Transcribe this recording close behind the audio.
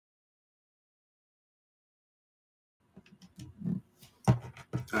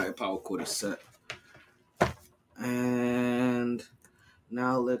Alright, power cord is set. And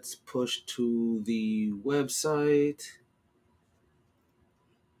now let's push to the website.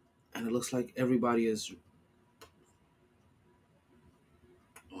 And it looks like everybody is...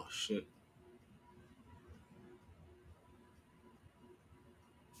 Oh, shit.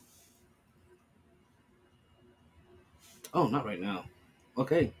 Oh, not right now.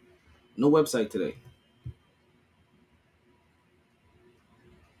 Okay. No website today.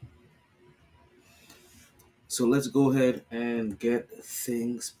 So let's go ahead and get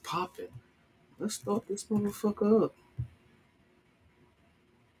things popping. Let's start this motherfucker up.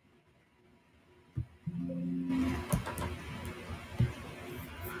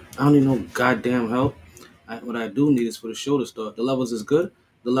 I don't need no goddamn help. What I do need is for the show to start. The levels is good.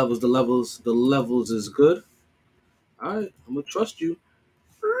 The levels is good. Alright, I'm gonna trust you.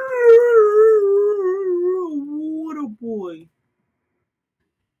 What a boy.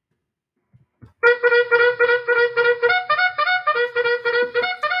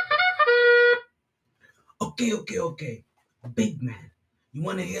 Okay. Big man, you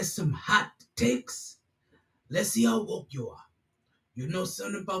want to hear some hot takes? Let's see how woke you are. You know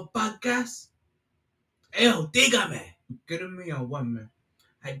something about podcasts? Yo, dígame. You kidding me or what, man?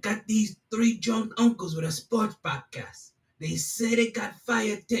 I got these three drunk uncles with a sports podcast. They say they got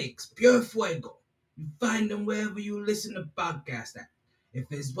fire takes, pure fuego. You find them wherever you listen to podcasts at.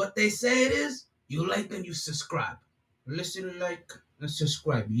 If it's what they say it is, you like and you subscribe. Listen, like, and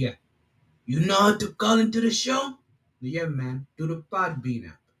subscribe, yeah. You know how to call into the show? Yeah, man, do the Podbean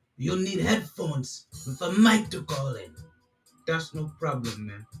app. You'll need headphones with a mic to call in. That's no problem,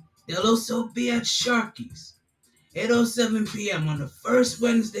 man. They'll also be at Sharky's, 8:07 p.m. on the first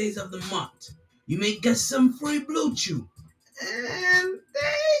Wednesdays of the month. You may get some free Blue Chew. And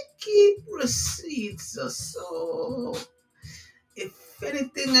they keep receipts or so. If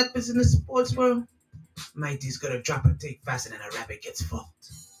anything happens in the sports world, MyT's gonna drop a take faster than a rabbit gets fucked.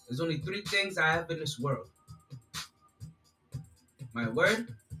 There's only three things I have in this world: my word,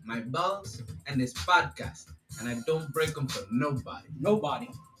 my balls, and this podcast. And I don't break them for nobody. Nobody.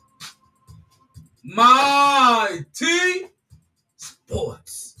 MyT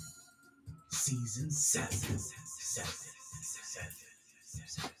Sports Season 7.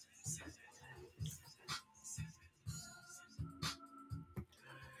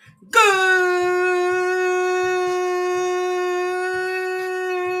 Good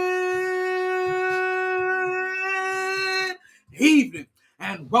evening,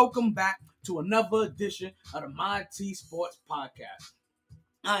 and welcome back to another edition of the MyT Sports Podcast.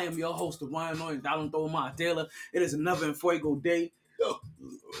 I am your host, the Ryan Noyes, Donald Thomar Taylor. It is another Fuego day. Oh,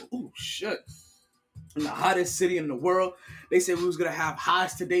 shit. In the hottest city in the world. They said we was going to have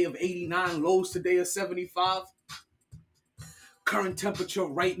highs today of 89, lows today of 75. Current temperature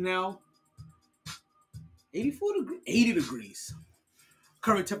right now, 80 degrees.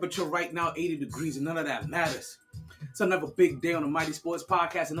 Current temperature right now, 80 degrees, and none of that matters. It's another big day on the MyT Sports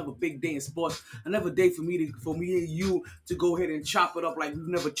Podcast, another big day in sports, another day for me and you to go ahead and chop it up like we've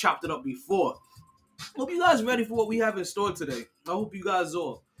never chopped it up before. Hope you guys ready for what we have in store today. I hope you guys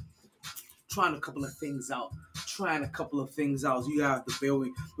are trying a couple of things out. You have the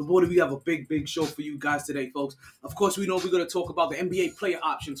building. The board, we have a big show for you guys today, folks. Of course, we know we're going to talk about the NBA player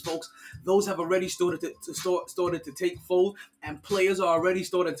options, folks. Those have already started to take fold, and players are already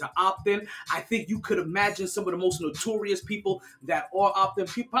starting to opt in. I think you could imagine some of the most notorious people that are opting.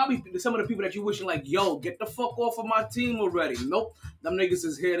 Probably some of the people that you wishing like, yo, get the fuck off of my team already. Nope, them niggas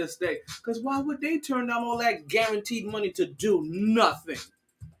is here to stay. Because why would they turn down all that guaranteed money to do nothing?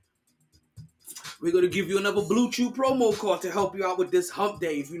 We're going to give you another Blue Chew promo code to help you out with this hump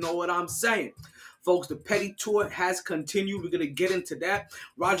day, if you know what I'm saying. Folks, the Petty Tour has continued. We're going to get into that.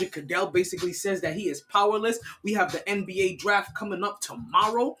 Roger Goodell basically says that he is powerless. We have the NBA draft coming up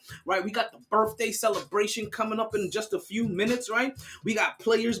tomorrow, right? We got the birthday celebration coming up in just a few minutes, right? We got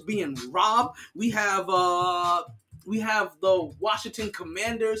players being robbed. We have the Washington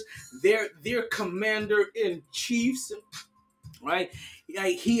Commanders, their commander-in-chiefs, right?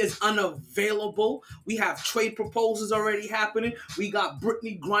 He is unavailable. We have trade proposals already happening. We got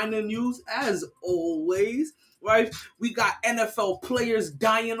BRITNEY GRINER news, as always, right? We got NFL players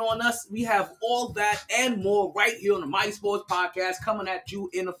dying on us. We have all that and more right here on the MyT Sports Podcast coming at you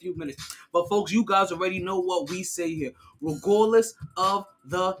in a few minutes. But folks, you guys already know what we say here, regardless of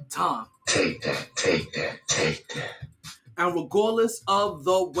the time. Take that. And regardless of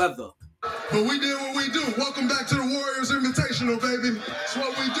the weather. But we did what we do. Welcome back to the Warriors Invitational, baby. That's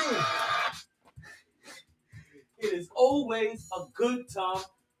what we do. It is always a good time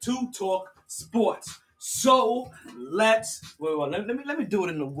to talk sports. So let's let me do it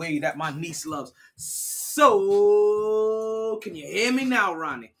in the way that my niece loves. So can you hear me now,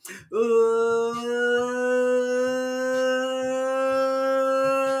 Ronnie?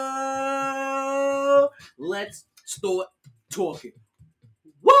 Let's start talking.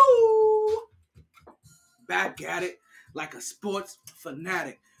 Woo! Back at it like a sports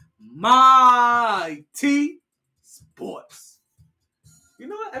fanatic. MyT Sports. You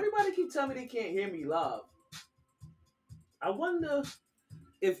know what? Everybody keep telling me they can't hear me live. I wonder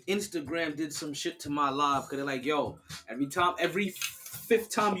if Instagram did some shit to my live, because they're like, yo, every fifth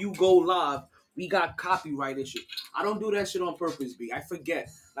time you go live, we got copyright issue. I don't do that shit on purpose, B. I forget.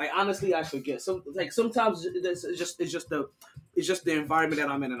 Like, honestly, I forget. Sometimes it's just the environment that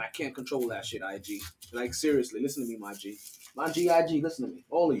I'm in, and I can't control that shit, IG. Like, seriously, listen to me, my G. My IG, listen to me.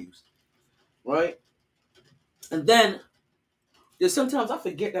 All of you. Right? And then there's sometimes I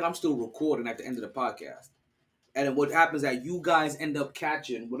forget that I'm still recording at the end of the podcast. And then what happens is that you guys end up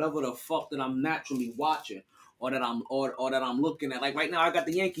catching whatever the fuck that I'm naturally watching or that I'm looking at. Like right now, I got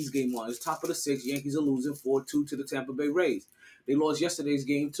the Yankees game on. It's top of the sixth. Yankees are losing 4-2 to the Tampa Bay Rays. They lost yesterday's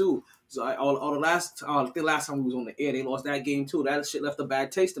game too. So the last time we was on the air, they lost that game too. That shit left a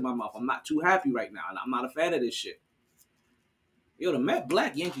bad taste in my mouth. I'm not too happy right now. I'm not a fan of this shit. Yo, the Met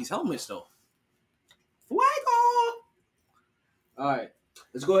Black Yankees helmets though. Fuego! All right.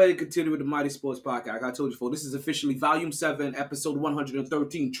 Let's go ahead and continue with the MyT Sports Podcast. Like I told you, folks, this is officially Volume 7, Episode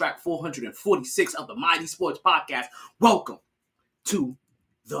 113, Track 446 of the MyT Sports Podcast. Welcome to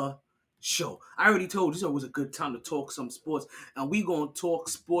the show. I already told you it was a good time to talk some sports, and we gonna talk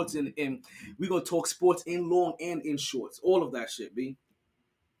sports in long and in shorts. All of that shit, B.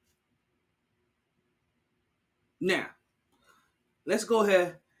 Now, let's go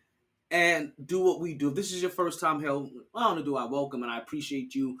ahead and do what we do. If this is your first time, hell, I want to do I welcome and I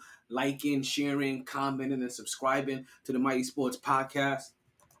appreciate you liking, sharing, commenting, and subscribing to the MyT Sports Podcast.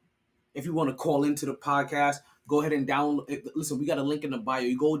 If you want to call into the podcast, go ahead and download. Listen, we got a link in the bio.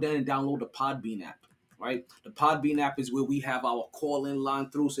 You go down and download the Podbean app. Right, the Podbean app is where we have our call-in line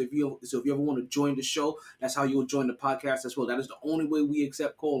through. So if you ever want to join the show, that's how you'll join the podcast as well. That is the only way we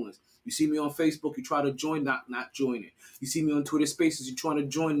accept call-ins. You see me on Facebook, you try to join, not joining. You see me on Twitter Spaces, you trying to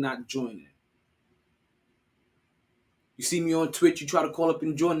join, not joining. You see me on Twitch, you try to call up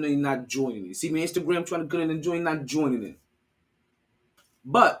and join, and not joining. You see me on Instagram, trying to get in and join, not joining it.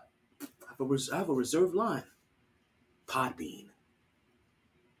 But I have a reserved line. Podbean.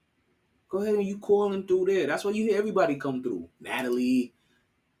 Go ahead and you call in through there. That's why you hear everybody come through. Natalie,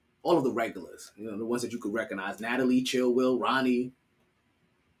 all of the regulars. You know, the ones that you could recognize. Natalie, Chill Will, Ronnie.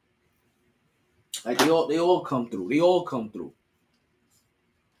 Like they all come through. They all come through.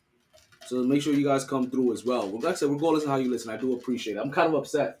 So make sure you guys come through as well. Like I said, regardless of how you listen, I do appreciate it. I'm kind of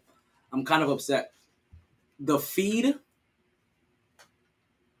upset. The feed.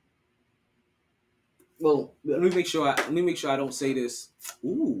 Well, let me make sure I don't say this.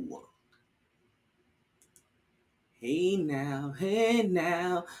 Ooh. Hey now, hey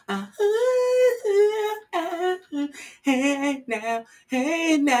now, hey now,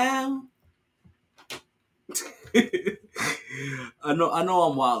 hey now. I know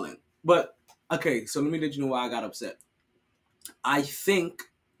I'm wilding, but okay. So let me let you know why I got upset. I think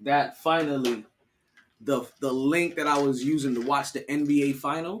that finally, the link that I was using to watch the NBA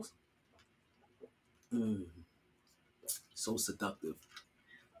finals, so seductive.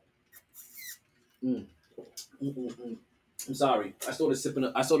 I'm sorry. I started sipping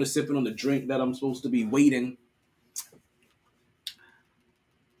on the drink that I'm supposed to be waiting.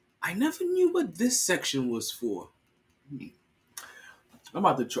 I never knew what this section was for. I'm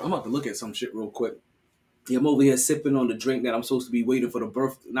about to look at some shit real quick. Yeah, I'm over here sipping on the drink that I'm supposed to be waiting for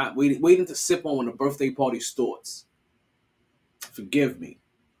waiting to sip on when the birthday party starts. Forgive me.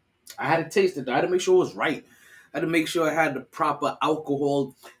 I had to taste it. I had to make sure it was right. I had to make sure I had the proper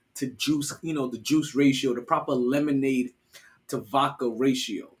alcohol to juice, the juice ratio, the proper lemonade to vodka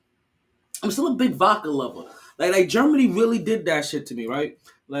ratio. I'm still a big vodka lover. Like Germany really did that shit to me, right?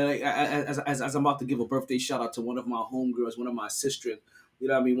 Like as I'm about to give a birthday shout out to one of my homegirls, one of my sisters, you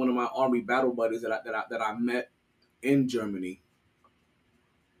know what I mean, one of my army battle buddies that I met in Germany.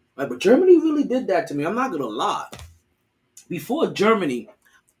 Like, but Germany really did that to me. I'm not gonna lie. Before Germany,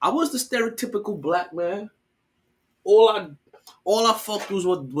 I was the stereotypical black man. All I fucked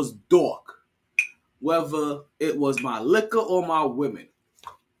was dark, whether it was my liquor or my women.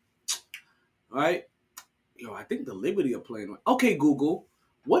 Right? Yo, I think the Liberty are playing. Okay, Google,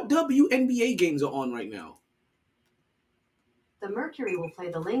 what WNBA games are on right now? The Mercury will play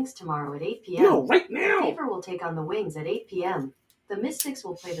the Lynx tomorrow at 8 p.m. No, right now. The Fever will take on the Wings at 8 p.m. The Mystics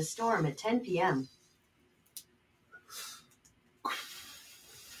will play the Storm at 10 p.m.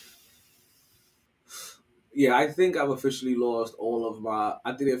 Yeah, I think I've officially lost all of my.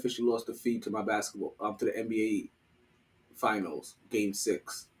 I think they officially lost the feed to my basketball, to the NBA Finals, Game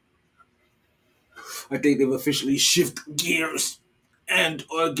 6. I think they've officially shifted gears and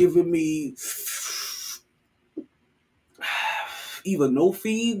are giving me either no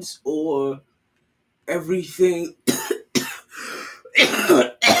feeds or everything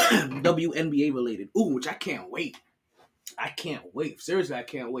WNBA related. Ooh, which I can't wait. I can't wait. Seriously, I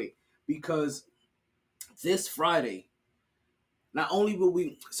can't wait. Because this Friday, not only will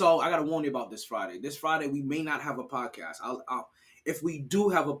we, so I gotta warn you about this Friday. This Friday we may not have a podcast. If we do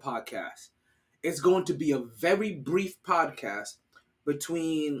have a podcast, it's going to be a very brief podcast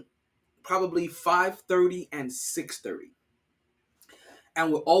between probably 5:30 and 6:30,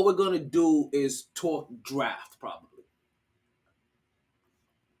 and all we're gonna do is talk draft. Probably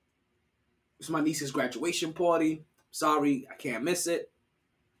it's my niece's graduation party. Sorry, I can't miss it.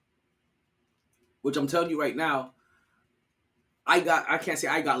 Which I'm telling you right now, I can't say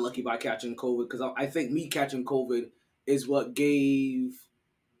I got lucky by catching COVID, because I think me catching COVID is what gave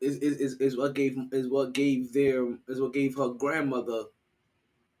what gave her grandmother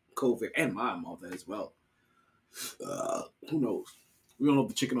COVID, and my mother as well. Who knows? We don't know if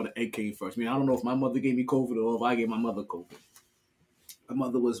the chicken or the egg came first. I mean, I don't know if my mother gave me COVID or if I gave my mother COVID. My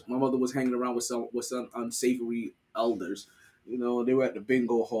mother was hanging around with some unsavory elders. You know, they were at the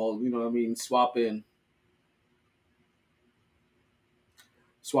bingo hall. You know what I mean, swapping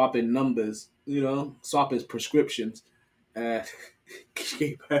numbers. You know, swapping prescriptions. Uh,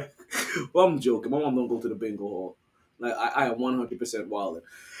 well, I'm joking. My mom don't go to the bingo hall. Like I am 100% wild.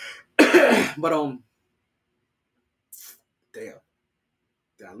 But damn,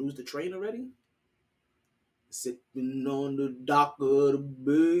 did I lose the train already? Sitting on the dock of the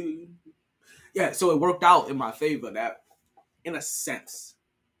bay. Yeah, so it worked out in my favor that, in a sense,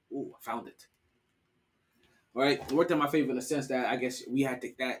 ooh, I found it. All right, it worked in my favor in the sense that I guess we had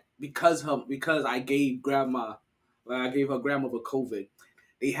to that because I gave her grandmother COVID.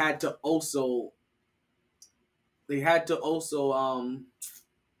 They had to also they had to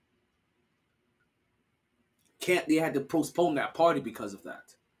postpone that party because of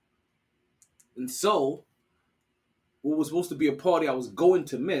that. And so what was supposed to be a party I was going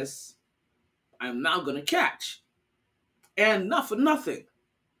to miss, I'm now gonna catch. And not for nothing.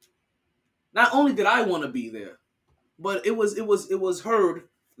 Not only did I want to be there, but it was heard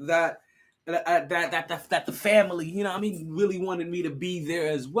that that the family, you know what I mean, really wanted me to be there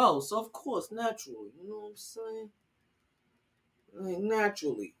as well. So of course, naturally, you know what I'm saying? Like,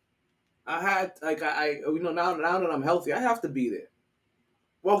 naturally. I had I you know now that I'm healthy, I have to be there.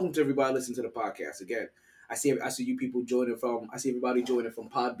 Welcome to everybody listening to the podcast again. I see you people joining from. I see everybody joining from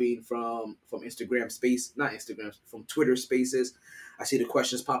Podbean, from Instagram Space, not Instagram, from Twitter Spaces. I see the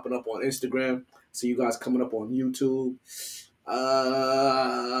questions popping up on Instagram. I see you guys coming up on YouTube.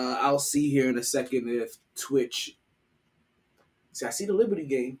 I'll see here in a second if Twitch. See, I see the Liberty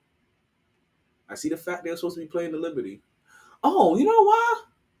game. I see the fact they're supposed to be playing the Liberty. Oh, you know what?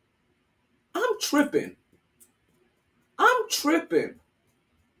 I'm tripping.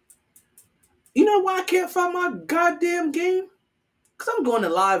 You know why I can't find my goddamn game? Because I'm going to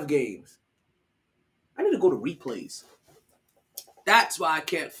live games. I need to go to replays. That's why I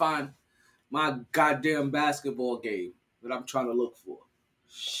can't find my goddamn basketball game that I'm trying to look for.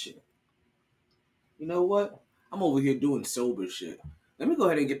 Shit. You know what? I'm over here doing sober shit. Let me go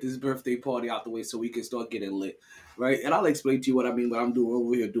ahead and get this birthday party out the way so we can start getting lit, right? And I'll explain to you what I mean when I'm doing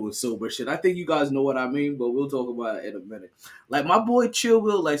over here doing sober shit. I think you guys know what I mean, but we'll talk about it in a minute. Like my boy Chill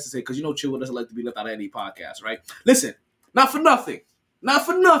Will likes to say, because you know Chill Will doesn't like to be left out of any podcast, right? Listen, not for nothing. Out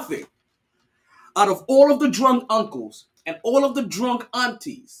of all of the drunk uncles and all of the drunk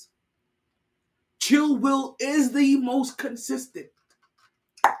aunties, Chill Will is the most consistent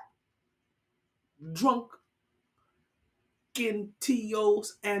drunk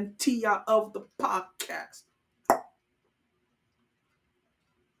Tios and Tia of the podcast.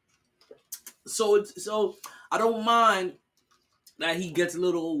 So I don't mind that he gets a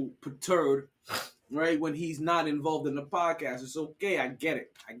little perturbed, right, when he's not involved in the podcast. It's okay, I get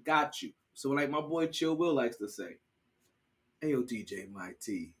it. I got you. So like my boy Chill Will likes to say, hey yo DJ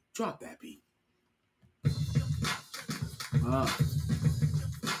MyT, drop that beat.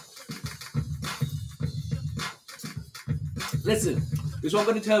 Listen, this is what I'm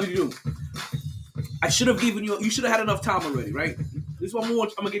going to tell you to do. I should have given you should have had enough time already, right? This is what I'm going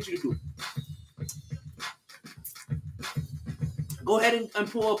to get you to do. Go ahead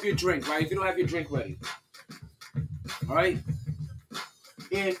and pour up your drink, right? If you don't have your drink ready. All right?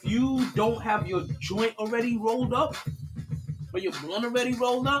 If you don't have your joint already rolled up, or your blunt already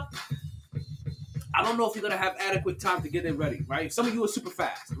rolled up, I don't know if you're gonna have adequate time to get it ready, right? Some of you are super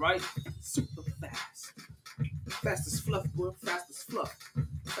fast, right? Super fast. Fast as fluff, boy. Fast as fluff.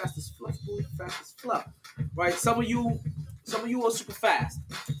 Fast as fluff, boy. Fast as fluff. Right? Some of you are super fast.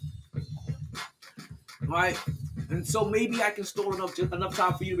 Right? And so maybe I can store enough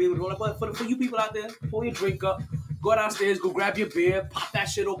time for you to be able to roll up. But for you people out there, pull your drink up, go downstairs, go grab your beer, pop that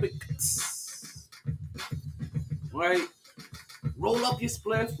shit open. Right? Roll up your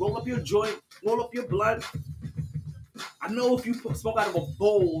spliff, roll up your joint, roll up your blunt. I know if you smoke out of a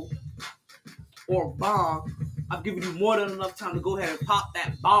bowl or a bong, I've given you more than enough time to go ahead and pop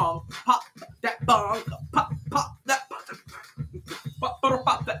that bong, pop that bong, pop that, pop that.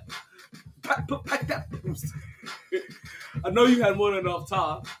 I know you had more than enough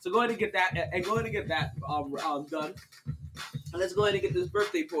time, so go ahead and get that done, and let's go ahead and get this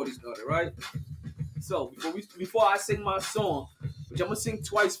birthday party started, right? So before I sing my song, which I'm gonna sing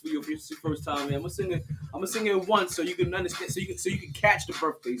twice for you if it's your first time, man, I'm gonna sing it once so you can understand, so you can catch the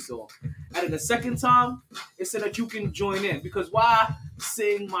birthday song, and then the second time it's so that you can join in, because why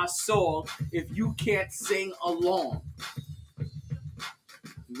sing my song if you can't sing along?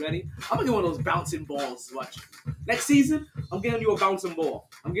 You ready? I'm gonna get one of those bouncing balls. Watch. Next season, I'm getting you a bouncing ball.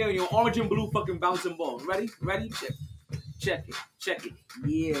 I'm getting you an orange and blue fucking bouncing ball. Ready? Check it.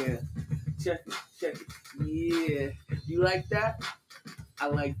 Yeah. Check it. Yeah. You like that? I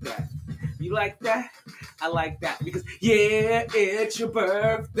like that. You like that? I like that. Because, yeah, it's your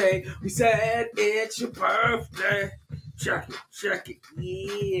birthday. We said it's your birthday. Check it,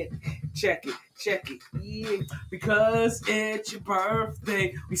 yeah. Check it, yeah. Because it's your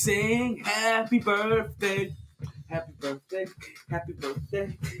birthday, we sing happy birthday. Happy birthday, happy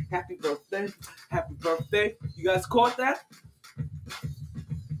birthday, happy birthday, happy birthday. You guys caught that?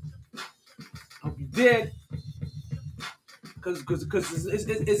 Hope you did. Because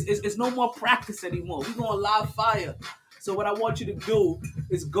it's no more practice anymore. We're going live fire. So what I want you to do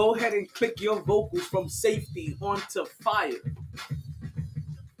is go ahead and click your vocals from safety onto fire.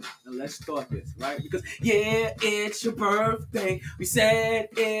 Now let's start this, right? Because, yeah, it's your birthday. We said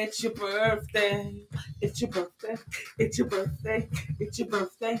it's your birthday. It's your birthday. It's your birthday. It's your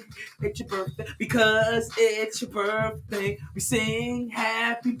birthday. It's your birthday. Because it's your birthday. We sing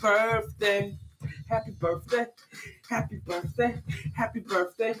happy birthday. Happy birthday, happy birthday, happy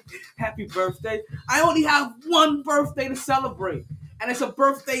birthday, happy birthday. I only have one birthday to celebrate, and it's a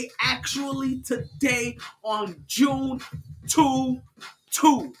birthday actually today on June 2.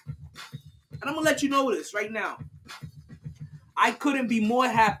 And I'm gonna let you know this right now. I couldn't be more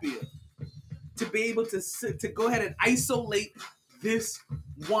happier to be able to go ahead and isolate this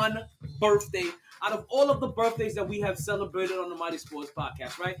one birthday out of all of the birthdays that we have celebrated on the MyT Sports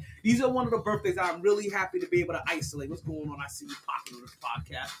Podcast, right? These are one of the birthdays I'm really happy to be able to isolate. What's going on? I see you popping on this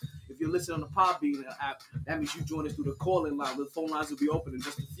podcast. If you're listening on the Podbean app, that means you join us through the call-in line. The phone lines will be open in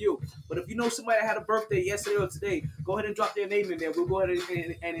just a few. But if you know somebody that had a birthday yesterday or today, go ahead and drop their name in there. We'll go ahead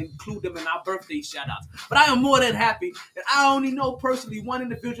and include them in our birthday shout-outs. But I am more than happy that I only know personally one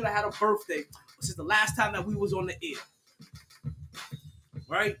individual that had a birthday since the last time that we was on the air.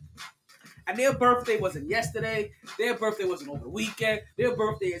 Right? And their birthday wasn't yesterday. Their birthday wasn't over the weekend. Their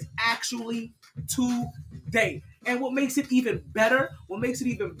birthday is actually today. And what makes it even better,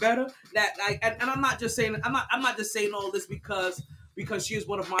 that like, and I'm not just saying all this because she is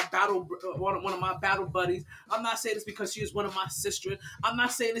one of my battle buddies. I'm not saying this because she is one of my sisters. I'm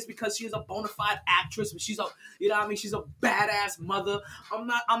not saying this because she is a bona fide actress, but she's a, you know what I mean? She's a badass mother. I'm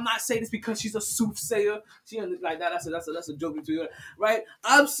not saying this because she's a soothsayer. She doesn't like that. That's a joke between her, right?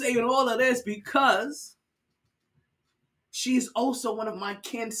 I'm saying all of this because she's also one of my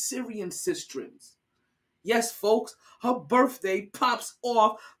Cancerian sisters. Yes, folks, her birthday pops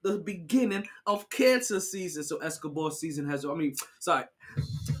off the beginning of Cancer season. So Cancer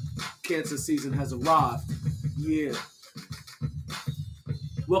season has arrived. Yeah.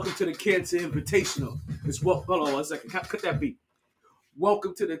 Welcome to the Cancer Invitational. Hold on 1 second. Cut that beat.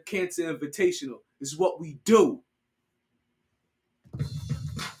 Welcome to the Cancer Invitational. This is what we do.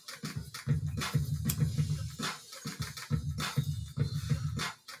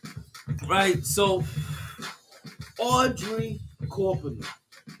 Right, so Audrey Carpenter,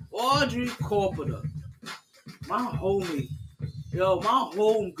 my homie, my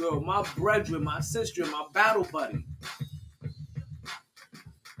homegirl, my brethren, my sister, my battle buddy,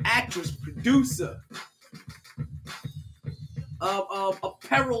 actress, producer,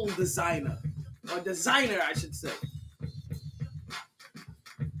 apparel designer, or designer, I should say,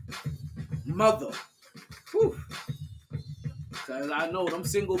 mother. Whew. Cause I know them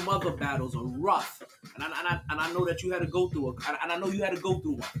single mother battles are rough, and I know that you had to go through and I know you had to go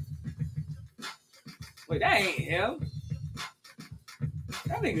through one. Wait, that ain't him.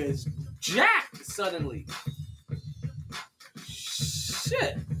 That nigga is jacked suddenly.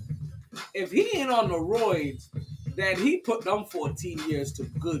 Shit. If he ain't on the roids, then he put them 14 years to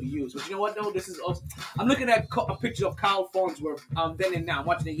good use. But you know what, though? This is also, I'm looking at a picture of Kyle Farnsworth then and now. I'm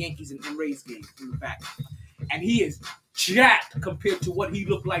watching the Yankees and Rays game in the back. And he is jacked compared to what he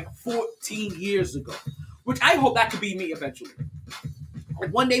looked like 14 years ago. Which I hope that could be me eventually.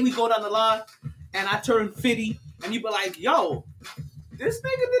 Like one day we go down the line and I turn 50 and you be like, yo, this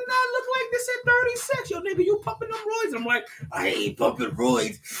nigga did not look like this at 36. Yo, nigga, you pumping them roids? And I'm like, I ain't pumping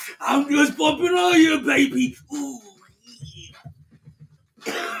roids. I'm just pumping on you, baby. Ooh,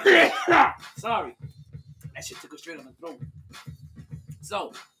 yeah. Sorry. That shit took us straight on the throat.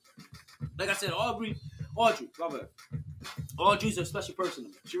 So, like I said, Audrey, love her. Audrey's a special person to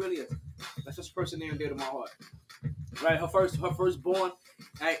me. She really is. That's a special person near and dear to my heart. Right? Her firstborn.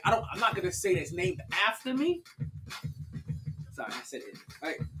 I'm not gonna say that's named after me. Sorry, I said it.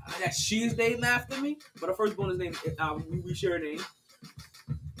 Right? That she is named after me, but her firstborn is named. We share a name.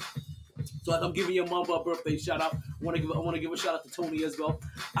 So I'm giving your mom a birthday shout out. I want to give a shout out to Tony as well.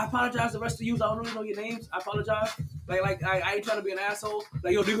 I apologize to the rest of you. I don't really know your names. I apologize. Like I ain't trying to be an asshole.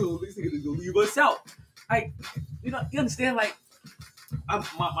 Like, yo, nigga, this nigga gonna leave us out. Like, you understand? Like,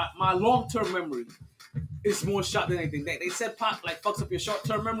 my long term memory is more shot than anything. They said pop like fucks up your short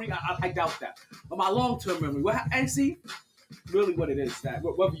term memory. I doubt that. But my long term memory, and see, really what it is that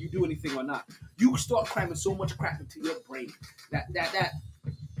whether you do anything or not, you start cramming so much crap into your brain that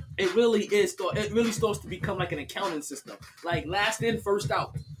it really is. It really starts to become like an accounting system, like last in, first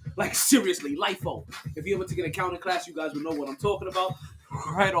out. Like seriously, LIFO. If you ever took an accounting class, you guys will know what I'm talking about,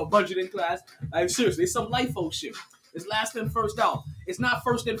 right? Or budgeting class. Like seriously, it's some LIFO shit. It's last in, first out. It's not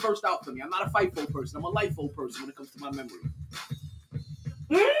first in, first out for me. I'm not a FIFO person. I'm a LIFO person when it comes to my memory.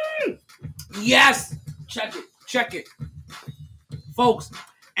 Yes, check it, folks.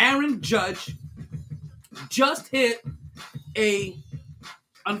 Aaron Judge just hit a.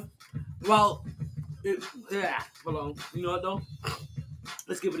 Hold on. You know what though?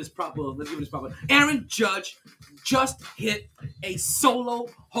 Let's give it his proper. Aaron Judge just hit a solo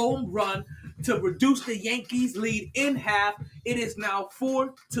home run to reduce the Yankees' lead in half. It is now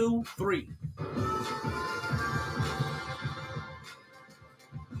 4-3.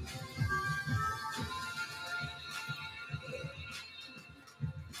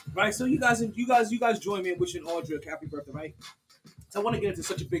 Right, so you guys join me in wishing Audrey a happy birthday, right? So I want to get into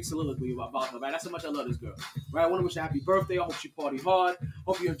such a big soliloquy about her, right? That's how much I love this girl, right? I want to wish her a happy birthday. I hope she party hard.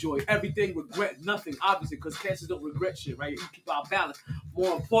 Hope you enjoy everything. Regret nothing, obviously, because cancers don't regret shit, right? You keep our balance.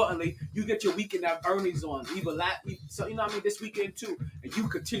 More importantly, you get your weekend have earnings on, so you know what I mean, this weekend too, and you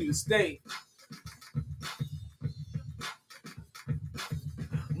continue to stay.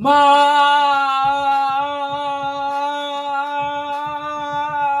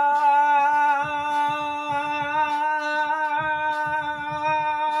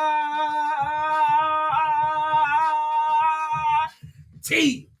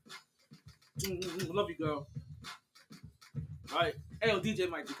 T. Love you, girl. All right. Hey, yo, DJ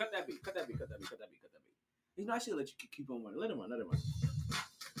MyT, cut that beat. You know, I should let you keep on running. Let him run.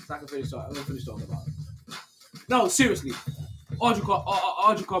 So I can finish talking. I'm gonna finish talking about it. No, seriously. Audrey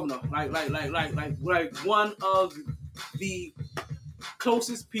Carpenter, like one of the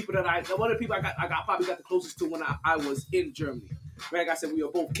closest people one of the people I probably got the closest to when I was in Germany. Like I said, we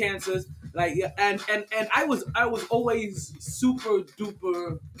were both cancers. Like, yeah, and I was always super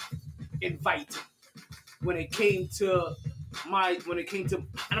duper inviting when it came to and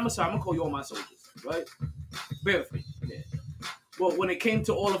I'm gonna call you all my soldiers, right? Bear with me. Yeah. Well, when it came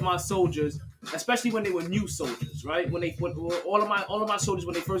to all of my soldiers, especially when they were new soldiers, right? When all of my soldiers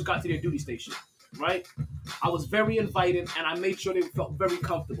when they first got to their duty station, right? I was very inviting and I made sure they felt very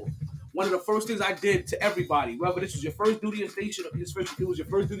comfortable. One of the first things I did to everybody, whether this was your first duty station, or it was your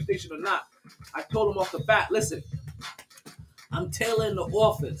first duty station or not, I told them off the bat, listen, I'm tailoring the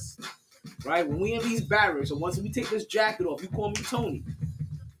office, right? When we in these barracks, or once we take this jacket off, you call me Tony,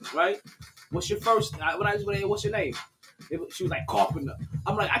 right? What's your first? What's your name? She was like, Carpenter.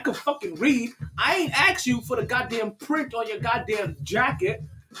 I'm like, I could fucking read. I ain't asked you for the goddamn print on your goddamn jacket,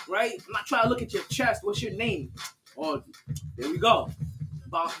 right? I'm not trying to look at your chest. What's your name? Oh, there we go.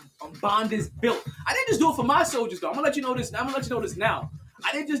 Bond is built. I didn't just do it for my soldiers, though. I'm gonna let you know this now.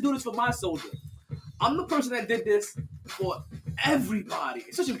 I didn't just do this for my soldiers. I'm the person that did this for everybody,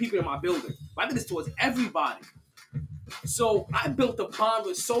 especially people in my building. But I did this towards everybody. So I built a bond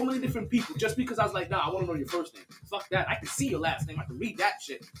with so many different people just because I was like, nah, I want to know your first name. Fuck that. I can see your last name. I can read that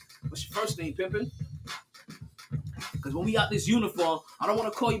shit. What's your first name, pimpin'? Because when we got this uniform, I don't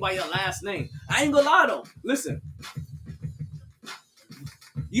want to call you by your last name. I ain't gonna lie though. Listen,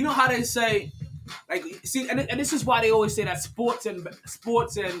 you know how they say, like, see, and this is why they always say that sports and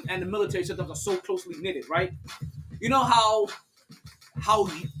the military sometimes are so closely knitted, right? You know how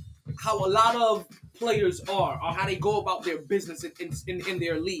a lot of players are, or how they go about their business in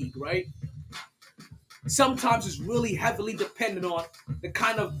their league, right? Sometimes it's really heavily dependent on the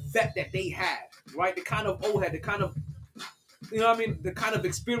kind of vet that they had, right? The kind of old head, the kind of, you know what I mean? The kind of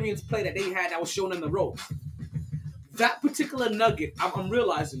experienced play that they had that was shown in the ropes. That particular nugget, I'm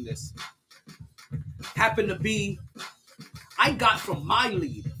realizing this, happened to be, I got from my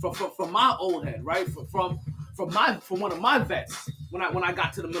lead, from my old head, right? From one of my vets when I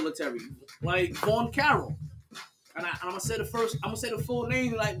got to the military, like Vaughn Carroll. And I'm gonna say the full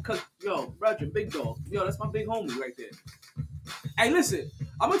name, like, cause yo, Roger, big dog, yo, that's my big homie right there. Hey, listen,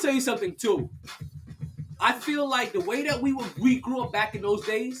 I'm gonna tell you something too. I feel like the way that we grew up back in those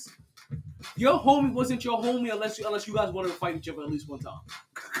days, your homie wasn't your homie unless you guys wanted to fight each other at least one time.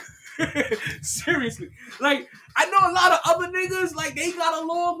 Seriously, like, I know a lot of other niggas, like, they got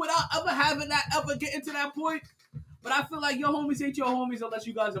along without ever getting to that point. But I feel like your homies ain't your homies unless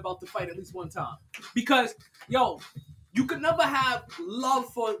you guys are about to fight at least one time. Because, yo, you could never have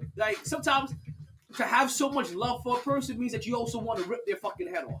love for, like, sometimes to have so much love for a person means that you also want to rip their fucking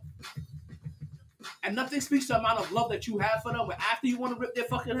head off. And nothing speaks to the amount of love that you have for them, but after you want to rip their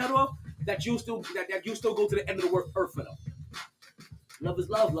fucking head off, that you'll still go to the end of the earth for them. Love is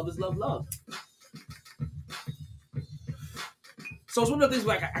love. Love is love. Love. So it's one of the things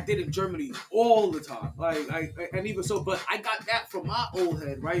like I did in Germany all the time, and even so. But I got that from my old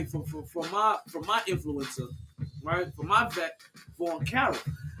head, right? From my influencer, right? From my vet, Vaughn Carroll,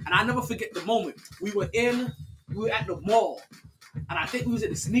 and I never forget the moment we were at the mall, and I think we was at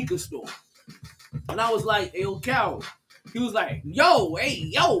the sneaker store, and I was like, "Hey, yo, Carroll," he was like, "Yo, hey,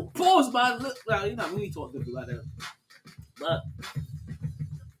 yo, pause my lip." Well, you know, we ain't talking about that, but.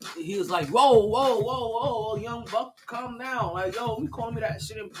 He was like, whoa, young buck, calm down. Like, yo, you calling me that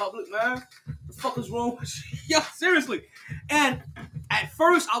shit in public, man? The fuck is wrong with you? Yo, seriously. And at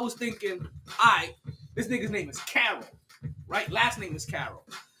first, I was thinking, this nigga's name is Carroll, right? Last name is Carroll.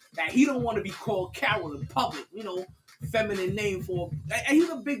 That he don't want to be called Carroll in public, you know, feminine name for, and he's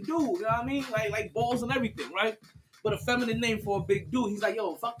a big dude, you know what I mean? Like balls and everything, right? But a feminine name for a big dude. He's like,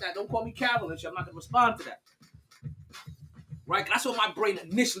 yo, fuck that. Don't call me Carroll and shit. I'm not going to respond to that. Right? That's what my brain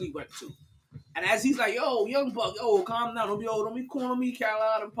initially went to. And as he's like, yo, young buck, yo, calm down. Don't be calling me Carol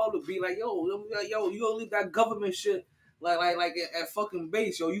out in public. Be like, yo, you gonna leave that government shit like at fucking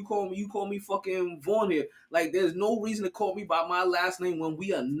base, yo. You call me fucking Vaughn here. Like, there's no reason to call me by my last name when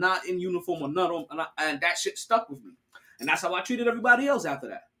we are not in uniform or none. And that shit stuck with me. And that's how I treated everybody else after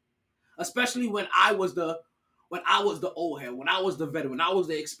that. Especially when I was the old head, when I was the veteran, when I was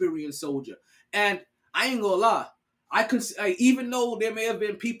the experienced soldier. And I ain't gonna lie. Even though there may have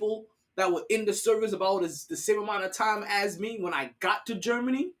been people that were in the service about the same amount of time as me, when I got to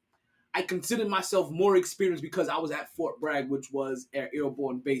Germany, I considered myself more experienced because I was at Fort Bragg, which was an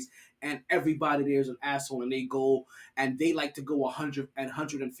airborne base, and everybody there is an asshole, and they like to go 100 and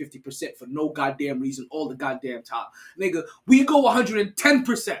 150% for no goddamn reason all the goddamn time. Nigga, we go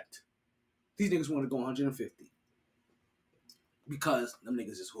 110%. These niggas want to go 150 because them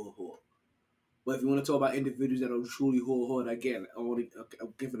niggas is whore. But if you want to talk about individuals that are truly whole, again, I'm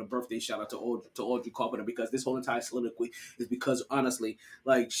giving a birthday shout out to Audrey Carpenter, because this whole entire soliloquy is because, honestly,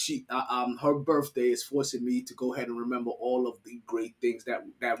 like, her birthday is forcing me to go ahead and remember all of the great things that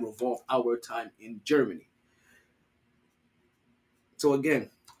revolve our time in Germany. So again,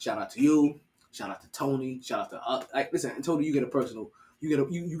 shout out to you, shout out to Tony, shout out to listen, and Tony, you get a personal.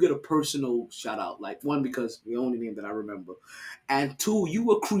 You get a personal shout out, like, one, because the only name that I remember, and two, you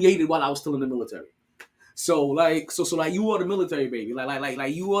were created while I was still in the military. So like you are the military baby,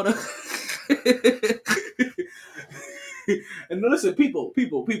 like you are the. And listen, people.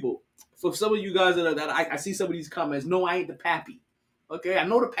 For some of you guys that I see some of these comments, no, I ain't the pappy. Okay, I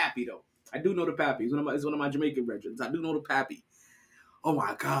know the pappy though. I do know the pappy. It's one of my Jamaican regiments. I do know the pappy. Oh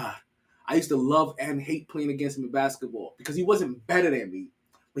my God. I used to love and hate playing against him in basketball because he wasn't better than me,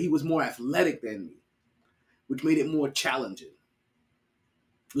 but he was more athletic than me, which made it more challenging.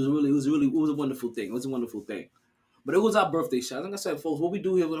 It was a wonderful thing. It was a wonderful thing. But it was our birthday shout. Like I said, folks, what we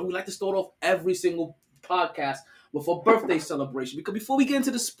do here, we like to start off every single podcast with a birthday celebration, because before we get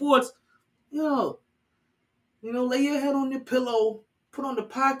into the sports, lay your head on your pillow, put on the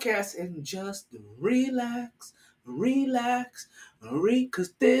podcast, and just relax.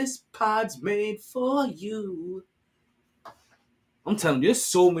 Because this pod's made for you. I'm telling you, there's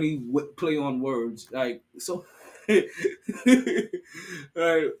so many play on words. Like, so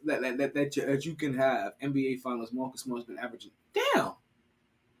Right, that you can have NBA Finals. Marcus Smart's been averaging. Damn,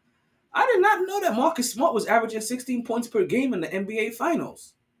 I did not know that Marcus Smart was averaging 16 points per game in the NBA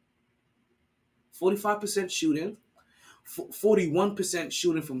Finals. 45% shooting, 41%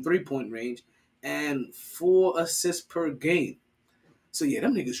 shooting from 3-point range, and 4 assists per game. So yeah,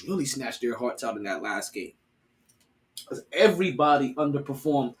 them niggas really snatched their hearts out in that last game. Because everybody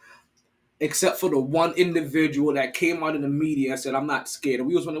underperformed except for the one individual that came out in the media and said, I'm not scared. And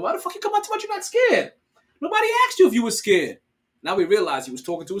we was wondering, why the fuck you come out too much you're not scared? Nobody asked you if you were scared. Now we realize he was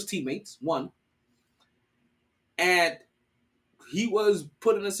talking to his teammates, one. And he was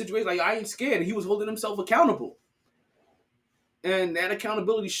put in a situation like, I ain't scared. And he was holding himself accountable. And that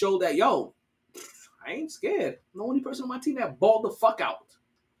accountability showed that, yo, I ain't scared. I'm the only person on my team that balled the fuck out.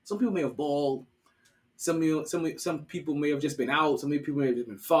 Some people may have balled. Some people may have just been out. Some people may have just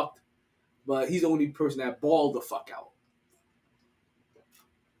been fucked. But he's the only person that balled the fuck out.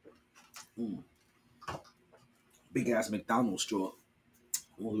 Big ass McDonald's straw.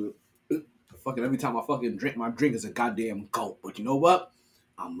 Fucking every time I fucking drink, my drink is a goddamn gulp. But you know what?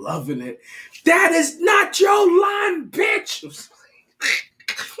 I'm loving it. That is not your line, bitch.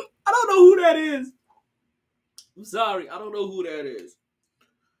 I don't know who that is. I'm sorry, I don't know who that is.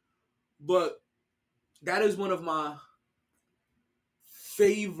 But that is one of my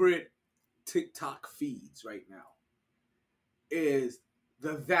favorite TikTok feeds right now. Is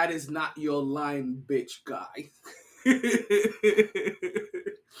the "that is not your line, bitch" guy.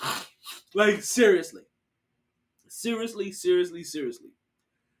 Like seriously.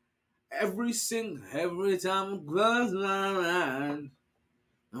 Every time I close my eyes.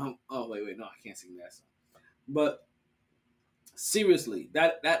 Oh wait, no, I can't sing that song. But seriously,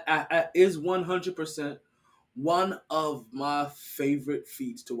 that is 100% one of my favorite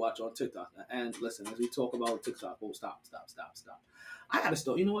feeds to watch on TikTok. And listen, as we talk about TikTok, stop. I gotta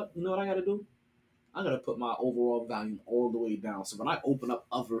start. You know what I gotta do? I gotta put my overall volume all the way down. So when I open up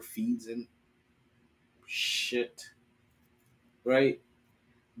other feeds and shit, right?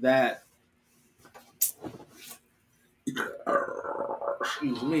 That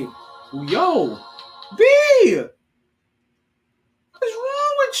excuse me. Yo, B! What's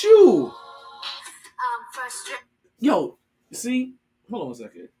wrong with you? I'm frustrated. Yo, see? Hold on a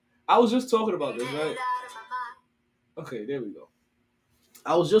second. I was just talking about this, right? Okay, there we go.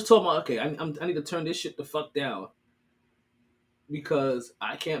 I was just talking about, okay, I need to turn this shit the fuck down. Because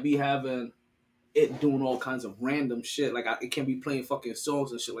I can't be having it doing all kinds of random shit. Like, it can't be playing fucking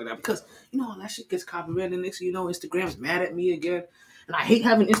songs and shit like that. Because, that shit gets copyrighted. And next thing you know, Instagram's mad at me again. And I hate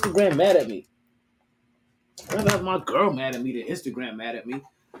having Instagram mad at me. I'd rather have my girl mad at me than Instagram mad at me.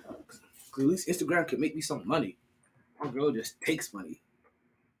 Because at least Instagram can make me some money. My girl just takes money.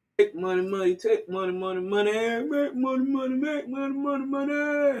 Take money, take money, make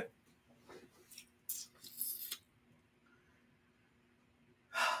money.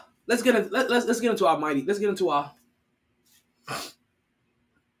 Let's get into our mighty. Let's get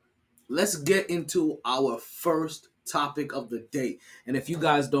into our first topic of the day. And if you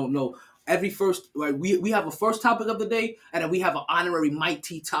guys don't know, we have a first topic of the day, and then we have an honorary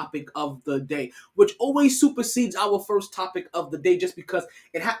MyT topic of the day, which always supersedes our first topic of the day, just because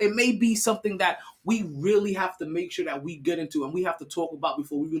it may be something that we really have to make sure that we get into and we have to talk about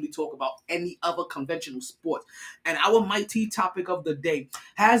before we really talk about any other conventional sports. And our MyT topic of the day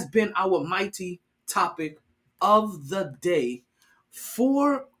has been our MyT topic of the day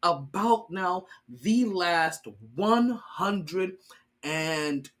for about now the last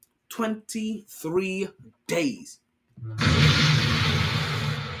 123 days.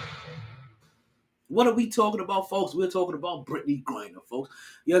 What are we talking about, folks? We're talking about BRITNEY GRINER, folks.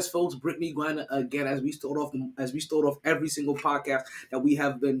 Yes, folks, BRITNEY GRINER again, as we start off every single podcast that we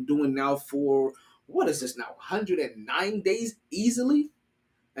have been doing now for, what is this now, 109 days easily?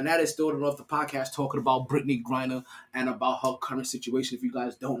 And that is starting off the podcast talking about BRITNEY GRINER and about her current situation. If you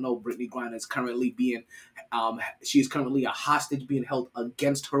guys don't know, BRITNEY GRINER is currently she is currently a hostage being held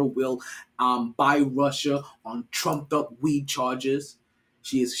against her will by Russia on trumped up weed charges.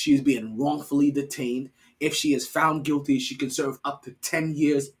 She is being wrongfully detained. If she is found guilty, she can serve up to 10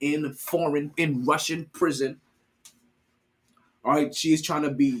 years in Russian prison. All right, she is trying to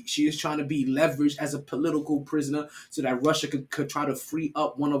be leveraged as a political prisoner so that Russia could try to free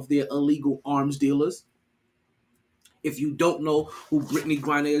up one of their illegal arms dealers. If you don't know who BRITNEY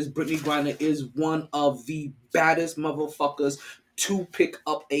GRINER is one of the baddest motherfuckers to pick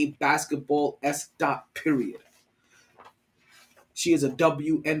up a basketball period. She is a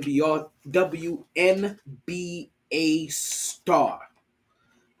WNBA star.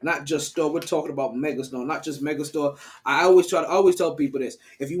 not just star. We're talking about megastar, not just megastar. I always tell people this.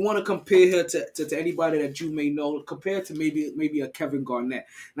 If you want to compare her to anybody that you may know, compare it to maybe a Kevin Garnett.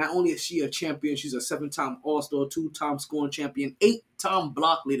 Not only is she a champion, she's a 7-time All-Star, 2-time scoring champion, 8-time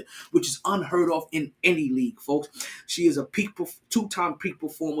block leader, which is unheard of in any league, folks. She is a 2-time peak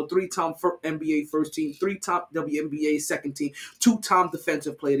performer, 3-time NBA first team, 3-time WNBA second team, 2-time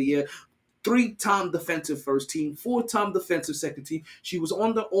defensive player of the year, 3-time defensive first team, 4-time defensive second team. She was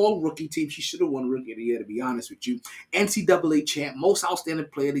on the all-rookie team. She should have won Rookie of the Year, to be honest with you. NCAA champ, most outstanding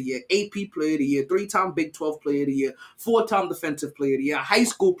player of the year, AP player of the year, 3-time Big 12 player of the year, 4-time defensive player of the year, high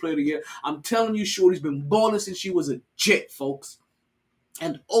school player of the year. I'm telling you, Shorty's been balling since she was a jit, folks.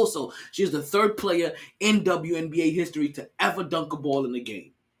 And also, she's the third player in WNBA history to ever dunk a ball in the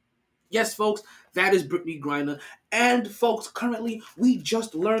game. Yes, folks, that is BRITNEY GRINER. And, folks, currently, we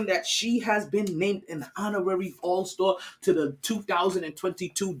just learned that she has been named an honorary All-Star to the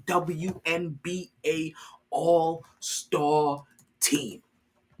 2022 WNBA All-Star team.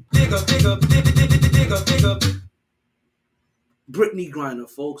 BRITNEY GRINER,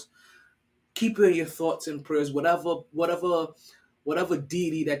 folks. Keep her in your thoughts and prayers. Whatever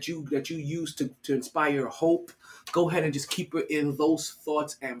deity that you use to inspire hope, go ahead and just keep her in those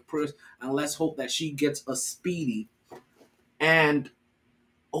thoughts and prayers, and let's hope that she gets a speedy and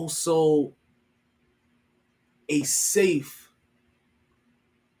also a safe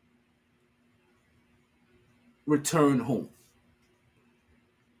return home.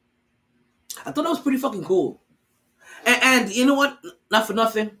 I thought that was pretty fucking cool. And you know what? Not for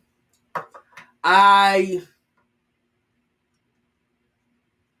nothing, I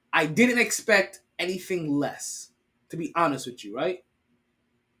didn't expect anything less, to be honest with you, right?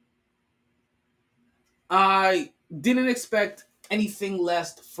 I didn't expect anything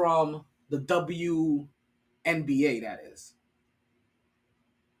less from the WNBA, that is.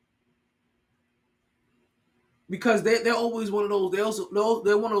 Because they're always one of those,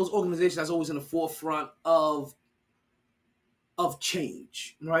 they're one of those organizations that's always in the forefront of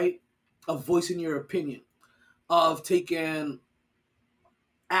change, right? Of voicing your opinion, of taking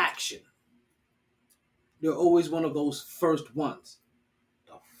action. They're always one of those first ones.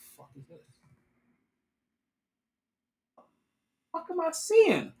 The fuck is this? What am I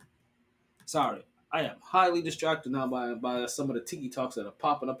seeing? Sorry, I am highly distracted now by some of the tiki talks that are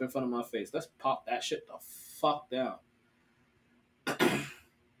popping up in front of my face. Let's pop that shit the fuck down.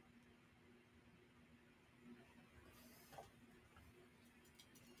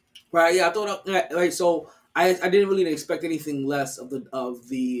 Right? Yeah, I thought right. So I didn't really expect anything less of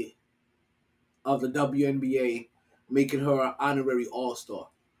the WNBA making her an honorary All-Star.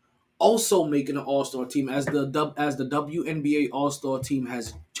 Also making an All-Star team as the WNBA All-Star team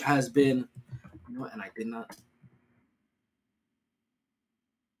has been. You know what? And I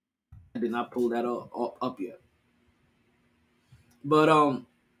did not pull that up yet. But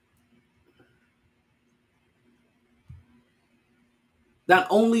not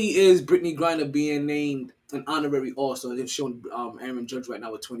only is BRITNEY GRINER being named an honorary All-Star, they've shown Aaron Judge right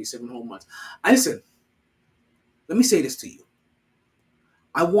now with 27 home runs. Listen, let me say this to you.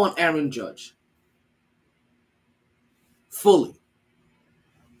 I want Aaron Judge fully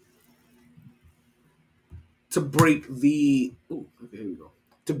to break the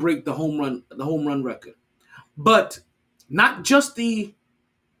home run record, but not just the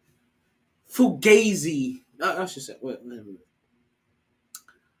Fugazi. I should say. Wait.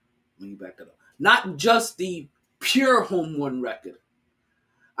 Let me back that up. Not just the pure home run record.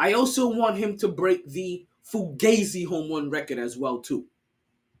 I also want him to break the Fugazi home run record as well too.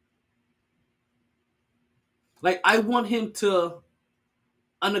 Like, I want him to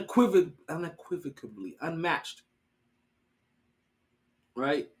unequivocally, unmatched,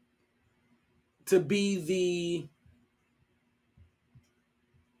 right? To be the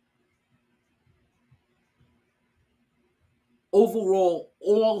overall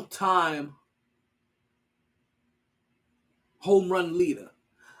all-time home run leader.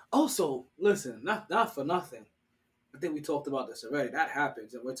 Also, listen, not for nothing. I think we talked about this already. That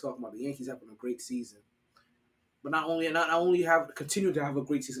happens, and we're talking about the Yankees having a great season. But not only have continue to have a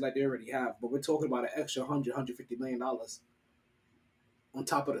great season like they already have, but we're talking about an extra $150 million on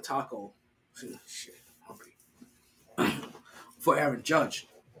top of the taco. Shit, hungry. For Aaron Judge.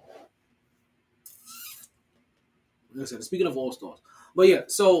 Like I said, speaking of All-Stars. But yeah,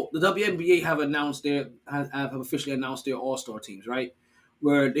 so the WNBA have officially announced their All-Star teams, right?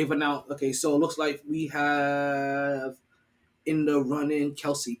 Where they've announced, okay, so it looks like we have in the running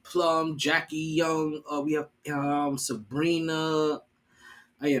Kelsey Plum, Jackie Young, we have Sabrina,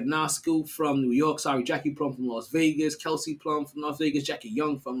 Nasku from New York. Sorry, Jackie Plum from Las Vegas. Kelsey Plum from Las Vegas. Jackie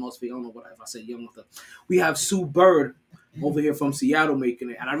Young from Las Vegas. I don't know what if I said Young. We have Sue Bird over here from Seattle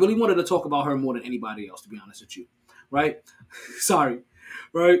making it. And I really wanted to talk about her more than anybody else, to be honest with you. Right? Sorry.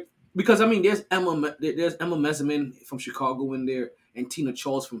 Right? Because, I mean, there's Emma Meserman from Chicago in there, and Tina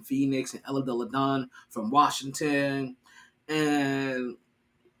Charles from Phoenix, and Ella Deladon from Washington, and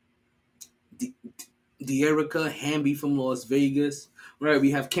De'Erica Hamby from Las Vegas. Right,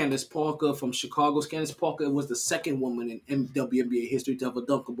 we have Candace Parker from Chicago. Candace Parker was the second woman in WNBA history to have a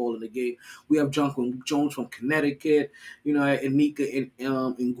dunk ball in the game. We have Jonquil Jones from Connecticut. You know, and Nika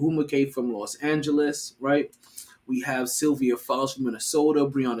Ngumake from Los Angeles. Right, we have Sylvia Fowles from Minnesota.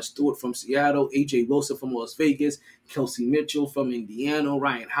 Breonna Stewart from Seattle. AJ Wilson from Las Vegas. Kelsey Mitchell from Indiana.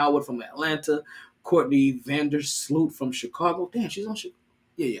 Ryan Howard from Atlanta. Courtney Vandersloot from Chicago. Damn, she's on Chicago.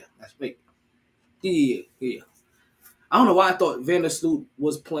 Yeah, that's right. Yeah. I don't know why I thought Vandersloot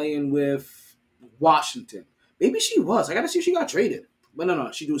was playing with Washington. Maybe she was. I gotta see if she got traded. But no,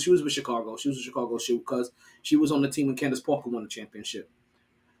 she was with Chicago. She was with Chicago because she was on the team when Candace Parker won the championship.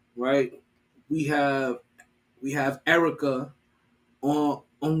 Right? We have Erica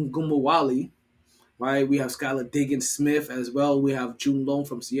Ongumawali. Right? We have Skylar Diggins Smith as well. We have June Lone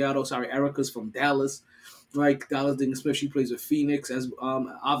from Seattle. Sorry, Erica's from Dallas. Right, Dallas Diggins Smith, she plays with Phoenix as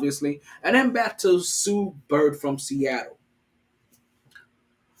obviously, and then back to Sue Bird from Seattle.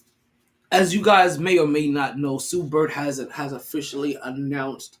 As you guys may or may not know, Sue Bird has officially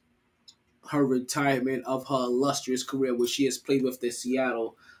announced her retirement of her illustrious career, which she has played with the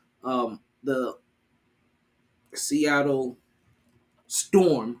Seattle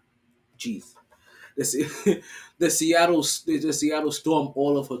Storm. Jeez, the Seattle Storm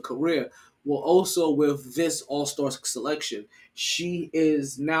all of her career. Well, also with this All-Star selection, she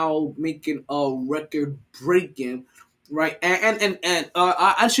is now making a record-breaking, right? And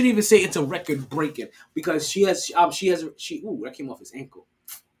I shouldn't even say it's a record-breaking because she that came off his ankle,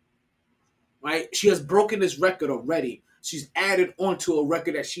 right? She has broken this record already. She's added onto a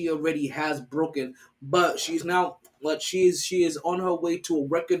record that she already has broken, but she is on her way to a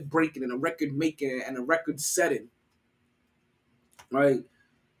record-breaking and a record-making and a record-setting, right?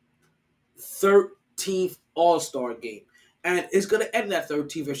 13th All-Star game. And it's going to end that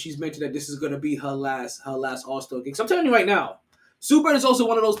 13th if she's mentioned that this is going to be her last All-Star game. So I'm telling you right now, Sue Bird is also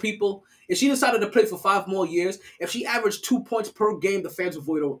one of those people, if she decided to play for 5 more years, if she averaged 2 points per game, the fans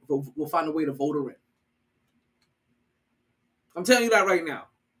will find a way to vote her in. I'm telling you that right now.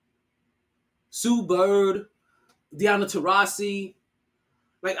 Sue Bird, Diana Taurasi.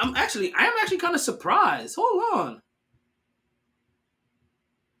 Like, I am actually kind of surprised. Hold on.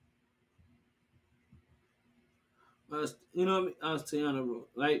 You know what I mean? Tiana,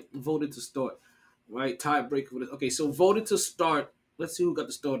 right? Voted to start. Right? Tiebreaker. Okay, so voted to start. Let's see who got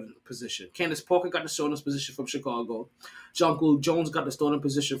the starting position. Candace Parker got the starting position from Chicago. Jonquil Jones got the starting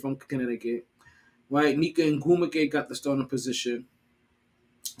position from Connecticut. Right? Nika Ngumake got the starting position.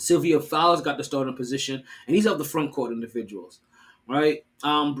 Sylvia Fowles got the starting position. And these are the front court individuals. Right?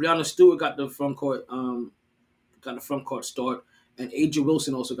 Breonna Stewart got the front court start. And AJ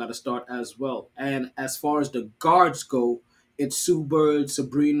Wilson also got a start as well. And as far as the guards go, it's Sue Bird,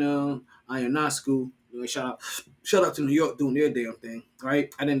 Sabrina Ionescu. Shout out to New York doing their damn thing,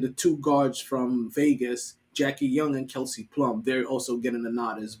 right? And then the 2 guards from Vegas, Jackie Young and Kelsey Plum, they're also getting a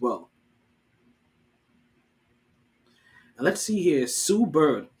nod as well. And let's see here, Sue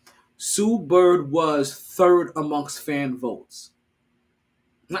Bird. Sue Bird was 3rd amongst fan votes.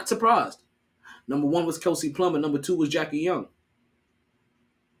 Not surprised. Number 1 was Kelsey Plum, and number 2 was Jackie Young.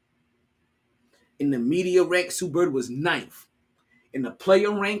 In the media rank, Sue Bird was 9th. In the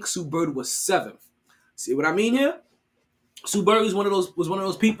player rank, Sue Bird was 7th. See what I mean here? Sue Bird was one of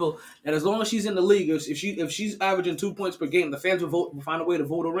those people that as long as she's in the league, if she's averaging 2 points per game, the fans will find a way to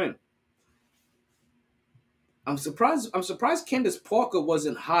vote her in. I'm surprised Candace Parker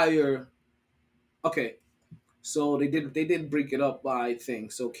wasn't higher. Okay, so they did break it up by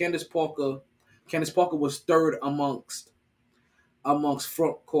things. So Candace Parker was 3rd amongst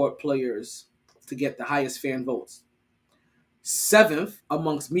front court players to get the highest fan votes. 7th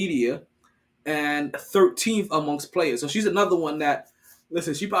amongst media, and 13th amongst players. So she's another one that,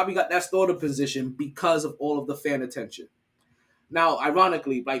 listen, she probably got that starter position because of all of the fan attention. Now,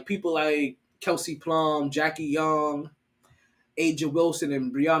 ironically, like people like Kelsey Plum, Jackie Young, AJ Wilson,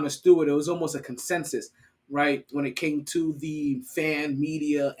 and Breonna Stewart, it was almost a consensus, right, when it came to the fan,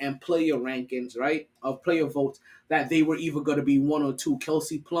 media, and player rankings, right, of player votes, that they were either going to be 1 or 2.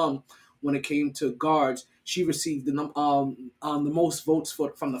 Kelsey Plum, when it came to guards, she received the most votes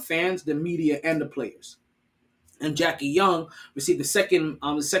from the fans, the media, and the players. and Jackie Young received the second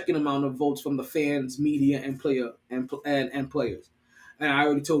amount of votes from the fans, media, and players. And I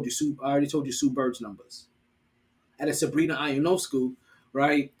already told you Sue Bird's numbers. And then Sabrina Ionescu,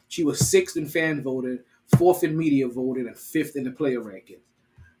 right? She was sixth in fan voting, fourth in media voting, and fifth in the player rankings.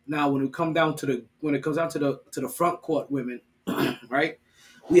 Now, when it comes down to the front court women, right?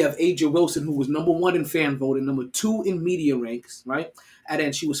 We have Aja Wilson, who was number one in fan voting, number two in media ranks, right? And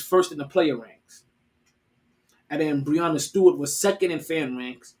then she was first in the player ranks. And then Breonna Stewart was second in fan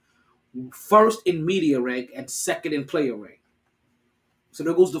ranks, first in media rank, and second in player rank. So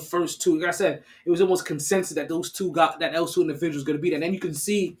there goes the first two. Like I said, it was almost consensus that those two individuals going to be there. And then you can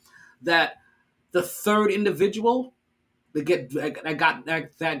see that the third individual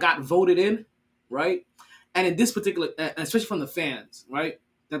that got voted in, right? And in this particular, especially from the fans, right,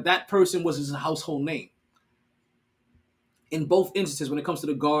 that person was a household name. In both instances, when it comes to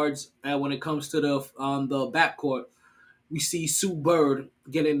the guards and when it comes to the backcourt, we see Sue Bird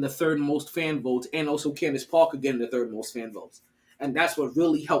getting the third most fan votes, and also Candace Parker getting the third most fan votes. And that's what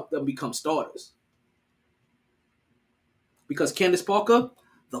really helped them become starters. Because Candace Parker,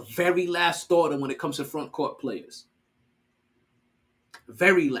 the very last starter when it comes to front court players.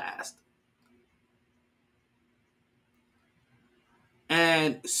 Very last.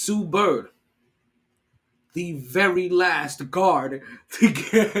 And Sue Bird, the very last guard to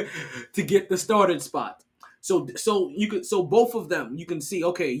get the starting spot. So both of them, you can see,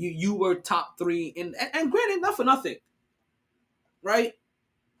 okay, you were top three and granted, not for nothing. Right?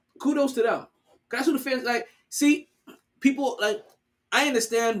 Kudos to them. That's what the fans like. See, people like, I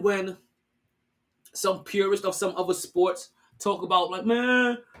understand when some purists of some other sports talk about, like,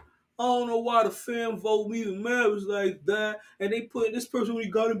 man, I don't know why the fan vote even matters like that. And they put this person only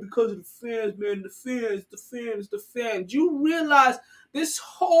got it because of the fans, man. The fans. You realize this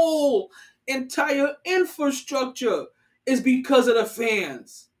whole entire infrastructure is because of the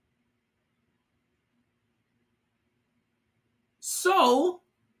fans. So,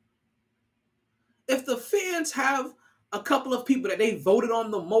 if the fans have a couple of people that they voted on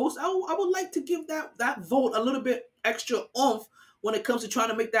the most, I would like to give that vote a little bit extra oomph when it comes to trying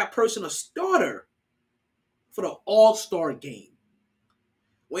to make that person a starter for the All-Star game.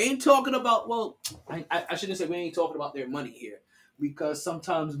 We ain't talking about, well, I shouldn't say we ain't talking about their money here, because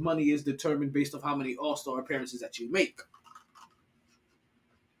sometimes money is determined based on how many All-Star appearances that you make.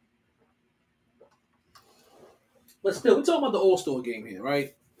 But still, we're talking about the All-Star game here,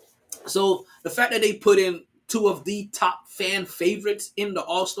 right? So the fact that they put in two of the top fan favorites in the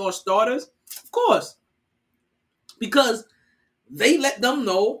All-Star starters, of course, because they let them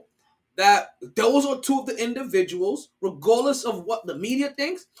know that those are two of the individuals, regardless of what the media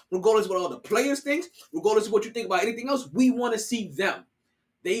thinks, regardless of what all the players think, regardless of what you think about anything else, we want to see them.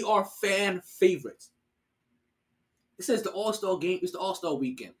 They are fan favorites. It says the All-Star game is the All-Star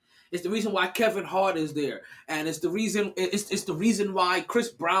weekend. It's the reason why Kevin Hart is there, and it's the reason why Chris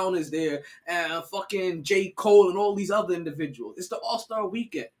Brown is there, and fucking J. Cole and all these other individuals. It's the All-Star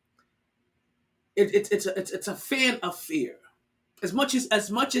weekend. It's a fan affair. As much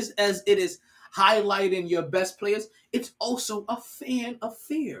as it is highlighting your best players, it's also a fan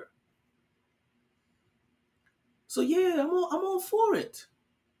affair. So yeah, I'm all for it.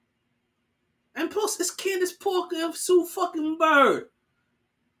 And plus, it's Candace Parker and Sue fucking Bird.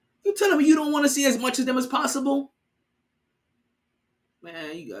 You telling me you don't want to see as much of them as possible?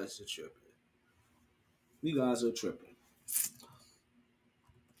 Man, you guys are tripping. You guys are tripping.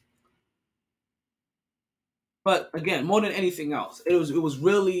 But again, more than anything else, it was a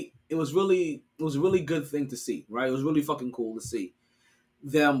really good thing to see, right? It was really fucking cool to see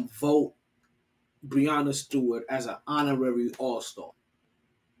them vote Breonna Stewart as an honorary All-Star.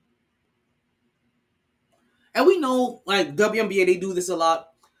 And we know, like, WNBA, they do this a lot.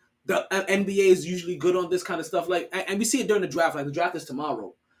 The NBA is usually good on this kind of stuff. Like, and we see it during the draft. Like, the draft is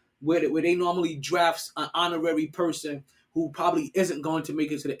tomorrow, where they normally draft an honorary person who probably isn't going to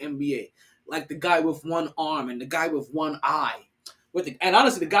make it to the NBA. Like the guy with one arm and the guy with one eye. And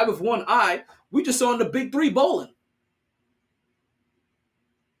honestly, the guy with one eye, we just saw in the Big Three bowling.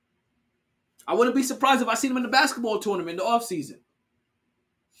 I wouldn't be surprised if I seen him in the basketball tournament in the offseason.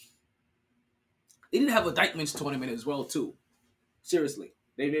 They didn't have a Dykeman's tournament as well, too. Seriously.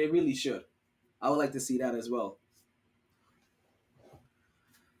 They really should. I would like to see that as well.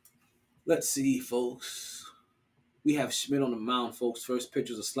 Let's see, folks. We have Schmidt on the mound, folks. First pitch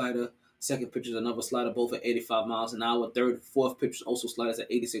was a slider. Second pitch was another slider, both at 85 miles an hour. Third, fourth pitch also sliders at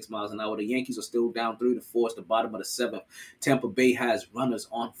 86 miles an hour. The Yankees are still down 3-4. It's the bottom of the seventh. Tampa Bay has runners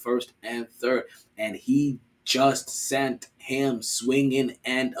on first and third. And he just sent him swinging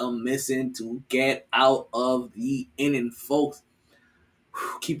and a missing to get out of the inning, folks.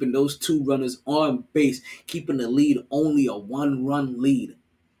 Keeping those two runners on base, keeping the lead only a 1-run lead.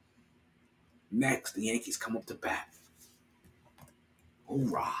 Next, the Yankees come up to bat.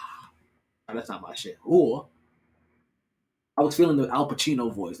 Hoorah. Oh, that's not my shit. Or I was feeling the Al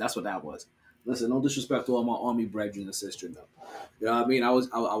Pacino voice. That's what that was. Listen, no disrespect to all my army brethren and sisters, though. You know what I mean? I was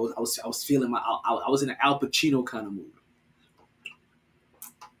feeling I was in an Al Pacino kind of mood.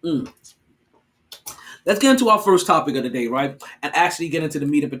 Let's get into our first topic of the day, right? And actually get into the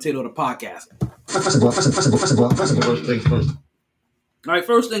meat and potato of the podcast. First of all, first things first. All right,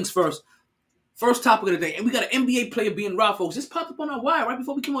 first things first. First topic of the day. And we got an NBA player being robbed, folks. This popped up on our wire right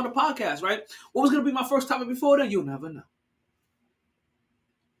before we came on the podcast, right? What was going to be my first topic before then? You'll never know.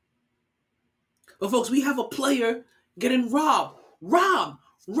 But, folks, we have a player getting robbed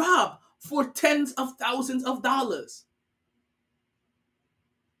for tens of thousands of dollars.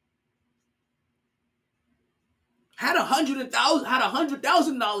 Had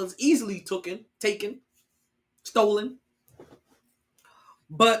 $100,000 easily taken, stolen.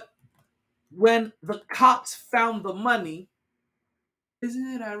 But when the cops found the money, isn't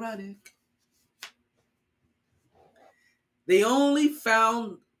it ironic? They only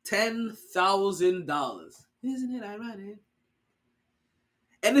found $10,000. Isn't it ironic?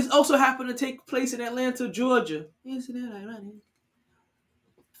 And this also happened to take place in Atlanta, Georgia. Isn't it ironic?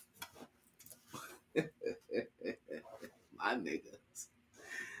 My niggas.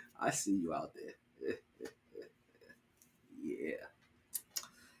 I see you out there. Yeah.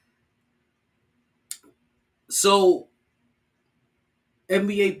 So,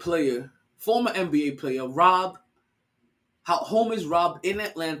 former NBA player, home is robbed in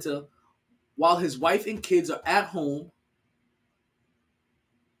Atlanta while his wife and kids are at home.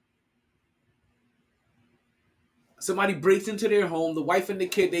 Somebody breaks into their home. The wife and the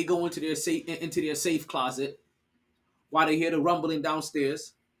kid, they go into their safe closet while they hear the rumbling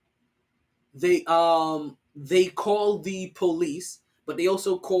downstairs. They call the police, but they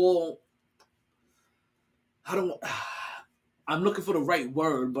also call. I'm looking for the right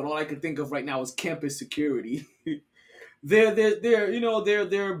word, but all I can think of right now is campus security.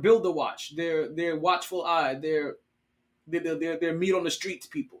 they're builder watch. They're watchful eye. They're meet on the streets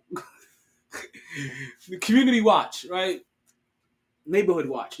people. The community watch, right? Neighborhood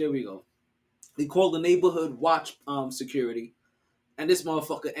watch. There we go. They call the neighborhood watch security, and this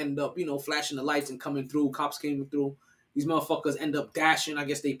motherfucker end up flashing the lights and coming through. Cops came through. These motherfuckers end up dashing. I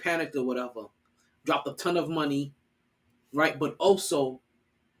guess they panicked or whatever. Dropped a ton of money, right? But also,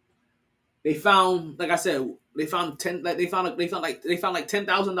 they found, like I said, they found like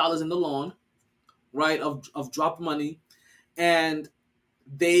 $10,000 in the lawn, right? Of dropped money, and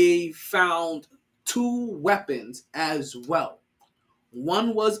they found 2 weapons as well.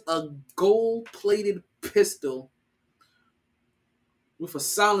 One was a gold-plated pistol with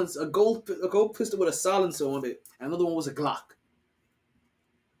a gold pistol with a silencer on it. Another one was a Glock.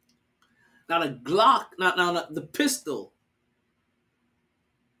 Now the pistol,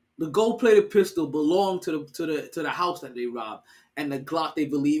 the gold-plated pistol belonged to the house that they robbed, and the Glock they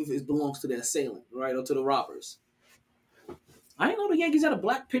believe belongs to the assailant, right, or to the robbers. I didn't know the Yankees had a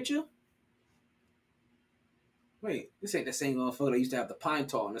black pitcher. Wait, this ain't the same motherfucker that used to have the pine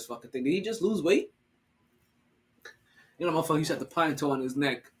tar on this fucking thing. Did he just lose weight? Motherfucker used to have the pine tar on his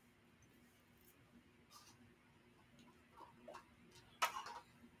neck.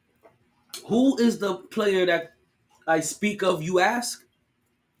 Who is the player that I speak of, you ask?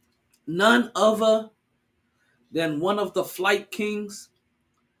 None other than one of the flight kings,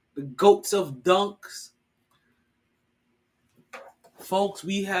 the goats of dunks. Folks,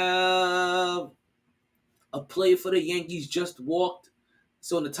 we have a player for the Yankees just walked.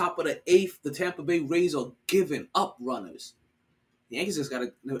 So in the top of the 8th, the Tampa Bay Rays are giving up runners. The Yankees just got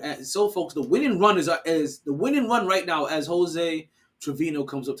to. So, folks, the winning run is the winning run right now as Jose Trevino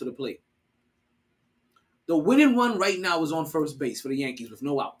comes up to the plate. The winning run right now is on first base for the Yankees with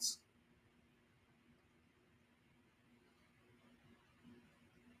no outs.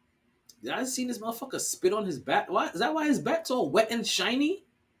 Did I see this motherfucker spit on his bat? Why is that? Why his bat's all wet and shiny?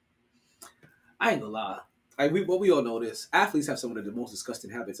 I ain't gonna lie. We all know this. Athletes have some of the most disgusting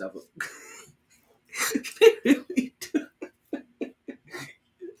habits ever. They really do.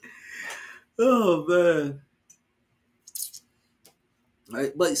 Oh man.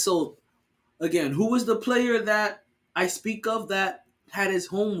 Right, but so again, who was the player that I speak of that had his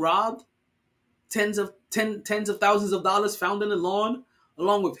home robbed? Tens of thousands of dollars found in the lawn,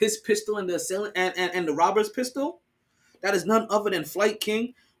 along with his pistol and the assailant and the robber's pistol. That is none other than Flight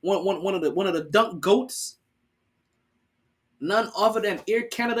King, one of the dunk goats. None other than Air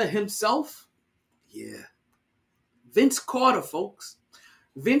Canada himself. Yeah. Vince Carter, folks.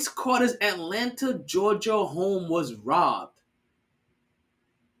 Vince Carter's Atlanta, Georgia home was robbed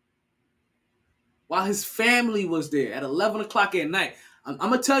while his family was there at 11 o'clock at night. I'm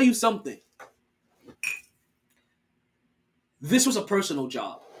going to tell you something. This was a personal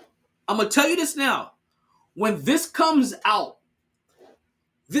job. I'm going to tell you this now. When this comes out,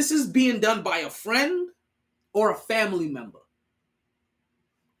 this is being done by a friend or a family member.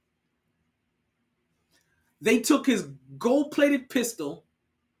 They took his gold-plated pistol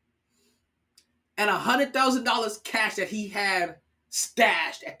and $100,000 cash that he had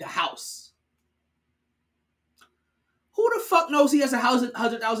stashed at the house. Who the fuck knows he has a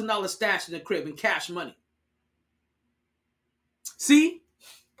 $100,000 stashed in the crib in cash money? See?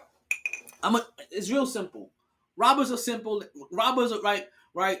 It's real simple. Robbers are simple. Robbers are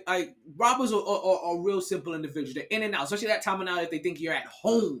robbers are real simple individuals. They're in and out, especially that time of night if they think you're at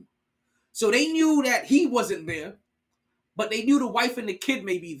home. So they knew that he wasn't there, but they knew the wife and the kid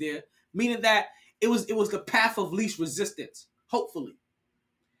may be there, meaning that it was the path of least resistance, hopefully.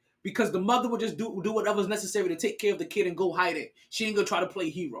 Because the mother would just do whatever's necessary to take care of the kid and go hide it. She ain't gonna try to play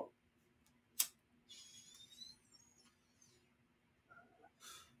hero.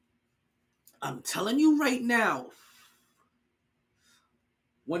 I'm telling you right now,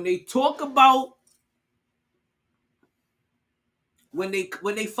 when they talk about when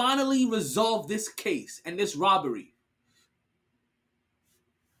they finally resolve this case and this robbery,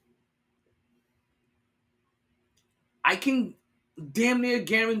 I can damn near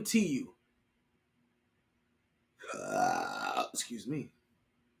guarantee you, excuse me,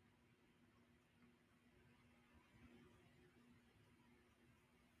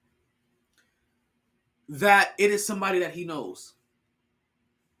 that it is somebody that he knows.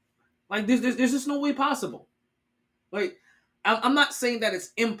 Like, there's just no way possible. Like, I'm not saying that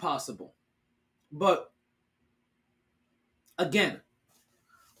it's impossible, but again,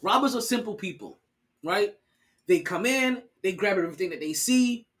 robbers are simple people, right? They come in, they grab everything that they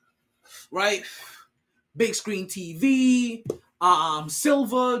see, right? Big screen TV,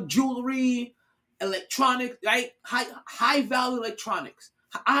 silver, jewelry, electronics, right? High value electronics,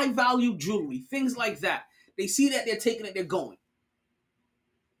 high value jewelry, things like that. They see that, they're taking it, they're going.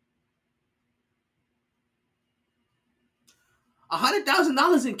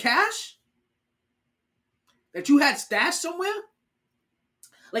 $100,000 in cash that you had stashed somewhere?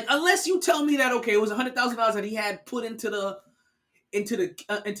 Like, unless you tell me that, okay, it was $100,000 that he had put into the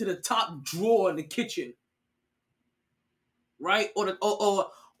top drawer in the kitchen, right? Or in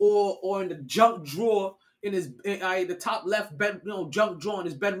the junk drawer in the top left bed, junk drawer in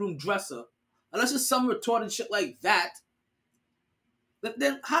his bedroom dresser. Unless it's some retarded shit like that.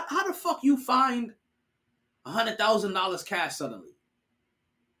 Then how the fuck you find $100,000 cash suddenly?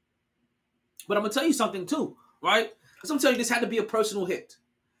 But I'm gonna tell you something too, right? Because I'm telling you, this had to be a personal hit.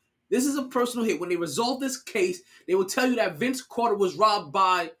 This is a personal hit. When they resolve this case, they will tell you that Vince Carter was robbed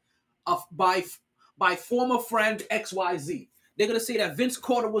by former friend XYZ. They're gonna say that Vince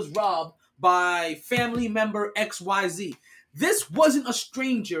Carter was robbed by family member XYZ. This wasn't a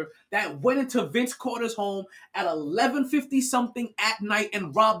stranger that went into Vince Carter's home at 11:50 something at night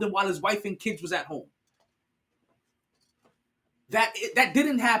and robbed him while his wife and kids was at home. That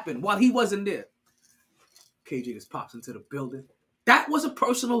didn't happen while he wasn't there. KJ just pops into the building. That was a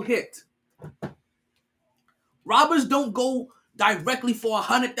personal hit. Robbers don't go directly for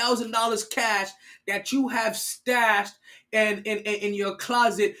 $100,000 cash that you have stashed in your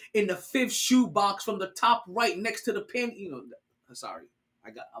closet in the fifth shoebox from the top right next to the pen. Sorry,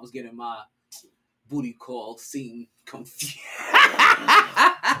 I was getting my booty call scene confused.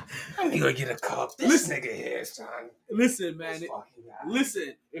 You gonna get a cup? This nigga here, son. Listen, man.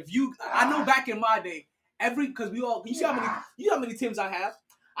 Listen, I know back in my day, because you see how many Tims I have?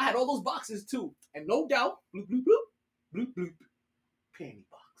 I had all those boxes too, and no doubt, bloop bloop bloop, bloop bloop, panty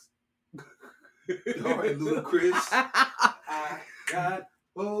box. All right, Ludacris. I got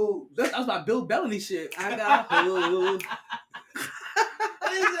hoes. That was my Bill Bellamy shit. I got hoes.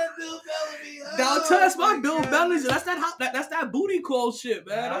 What is that Bill Bellamy? That's my Bill Bellamy shit. That's that booty call shit,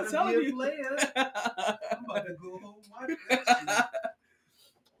 man. I'm telling you. I'm about to go home watch that shit.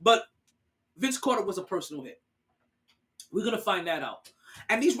 But Vince Carter was a personal hit. We're gonna find that out.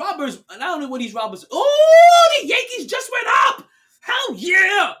 And these robbers, not only were these robbers, the Yankees just went up! Hell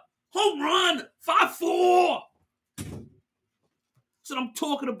yeah! Home run! 5-4! That's what I'm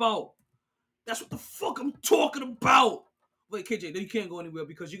talking about. That's what the fuck I'm talking about. Wait, KJ, no, you can't go anywhere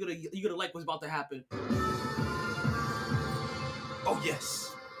because you're gonna like what's about to happen. Oh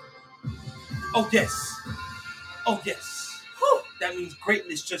yes. Oh yes. Oh yes. That means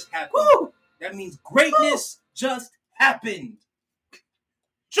greatness just happened. Woo! That means greatness just happened.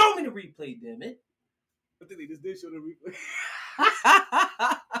 Show me the replay, damn it. I think they just did show the replay.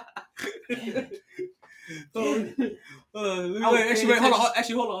 Hold on.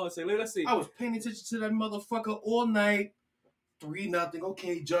 Let's see. I was paying attention to that motherfucker all night. 3-0.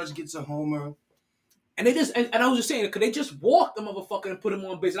 Okay, Judge gets a homer. And they just, and I was just saying, because they just walked the motherfucker and put him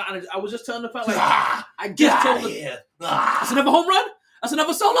on base. And I was just telling the fact, like, I just told them, that's another home run? That's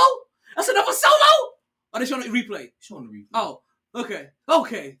another solo? That's another solo? Or they showing the replay? Showing the replay. Oh, okay.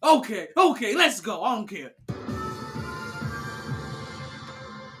 Let's go. I don't care.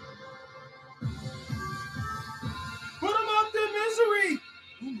 Put him out the misery.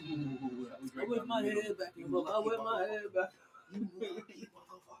 I whip my head back. I whip my head back.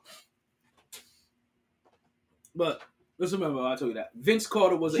 But let's remember, I told you that Vince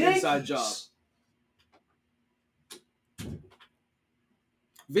Carter was an inside job.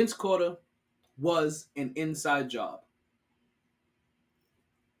 Vince Carter was an inside job.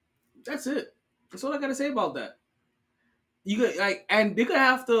 That's it. That's all I gotta say about that. You could like, and they're gonna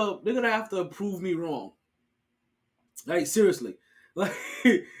have to prove me wrong. Like seriously, like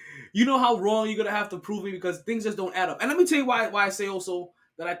you know how wrong you're gonna have to prove me because things just don't add up. And let me tell you why I say also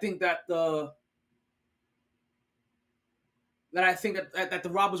that I think that the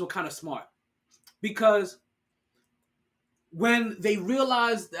robbers were kind of smart, because when they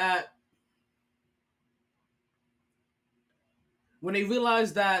realized that when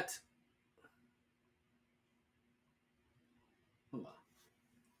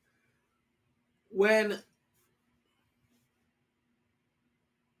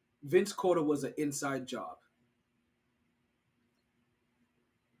Vince Carter was an inside job,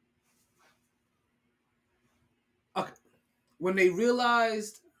 okay, when they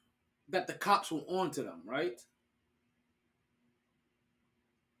realized that the cops were onto them, right?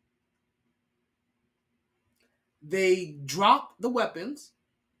 They dropped the weapons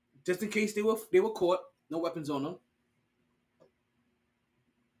just in case they were caught. No weapons on them.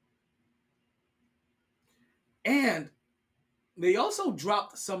 And they also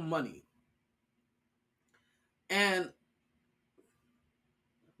dropped some money. And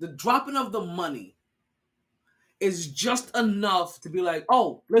the dropping of the money is just enough to be like,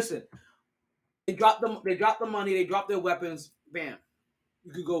 oh, listen, they dropped the money, they dropped their weapons, bam.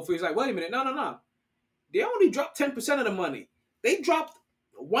 You could go for it's like, wait a minute, no. They only dropped 10% of the money. They dropped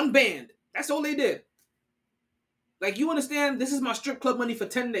one band. That's all they did. Like, you understand, this is my strip club money for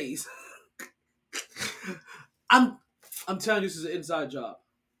 10 days. I'm telling you, this is an inside job.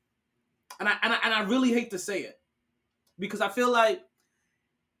 And I really hate to say it. Because I feel like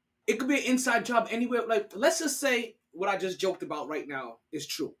it could be an inside job anywhere. Like, let's just say what I just joked about right now is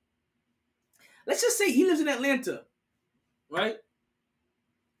true. Let's just say he lives in Atlanta, right?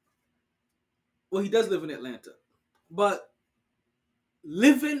 Well, he does live in Atlanta. But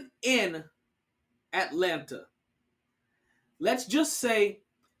living in Atlanta, let's just say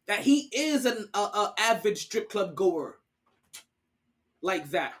that he is an avid strip club goer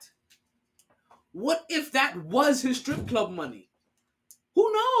like that. What if that was his strip club money?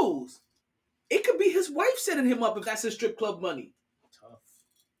 Who knows? It could be his wife setting him up if that's his strip club money. Tough.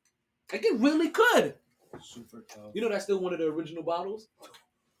 Like, it really could. Super tough. You know that's still one of the original bottles?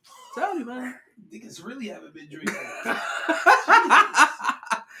 Tell me, man. Niggas really haven't been drinking.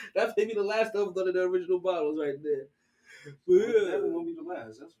 That's maybe the last of one of the original bottles right there. That won't be the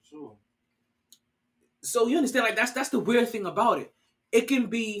last, that's for sure. So you understand, like that's the weird thing about it. It can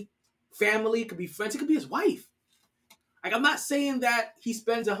be family, it could be friends, it could be his wife. Like, I'm not saying that he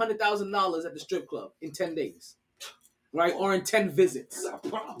spends $100,000 at the strip club in 10 days, right? Or in 10 visits. Got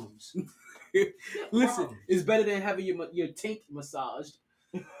problems. Listen, it's better than having your taint massaged.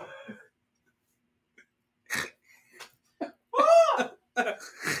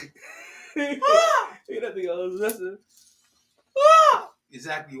 Nothing else. Listen.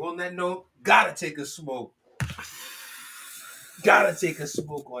 Exactly. On that note, gotta take a smoke. Gotta take a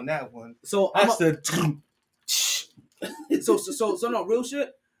smoke on that one. So that's so no real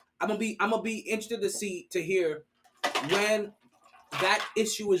shit. I'm gonna be interested to hear when that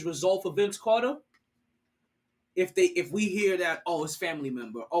issue is resolved for Vince Carter. If we hear that, oh, it's family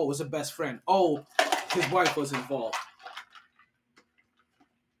member, oh, it's a best friend, oh, his wife was involved.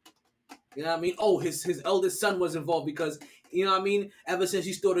 You know what I mean? Oh, his eldest son was involved because, you know what I mean? Ever since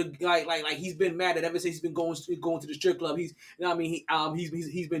he started like he's been mad at ever since he's been going to the strip club, he's, you know what I mean?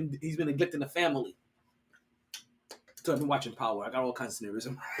 He's been neglecting the family. So I've been watching Power. I got all kinds of scenarios.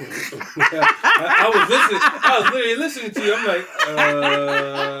 I was literally listening to you. I'm like,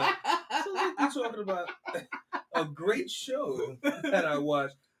 so what you talking about? a great show that I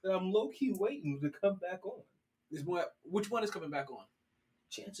watched that I'm low key waiting to come back on. There's more. Which one is coming back on?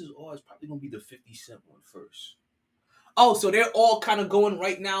 Chances are it's probably gonna be the 50 Cent one first. Oh, so they're all kind of going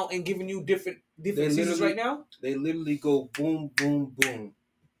right now and giving you different They seasons literally- right now? They literally go boom, boom, boom.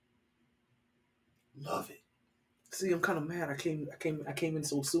 Love it. See, I'm kind of mad. I came in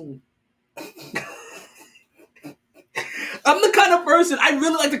so soon. I'm the kind of person I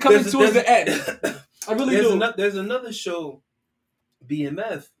really like to come in towards the end. I really do. There's another show,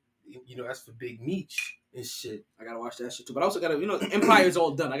 BMF. You know, that's for Big Meech and shit. I gotta watch that shit too. But I also gotta, Empire's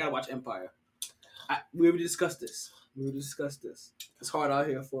all done. I gotta watch Empire. We already discussed this. It's hard out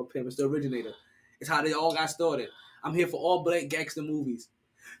here for a pimp. It's the originator. It's how they all got started. I'm here for all black gangster movies.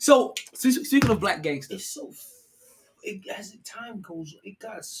 So, speaking of black gangsters. It's so... as time goes, it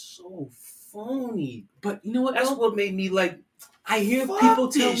got so phony. But you know what? That's what made me like... I hear fuck people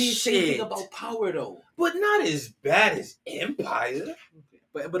tell this me the same thing shit. about Power, though. But not as bad as Empire.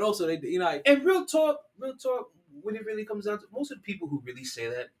 But also, they And real talk, when it really comes down to... Most of the people who really say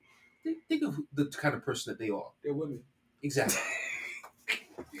that, they think of the kind of person that they are. they're women. Exactly.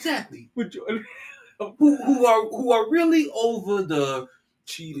 Exactly. Who Who are really over the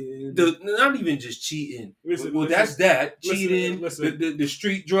cheating? Not even just cheating. Listen, well, listen. that's that Listen, cheating. listen. The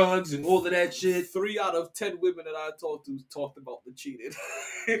street drugs and all of that shit. 3 out of 10 women that I talked to talked about the cheating.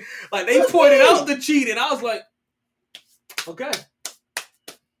 Like, they pointed out the cheating. I was like, okay.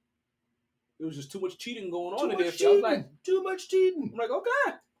 There was just too much cheating going on in there. So I was like, too much cheating. I'm like,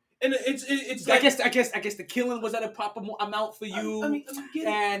 okay. And it's I like, guess the killing was at a proper amount for you. I mean, get it.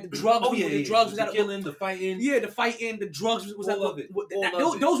 And the drugs, the drugs was the at killing, the fighting. Yeah, the fighting, the drugs was all at of it.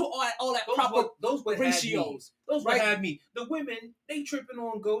 Those were all that proper those were ratios. Those right? would have me. The women, they tripping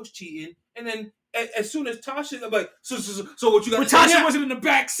on ghost cheating, and then as soon as Tasha, I'm like, so what you got? But Tasha wasn't in the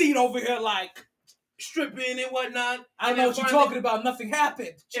back seat over here, like stripping and whatnot. I don't know what you're talking about. Nothing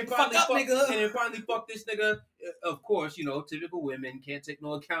happened. And Fuck up, nigga. And then finally fuck this nigga. Of course, typical women can't take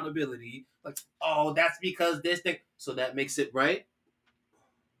no accountability. Like, oh, that's because this thing. So that makes it right.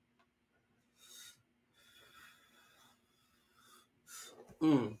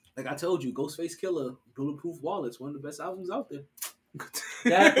 Like I told you, Ghostface Killer, Bulletproof Wallet's one of the best albums out there.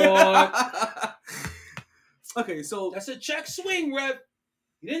 That part. Okay, so That's a check swing, Rev.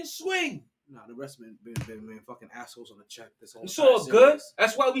 You didn't swing. nah, the rest been fucking assholes on the check this whole. It's entire all good. series.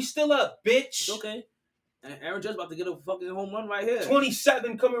 That's why we still up, bitch. It's okay. And Aaron Judge about to get a fucking home run right here.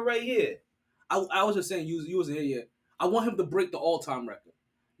 27 coming right here. I was just saying, you wasn't here yet. I want him to break the all-time record,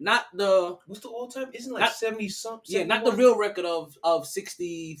 not the What's the all-time? Isn't like Not- 70 something? yeah, not the real record of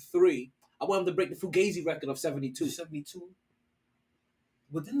 63. I want him to break the Fugazi record of 72. 72.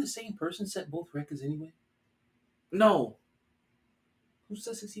 But didn't the same person set both records anyway? No, Who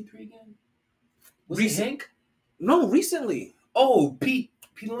said 63 again? Was Recent- it Hank? no, recently. Oh, Pete.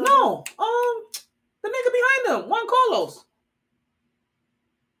 No, the nigga behind him, Juan Carlos.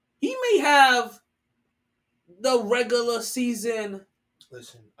 He may have the regular season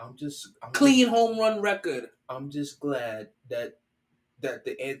Listen, I'm clean home run record. I'm just glad that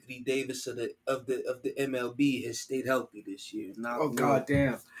the Anthony Davis of the MLB has stayed healthy this year.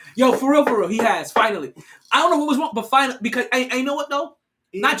 Damn. Yo, for real, he has finally. I don't know what was wrong, but finally, because I know what though.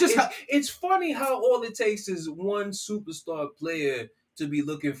 It's funny how all it takes is one superstar player to be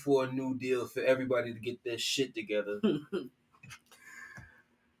looking for a new deal for everybody to get their shit together.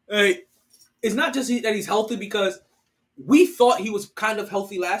 Hey, it's not just that he's healthy, because we thought he was kind of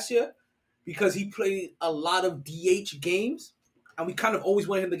healthy last year because he played a lot of DH games, and we kind of always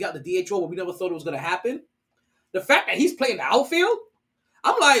wanted him to get the DH role, but we never thought it was going to happen. The fact that he's playing the outfield,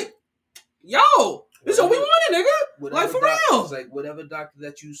 I'm like, yo, this is what we wanted, nigga. Like, for real. It's like, whatever doctor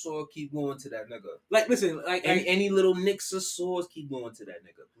that you saw, keep going to that nigga. Like, listen, like Any little nicks or sores, keep going to that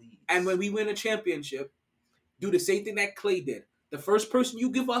nigga, please. And when we win a championship, do the same thing that Clay did. The first person you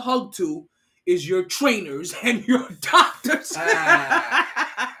give a hug to is your trainers and your doctors.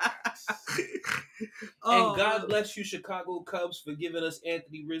 And God bless you, Chicago Cubs, for giving us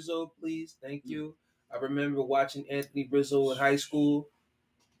Anthony Rizzo, please. Thank you. I remember watching Anthony Rizzo in high school.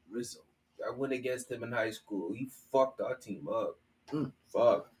 Rizzo. I went against him in high school. He fucked our team up.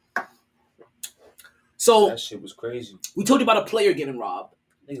 Fuck. So That shit was crazy. we told you about a player getting robbed.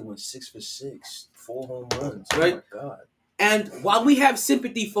 Nigga went 6 for 6, 4 home runs. Right. Oh my God. And while we have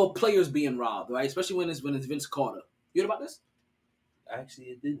sympathy for players being robbed, right, especially when it's Vince Carter. You heard about this? Actually,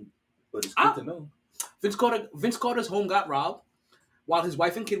 it didn't. But it's good to know. Vince Carter's home got robbed while his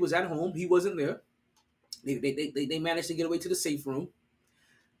wife and kid was at home. He wasn't there. They managed to get away to the safe room.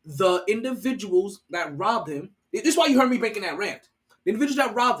 The individuals that robbed him, this is why you heard me making that rant. The individuals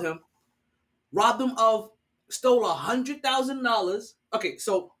that robbed him of stole $100,000. Okay,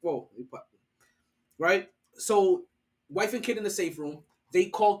 so right. So wife and kid in the safe room. They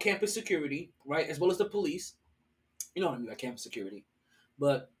call campus security, right, as well as the police. You know what I mean, like campus security,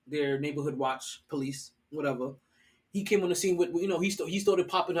 but their neighborhood watch police, whatever. He came on the scene with, he started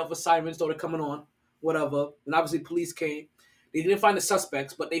popping up, a siren started coming on, whatever, and obviously police came. They didn't find the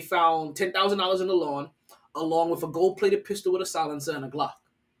suspects, but they found $10,000 in the lawn, along with a gold-plated pistol with a silencer and a Glock.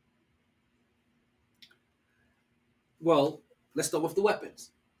 Well, let's start with the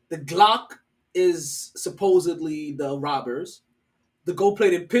weapons. The Glock is supposedly the robbers. The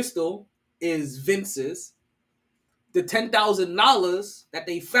gold-plated pistol is Vince's. The $10,000 that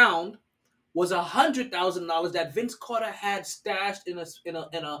they found was $100,000 that Vince Carter had stashed in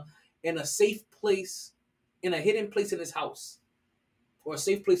a safe place, in a hidden place in his house, or a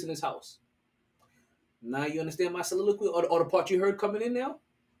safe place in his house. Now you understand my soliloquy, or the part you heard coming in now?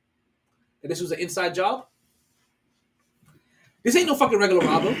 That this was an inside job. This ain't no fucking regular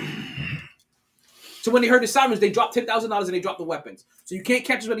robber. So when they heard the sirens, they dropped $10,000 and they dropped the weapons. So you can't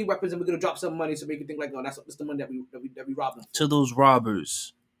catch as many weapons, and we're gonna drop some money so make you think like, no, that's the money that we robbed them. To those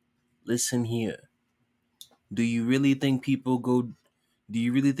robbers, listen here. Do you really think people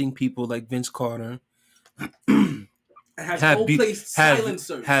like Vince Carter have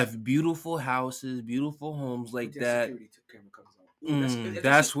beautiful houses, beautiful homes like that?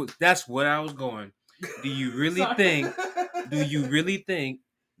 That's what I was going. Do you really think? Do you really think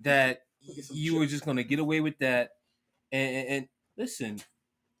that you were just gonna get away with that? And listen,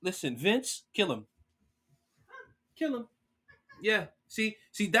 Vince, kill him. Yeah. See,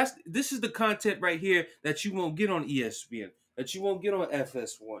 this is the content right here that you won't get on ESPN, that you won't get on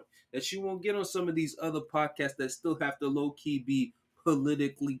FS1, that you won't get on some of these other podcasts that still have to low key be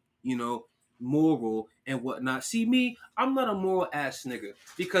politically, moral and whatnot. See, me, I'm not a moral ass nigga,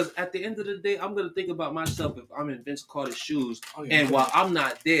 because at the end of the day, I'm gonna think about myself if I'm in Vince Carter's shoes, and while I'm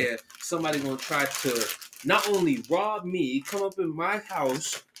not there, somebody gonna try to not only rob me, come up in my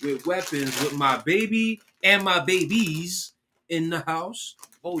house with weapons, with my baby and my babies in the house.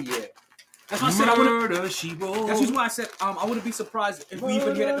 Oh yeah. That's why I said that's why I said I wouldn't be surprised if we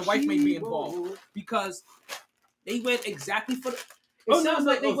even hear that the wife may be involved, because they went exactly for the. It sounds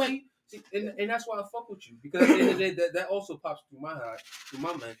like they went. And that's why I fuck with you, because at the end of the day, that also pops through my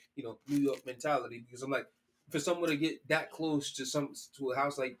mind, New York mentality. Because I'm like, for someone to get that close to a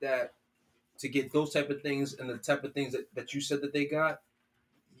house like that, to get those type of things and the type of things that you said that they got,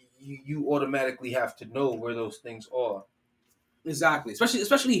 you automatically have to know where those things are. Exactly,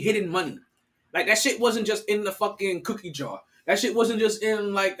 especially hidden money. Like that shit wasn't just in the fucking cookie jar. That shit wasn't just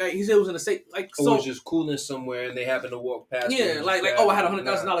in like he said it was in a safe It was just cooling somewhere and they happened to walk past. Yeah, I had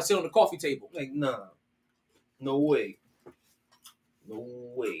 $100,000 sitting on the coffee table. Like nah, no way.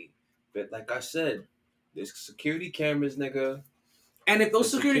 But like I said, there's security cameras, nigga. And if those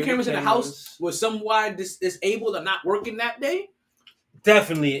security cameras in the house were somewhat disabled or not working that day,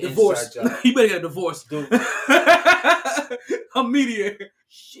 definitely an divorce. Inside job. You better get a divorce, dude. Immediate.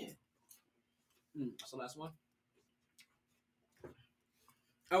 Shit. That's the last one.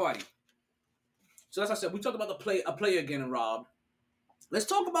 Alrighty. So as I said, we talked about a player getting robbed. Let's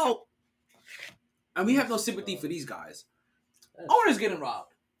talk about, and we have no sympathy for these guys. Owners getting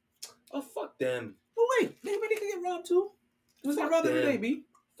robbed. Oh, fuck them. But wait, they can get robbed too. Niggas get robbed every day, B.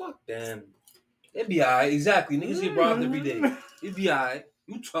 Fuck them. It be alright. Exactly. Niggas get robbed every day. It be alright.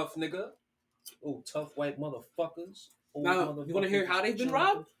 You tough nigga. Oh, tough white motherfuckers. Now, you want to hear how they've been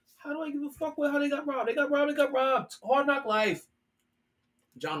robbed? How do I give a fuck with how they got robbed? They got robbed. Hard knock life.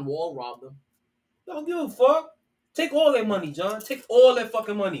 John Wall robbed them. Don't give a fuck. Take all their money, John. Take all that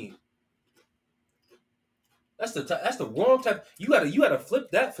fucking money. That's the wrong type. You gotta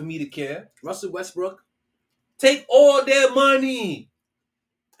flip that for me to care. Russell Westbrook. Take all their money.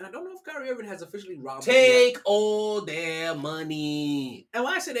 And I don't know if Kyrie Irving has officially robbed them. Take all their money. And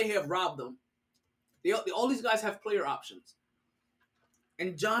when I say they have robbed them, all these guys have player options.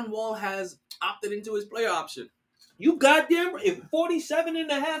 And John Wall has opted into his player option. You goddamn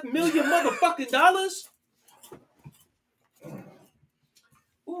 $47.5 million motherfucking dollars.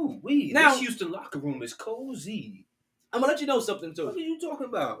 Ooh, this Houston locker room is cozy. I'm gonna let you know something too. What are you talking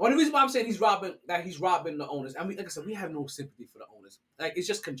about? One of the reasons why I'm saying he's robbing the owners. I mean, like I said, we have no sympathy for the owners. Like it's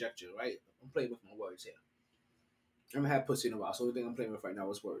just conjecture, right? I'm playing with my words here. I haven't had pussy in a while, so the thing I'm playing with right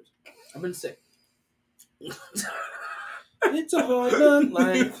now is words. I've been sick. It's a hard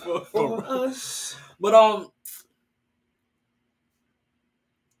life for us. But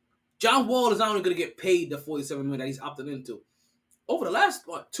John Wall is not only going to get paid the $47 million that he's opted into. Over the last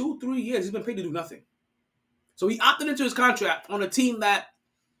 2-3 years, he's been paid to do nothing. So he opted into his contract on a team that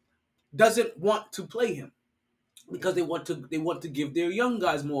doesn't want to play him. because they want to give their young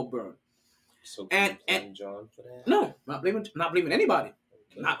guys more burn. So And blame John for that? No, not blaming anybody.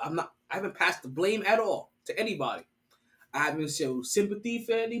 Okay. I haven't passed the blame at all to anybody. I haven't shown sympathy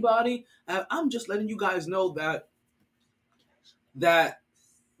for anybody. I'm just letting you guys know that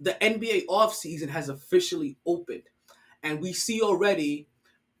the NBA offseason has officially opened. And we see already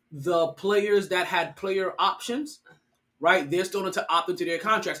the players that had player options, right? They're starting to opt into their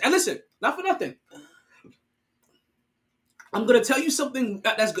contracts. And listen, not for nothing. I'm gonna tell you something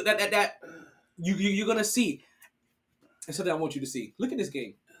that's good that you're gonna see. It's something I want you to see. Look at this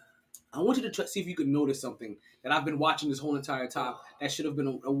game. I want you to see if you can notice something that I've been watching this whole entire time that should have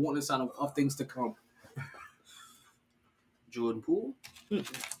been a warning sign of things to come. Jordan Poole?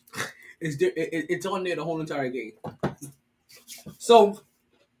 It's on there the whole entire game. So,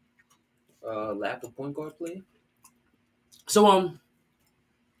 lack of point guard play? so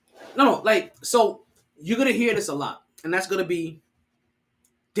so you're gonna hear this a lot, and that's gonna be,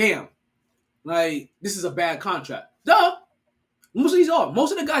 damn, like this is a bad contract. Duh. Most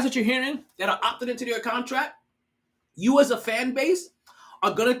of the guys that you're hearing that are opted into their contract, you as a fan base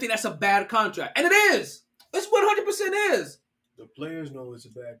are gonna think that's a bad contract, and it is. It's 100% is. The players know it's a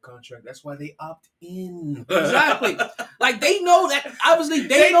bad contract. That's why they opt in. Exactly. Like they know that. Obviously,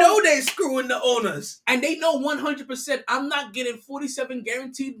 they know they're screwing the owners, and they know 100%. I'm not getting 47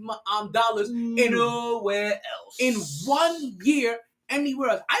 guaranteed dollars in nowhere else in 1 year anywhere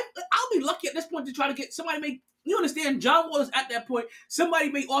else. I'll be lucky at this point to try to get somebody make. You understand? John Wall is at that point.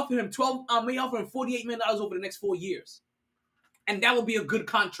 Somebody may offer him $48 million over the next 4 years, and that would be a good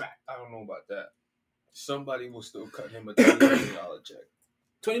contract. I don't know about that. Somebody will still cut him a $20 million check.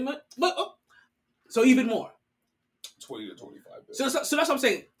 20 million, but so even more. 20 to 25 billion. So that's what I'm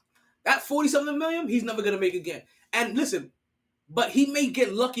saying. That 47 million, he's never gonna make again. And listen, but he may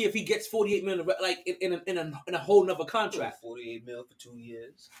get lucky if he gets 48 million, like in a whole nother contract. 48 mil for 2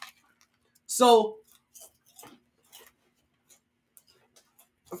 years. So,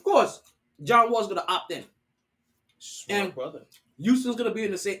 of course, John Wall's gonna opt in. Smart and brother. Houston's gonna be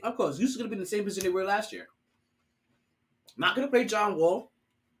in the same. Of course, Houston's gonna be in the same position they were last year. Not gonna play John Wall.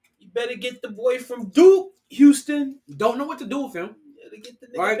 You better get the boy from Duke, Houston. Don't know what to do with him. You better get the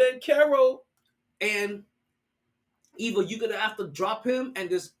nigga Ben Caro. And either you're gonna have to drop him and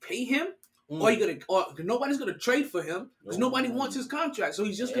just pay him, or nobody's gonna trade for him because nobody wants his contract, so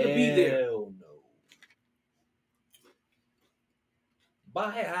he's just gonna be there. Hell no.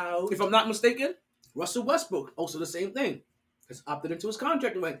 Buyout. If I'm not mistaken, Russell Westbrook also the same thing. Has opted into his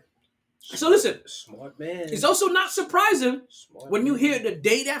contract and went. So listen, smart man. It's also not surprising when you hear the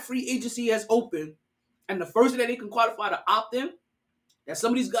day that free agency has opened and the first day that they can qualify to opt in, that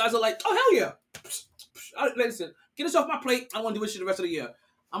some of these guys are like, oh hell yeah. Listen, get this off my plate. I want to do this shit the rest of the year.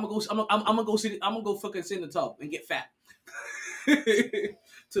 I'm gonna go fucking sit in the tub and get fat.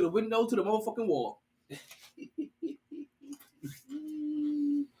 To the window, to the motherfucking wall.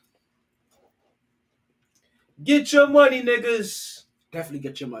 Get your money, niggas. Definitely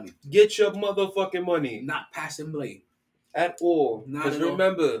get your money. Get your motherfucking money. Not passing blame. At all. Not at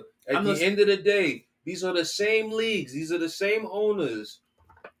remember, all. At the end of the day, these are the same leagues. These are the same owners.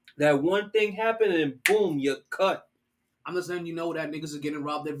 That one thing happened and boom, you're cut. I'm just letting you know that niggas are getting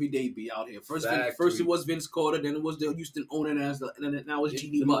robbed every day. Be out here. First it was Vince Carter, then it was the Houston owner, and now it's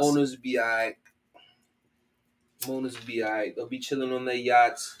Genie Bus. Owners be alright. They'll be chilling on their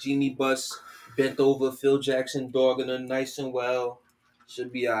yachts. Genie Bus bent over. Phil Jackson dogging them nice and well.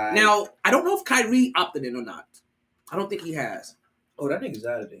 Should be alright. Now I don't know if Kyrie opted in or not. I don't think he has. Oh, that nigga's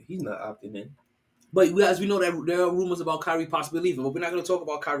out of there. He's not opting in. But as we know that there are rumors about Kyrie possibly leaving, but we're not going to talk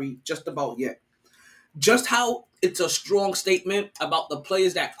about Kyrie just about yet. Just how it's a strong statement about the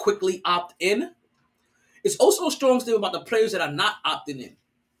players that quickly opt in. It's also a strong statement about the players that are not opting in.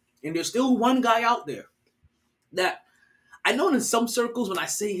 And there's still one guy out there that I know in some circles when I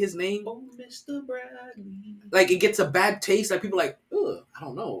say his name, oh, Mr. Bradley, like it gets a bad taste. Like people are like, ugh, I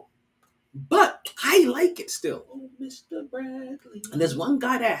don't know. But I like it still. Oh, Mr. Bradley. And there's one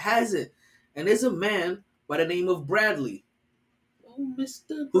guy that has it. And there's a man by the name of Bradley. Oh, Mr.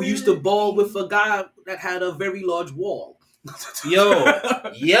 Bradley. Who used to ball with a guy that had a very large wall.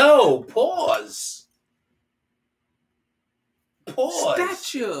 Yo, pause.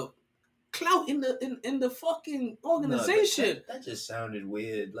 Stature. Clout in the fucking organization. No, that just sounded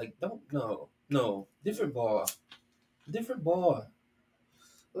weird. Like, no. Different bar.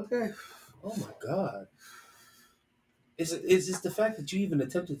 Okay. Oh my God. Is this the fact that you even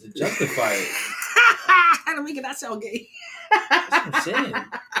attempted to justify it? I don't make it that sound gay. That's what I'm saying.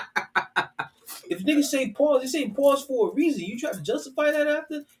 If niggas say pause, they say pause for a reason. You try to justify that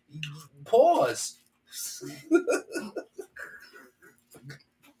after? Pause.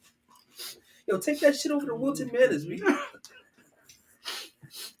 Yo, take that shit over to Wilton Manors, B.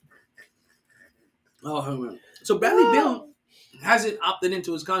 Oh man. So Bradley Beal hasn't opted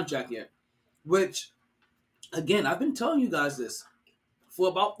into his contract yet, which, again, I've been telling you guys this for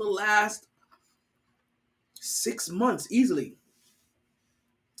about the last 6 months, easily.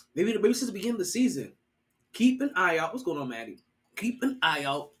 Maybe since the beginning of the season. Keep an eye out. What's going on, Maddie? Keep an eye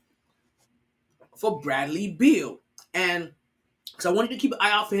out for Bradley Beal, and because I wanted to keep an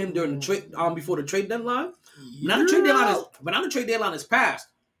eye out for him during the trade, before the trade deadline. Now the trade deadline is passed.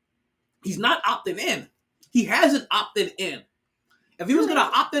 He's not opting in. He hasn't opted in. If he was gonna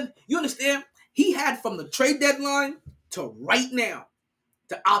opt in, you understand? He had from the trade deadline to right now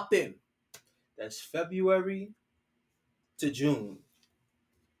to opt in. That's February to June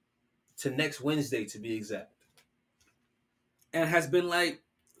to next Wednesday, to be exact. And has been like,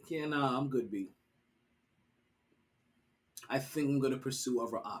 yeah, nah, I'm good, B. I think I'm going to pursue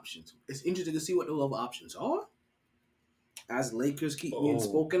other options. It's interesting to see what those other options are. As Lakers keep being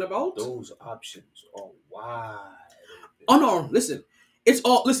spoken about. Those options are wide. Oh, no, listen. It's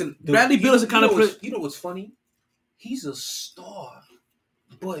all, listen, Bradley Beal is the kind of player. You know what's funny? He's a star.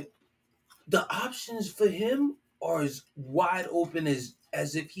 But the options for him are as wide open as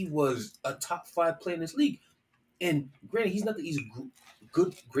if he was a top 5 player in this league. And granted, he's a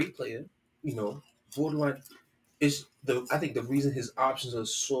great player, borderline. I think the reason his options are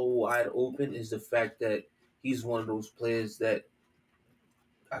so wide open is the fact that he's one of those players that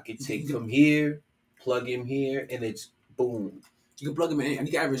I could take from here, plug him here, and it's boom. You can plug him in, and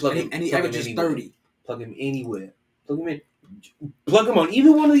he averages 30. Plug him anywhere. Plug him in. Plug him on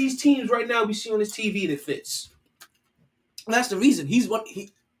either one of these teams right now we see on this TV that fits. And that's the reason.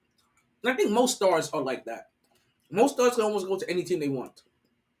 I think most stars are like that. Most stars can almost go to any team they want.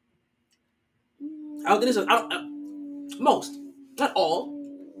 Most, not all.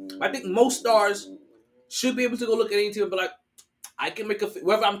 I think most stars should be able to go look at any team and be like, I can make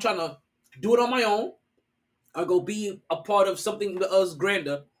whether I'm trying to do it on my own or go be a part of something that is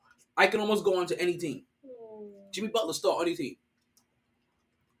grander. I can almost go on to any team. Jimmy Butler star any team.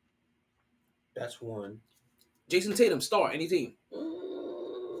 That's one. Jason Tatum star any team.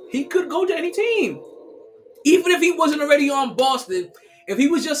 He could go to any team. Even if he wasn't already on Boston, if he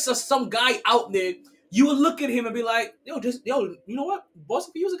was just some guy out there, you would look at him and be like, yo, you know what?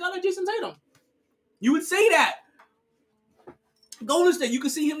 Boston could use a guy like Jason Tatum. You would say that. Golden State, you can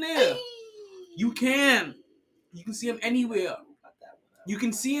see him there. You can. You can see him anywhere. You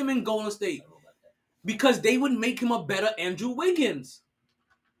can see him in Golden State. Because they would make him a better Andrew Wiggins.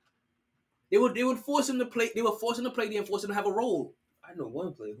 They would force him to play. They would force him to play there and force him to have a role. I know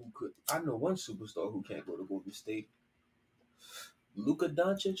one player who could. I know one superstar who can't go to Golden State. Luka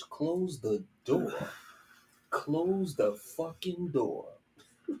Doncic, close the door. Close the fucking door.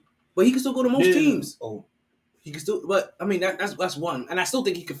 But he can still go to most teams. Oh, he can still. But I mean, that's one, and I still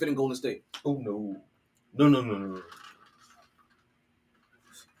think he could fit in Golden State. Oh no. Oh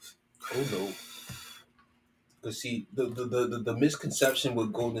no. Because see, the misconception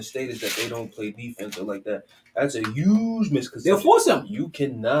with Golden State is that they don't play defense or like that. That's a huge misconception. They'll force him. You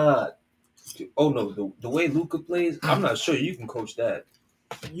cannot. Oh no, the way Luka plays, I'm not sure you can coach that.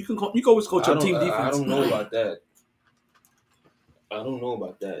 You can always coach your team defense. I don't know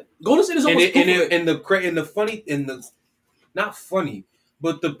about that. Golden State is almost not funny,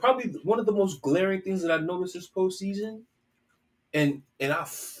 but the probably one of the most glaring things that I noticed this postseason, and I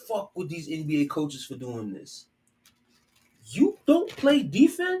fuck with these NBA coaches for doing this. You don't play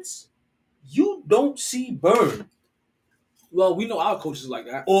defense, you don't see burn. Well, we know our coaches like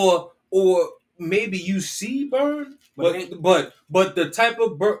that. Or maybe you see burn, but the type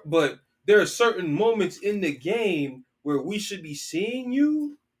of burn. But there are certain moments in the game where we should be seeing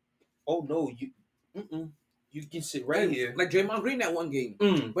you. Oh no, you can sit right here, like Draymond Green that one game.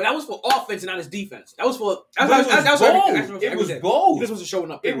 But that was for offense and not his defense. That was for it was both. This wasn't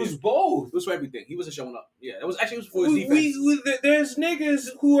showing up. It was both. It was for everything. He wasn't showing up. Yeah, it was for his defense. There's niggas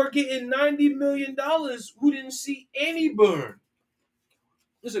who are getting $90 million who didn't see any burn.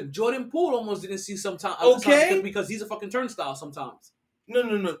 Listen, Jordan Poole almost didn't see sometimes. Okay, because he's a fucking turnstile sometimes. No.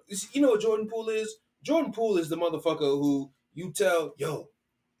 You know what Jordan Poole is? Jordan Poole is the motherfucker who you tell, yo,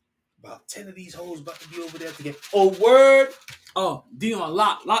 about 10 of these hoes about to be over there to get. Oh, word. Oh, Dion,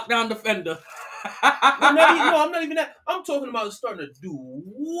 lockdown defender. No, I'm not even that. I'm talking about starting to do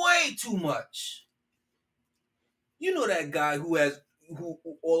way too much. You know that guy who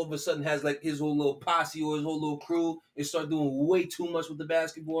all of a sudden has like his whole little posse or his whole little crew and start doing way too much with the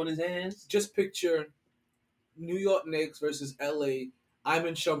basketball in his hands? Just picture New York Knicks versus LA,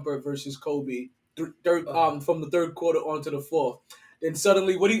 Iman Shumpert versus Kobe, from the third quarter onto the fourth. Then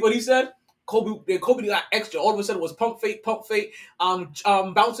suddenly, what he said? Kobe got extra. All of a sudden, it was pump fake, bounce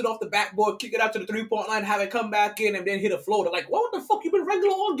it off the backboard, kick it out to the 3-point line, have it come back in, and then hit a floater. Like, what the fuck? You been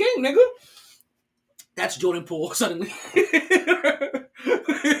regular all game, nigga? That's Jordan Poole. Suddenly,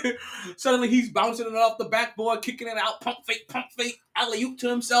 suddenly he's bouncing it off the backboard, kicking it out, pump fake, alley-oop to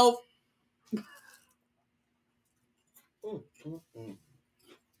himself.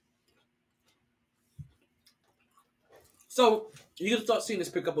 So you're gonna start seeing this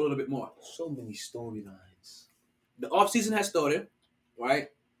pick up a little bit more. So many storylines. The offseason has started, right?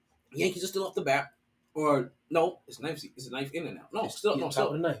 Yankees are still off the bat. Or no, it's a knife in and out. No, still. Top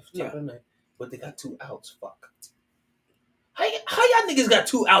of the knife. Top of the knife. But they got 2 outs. Fuck. How y'all niggas got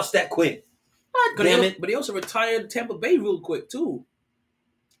 2 outs that quick? God damn it. But he also retired Tampa Bay real quick too.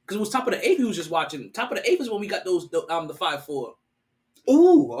 Because it was top of the 8th he was just watching. Top of the 8th is when we got the 5-4.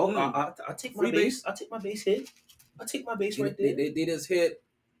 Ooh, I'll take my base. I'll take my base hit. I'll take my base right there. They just hit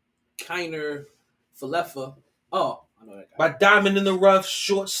Griner, Falefa. Oh, I know that guy. My diamond in the rough,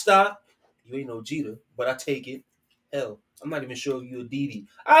 shortstop. You ain't no Jeter, but I take it. Hell, I'm not even sure if you a Didi.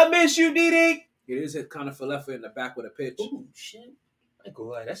 I miss you, Didi. It is hit kind of Falefa in the back with a pitch. Ooh, shit. I ain't gonna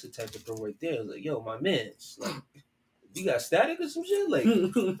lie, that's the type of throw right there. Like, yo, my man's like, you got static or some shit? Like,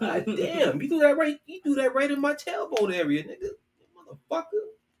 god damn, you do that right. You do that right in my tailbone area, nigga. Motherfucker.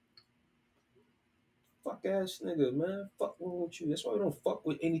 Fuck ass nigga, man. Fuck wrong with you. That's why we don't fuck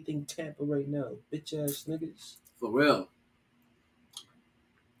with anything Tampa right now. Bitch ass niggas. For real.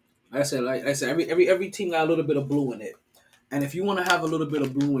 Like I said, every team got a little bit of blue in it. And if you want to have a little bit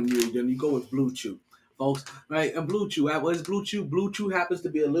of blue in you, then you go with Blue Chew, folks. Right? And Blue Chew, what is Blue Chew? Blue Chew happens to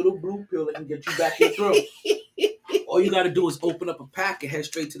be a little blue pill that can get you back your throat. All you got to do is open up a pack and head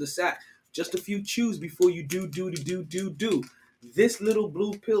straight to the sack. Just a few chews before you do. This little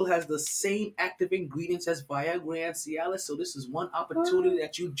blue pill has the same active ingredients as Viagra and Cialis, so this is one opportunity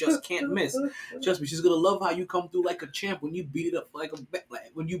that you just can't miss. Trust me, she's gonna love how you come through like a champ when you beat it up like a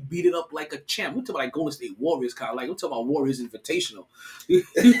champ. We're talking about like Golden State Warriors kind of like we're talking about Warriors Invitational.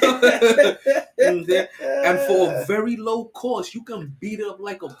 And for a very low cost, you can beat it up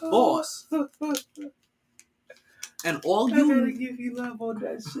like a boss. And all I gotta give you love on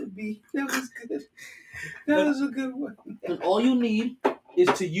that shit, B. That was good. That was a good one. And all you need is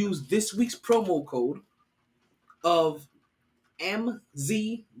to use this week's promo code of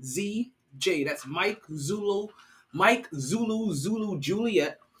MZZJ. That's Mike Zulu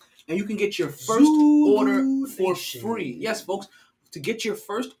Juliet. And you can get your first order for free. Yes, folks. To get your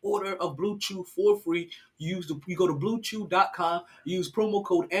first order of Blue Chew for free, you go to bluechew.com, use promo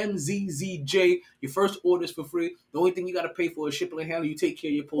code MZZJ. Your first order is for free. The only thing you got to pay for is shipping and handling. You take care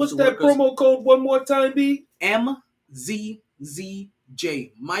of your postal workers. What's that promo code one more time, B? MZZJ.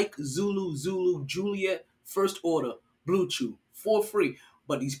 Mike Zulu Juliet. First order, Blue Chew, for free.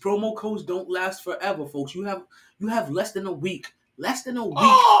 But these promo codes don't last forever, folks. You have less than a week.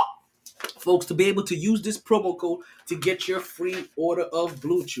 Folks, to be able to use this promo code to get your free order of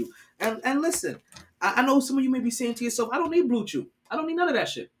Blue Chew. And listen, I know some of you may be saying to yourself, I don't need Blue Chew. I don't need none of that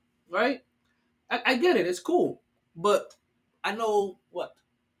shit, right? I get it. It's cool. But I know what?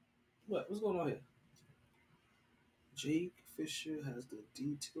 What's going on here? Jake Fisher has the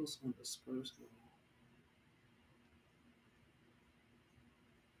details on the Spurs game.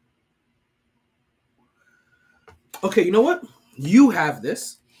 Okay, you know what? You have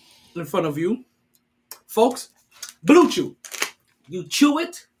this in front of you. Folks, Blue Chew. You chew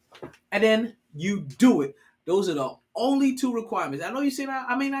it, and then you do it. Those are the only 2 requirements. I know you're saying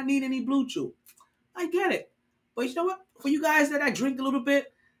I may not need any Blue Chew. I get it. But you know what? For you guys that I drink a little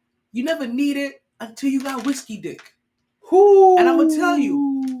bit, you never need it until you got whiskey dick. Ooh. And I'm going to tell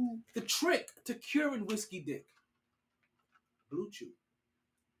you the trick to curing whiskey dick. Blue Chew.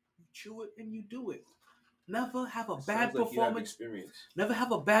 You chew it and you do it. Never have a bad performance. Never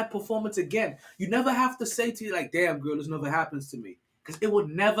have a bad performance again. You never have to say to you like, damn, girl, this never happens to me. Because it would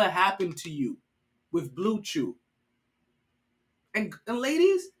never happen to you with Blue Chew. And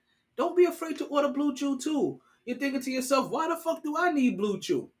ladies, don't be afraid to order Blue Chew too. You're thinking to yourself, why the fuck do I need Blue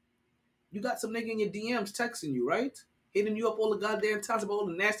Chew? You got some nigga in your DMs texting you, right? Hitting you up all the goddamn times about all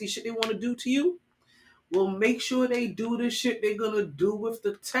the nasty shit they want to do to you. Well, make sure they do the shit they're going to do with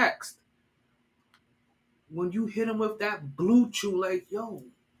the text. When you hit them with that Blue Chew, like, yo,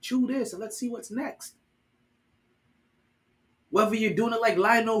 chew this and let's see what's next. Whether you're doing it like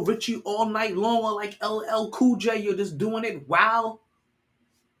Lionel Richie all night long or like LL Cool J, you're just doing it wow.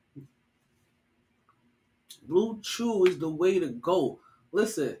 Blue Chew is the way to go.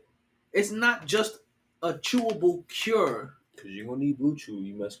 Listen, it's not just a chewable cure. Because you're going to need Blue Chew.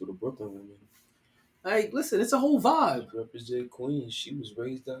 You mess with a Brooklyn woman. Like, listen, it's a whole vibe. Represent Queens. She was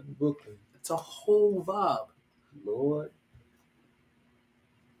raised out in Brooklyn. It's a whole vibe. Lord.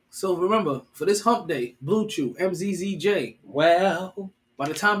 So remember, for this hump day, Blue Chew, MZZJ. Well, By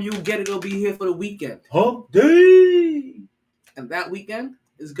the time you get it, it'll be here for the weekend. hump day. And that weekend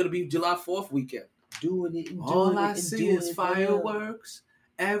is going to be July 4th weekend. Doing it and doing All it I and see doing is it fireworks.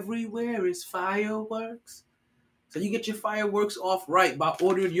 Everywhere is fireworks. So you get your fireworks off right by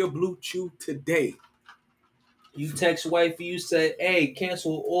ordering your Blue Chew today. You text wifey, you say, hey,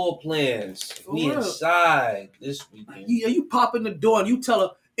 cancel all plans. For We real. inside this weekend. You pop in the door and you tell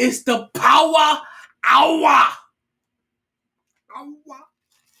her, it's the power hour. Hour.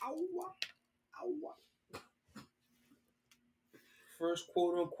 First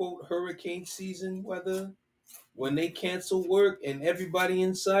quote unquote hurricane season weather. When they cancel work and everybody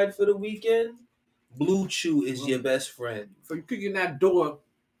inside for the weekend, Blue Chew is your best friend. So you kick in that door,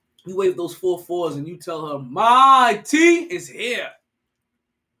 you wave those 4 4s and you tell her, MyT is here.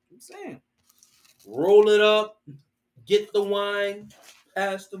 I'm saying. Roll it up, get the wine,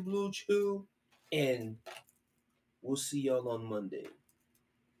 pass the Blue Chew, and we'll see y'all on Monday.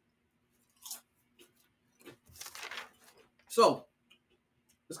 So,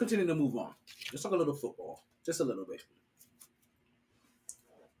 let's continue to move on. Let's talk a little football. Just a little bit.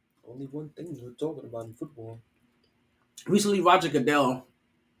 Only one thing we're talking about in football. Recently, Roger Goodell,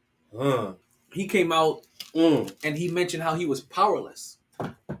 he came out and he mentioned how he was powerless.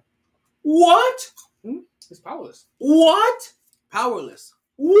 What? He's powerless. What? Powerless.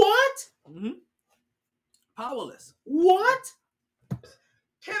 What? Mm-hmm. Powerless. What?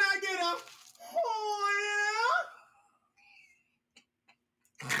 Can I get a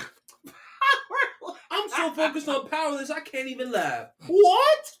I'm so focused on powerless, I can't even laugh.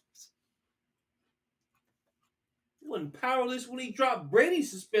 What? Wasn't powerless when he dropped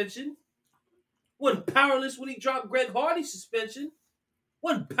Brady's suspension. Wasn't powerless when he dropped Greg Hardy's suspension.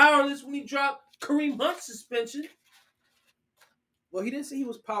 Wasn't powerless when he dropped Kareem Hunt's suspension. Well, he didn't say he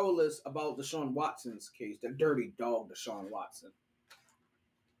was powerless about Deshaun Watson's case, the dirty dog Deshaun Watson.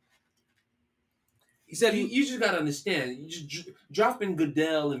 He said You just gotta understand, you just dropping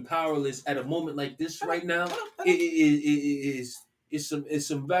Goodell and powerless at a moment like this right now is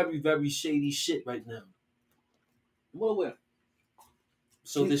some very, very shady shit right now. Well aware.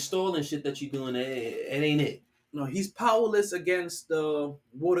 So this stalling shit that you're doing, it ain't it. No, he's powerless against the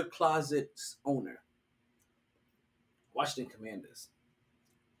water closet's owner. Washington Commanders.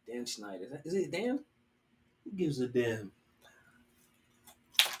 Dan Snyder. Is it Dan? Who gives a damn?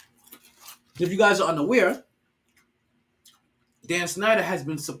 If you guys are unaware, Dan Snyder has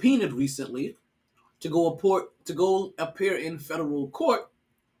been subpoenaed recently to go appear in federal court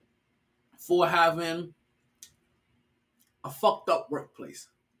for having a fucked up workplace.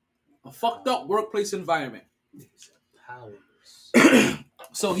 A fucked up workplace environment.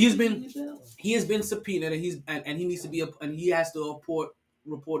 So he has been subpoenaed and he needs to be and he has to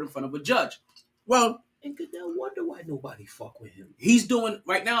report in front of a judge. Well, and Goodell wonder why nobody fuck with him. He's doing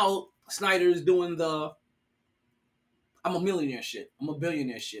right now. Snyder is doing the I'm a millionaire shit. I'm a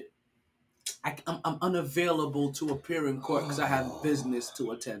billionaire shit. I'm unavailable to appear in court because I have business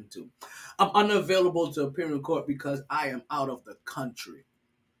to attend to. I'm unavailable to appear in court because I am out of the country.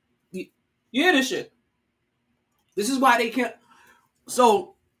 You hear this shit? This is why they can't.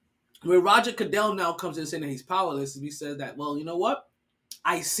 So, when Roger Goodell now comes in saying that he's powerless, he says that, well, you know what?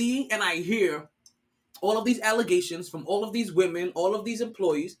 I see and I hear all of these allegations from all of these women, all of these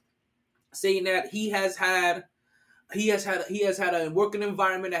employees, saying that he has had a working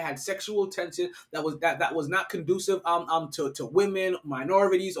environment that had sexual tension that was not conducive to women,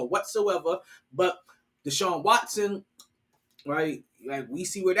 minorities, or whatsoever. But Deshaun Watson, right? Like we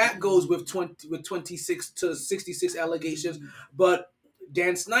see where that goes with 26 to 66 allegations, but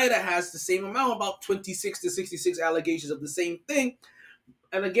Dan Snyder has the same amount, about 26 to 66 allegations of the same thing.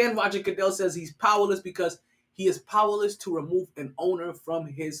 And again, Roger Goodell says he's powerless because he is powerless to remove an owner from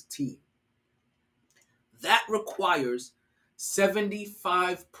his team. That requires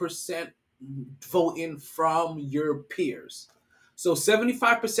 75% voting from your peers. So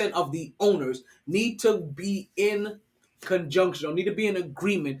 75% of the owners need to be in conjunction or need to be in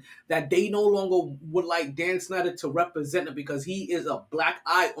agreement that they no longer would like Dan Snyder to represent them because he is a black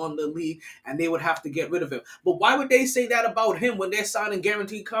eye on the league and they would have to get rid of him. But why would they say that about him when they're signing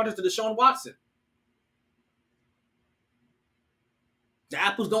guaranteed contracts to Deshaun Watson? The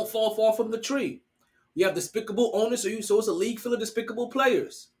apples don't fall far from the tree. You have despicable owners, so it's a league full of despicable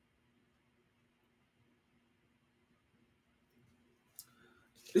players.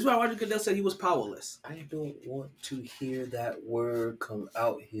 This is why Roger Goodell said he was powerless. I don't want to hear that word come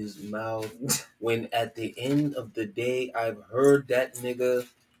out his mouth when at the end of the day I've heard that nigga.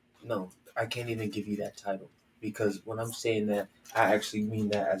 No, I can't even give you that title because when I'm saying that, I actually mean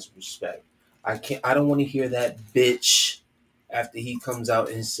that as respect. I don't want to hear that bitch after he comes out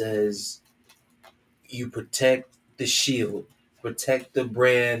and says you protect the shield, protect the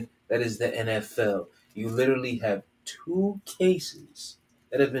brand that is the NFL. You literally have 2 cases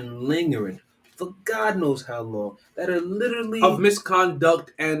that have been lingering for God knows how long that are literally Of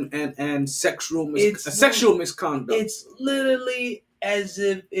misconduct and sexual misconduct. It's literally as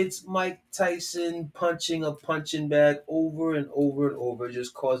if it's Mike Tyson punching a punching bag over and over and over,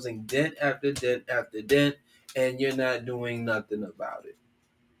 just causing dent after dent after dent, and you're not doing nothing about it.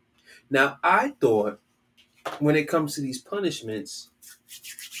 Now, I thought when it comes to these punishments,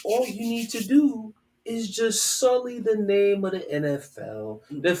 all you need to do is just sully the name of the NFL.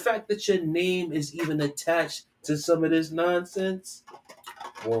 The fact that your name is even attached to some of this nonsense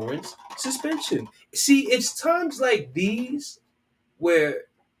warrants suspension. See, it's times like these where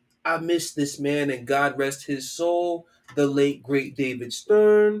I miss this man, and God rest his soul, the late great David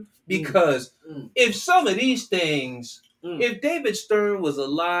Stern, because if some of these things, if David Stern was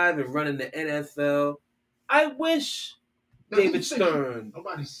alive and running the NFL, I wish David Stern.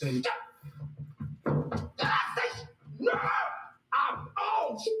 Nobody said. No!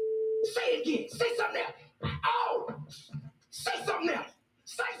 Oh! Say it again. Say something else. Oh! Say something else.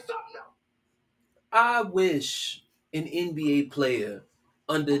 Say something else. I wish an NBA player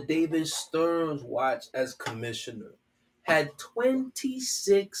under David Stern's watch as commissioner had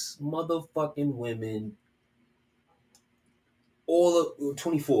 26 motherfucking women, all of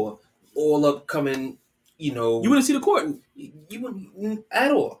 24, all up coming, You wouldn't see the court. You wouldn't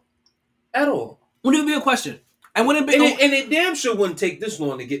at all. Wouldn't even be a question. And wouldn't be And it damn sure wouldn't take this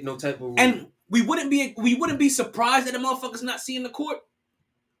long to get no type of rule. And we wouldn't be surprised that the motherfuckers not seeing the court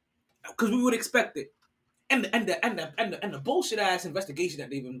because we would expect it. And the bullshit ass investigation that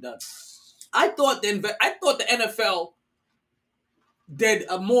they've even done. I thought the NFL did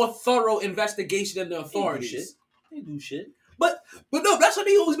a more thorough investigation than the authorities. They do shit. But no, that's what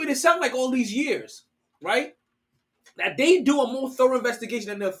they always made it sound like all these years, right? That they do a more thorough investigation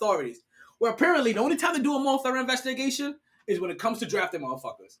than the authorities. Well, apparently the only time they do a more thorough investigation is when it comes to drafting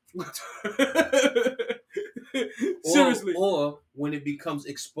motherfuckers. Seriously. Or when it becomes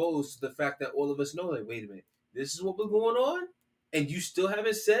exposed to the fact that all of us know, like, wait a minute, this is what was going on? And you still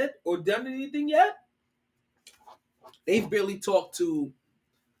haven't said or done anything yet? They've barely talked to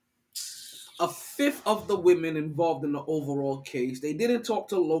a fifth of the women involved in the overall case. They didn't talk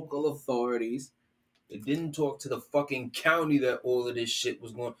to local authorities. They didn't talk to the fucking county that all of this shit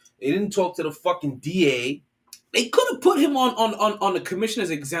was going. They didn't talk to the fucking DA. They could have put him on the commissioner's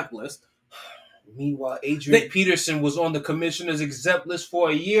exempt list. Meanwhile, Adrian Peterson was on the commissioner's exempt list for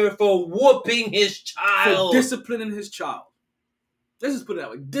a year for whooping his child. For disciplining his child. Let's just put it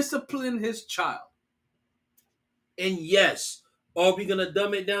that way. Discipline his child. And yes, are we going to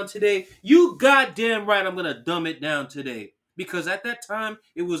dumb it down today? You goddamn right I'm going to dumb it down today. Because at that time,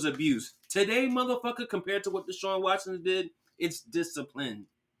 it was abuse. Today, motherfucker, compared to what Deshaun Watson did, it's discipline.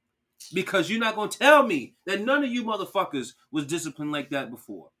 Because you're not going to tell me that none of you motherfuckers was disciplined like that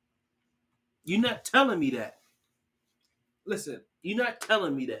before. You're not telling me that. Listen, you're not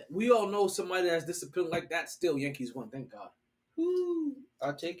telling me that. We all know somebody that's disciplined like that. Still, Yankees won. Thank God. Ooh,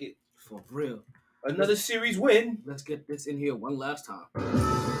 I'll take it. For real. Another series win. Let's get this in here one last time.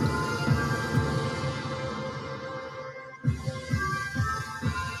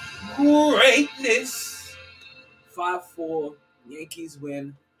 Greatness. 5-4. Yankees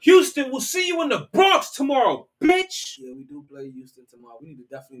win. Houston, we'll see you in the Bronx tomorrow, bitch. Yeah, we do play Houston tomorrow. We need to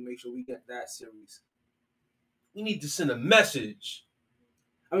definitely make sure we get that series. We need to send a message.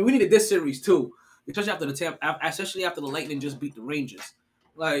 I mean, we needed this series too, especially after the Lightning just beat the Rangers.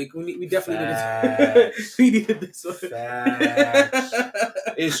 Like we definitely needed. We needed this one. Facts.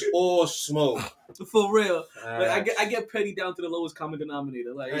 It's all smoke. For real. Like, I get petty down to the lowest common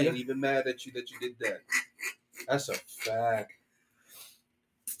denominator. Like I ain't even mad at you that you did that. That's a fact.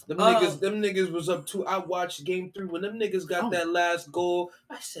 Them niggas was up 2. I watched game 3 when them niggas got that last goal.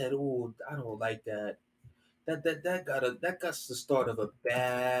 I said, "Oh, I don't like that. That got the start of a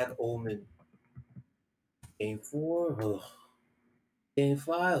bad omen." Game 4, ugh. Game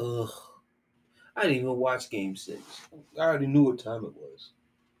 5, ugh. I didn't even watch game 6. I already knew what time it was.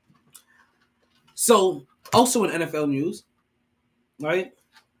 So, also in NFL news, right?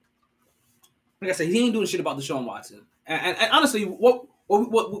 Like I said, he ain't doing shit about Deshaun Watson. And honestly, what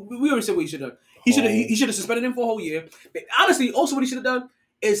we already said what he should have done. He should have suspended him for a whole year. But honestly, also what he should have done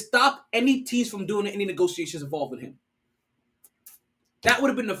is stop any teams from doing any negotiations involving him. That would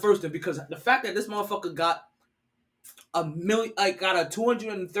have been the first thing, because the fact that this motherfucker got got a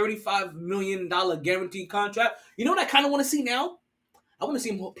 $235 million guaranteed contract. You know what I kind of want to see now? I want to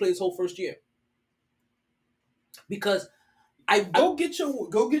see him play his whole first year, because Go get your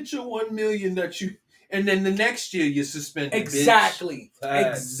 $1 million that you, and then the next year you're suspended. Exactly.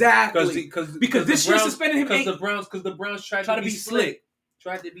 Because this year suspended him because the Browns tried to be slick.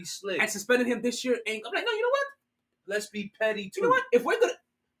 Tried to be slick. And suspended him this year. I'm like, no, you know what? Let's be petty too. You know what? If we're gonna,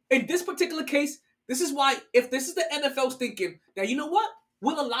 in this particular case, this is why, if this is the NFL's thinking that, you know what,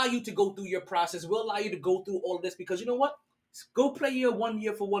 we'll allow you to go through your process. We'll allow you to go through all of this, because you know what? Go play your 1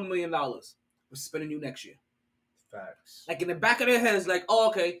 year for $1 million. We're suspending you next year. Facts. Like, in the back of their heads, like, oh,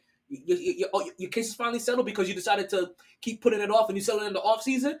 okay, your case is finally settled because you decided to keep putting it off, and you settled in the off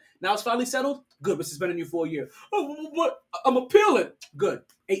season. Now it's finally settled. Good, we're suspending you for a year. Oh, what? I'm appealing. Good.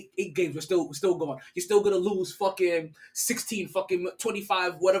 Eight games. We're still going. You're still gonna lose fucking 16, fucking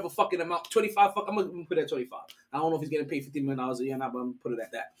 25, whatever fucking amount. 25. I'm gonna put it at 25. I don't know if he's getting paid $50 million a year or not, but I'm gonna put it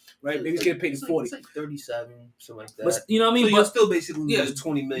at that. Right? Maybe he's getting paid 40. It's like 37, something like that. But you know what I mean? So you'll still basically lose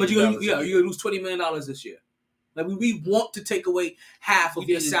 $20 million. But you're gonna lose $20 million this year. Like, we want to take away half of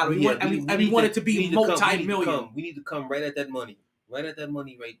their salary. We want it to be multi-million. We need to come right at that money. Right at that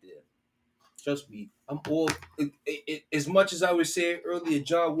money right there. Trust me. I'm all... as much as I was saying earlier,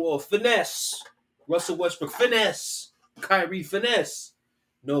 John Wall, finesse. Russell Westbrook, finesse. Kyrie, finesse.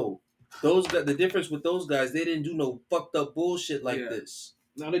 No. Those guys, the difference with those guys, they didn't do no fucked up bullshit like this.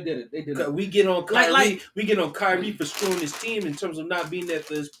 No, they didn't. They didn't. We get on Kyrie. We get on Kyrie for screwing his team in terms of not being there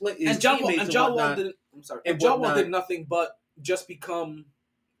for his teammates and John Wall didn't. I'm sorry. And John Wall did nothing but just become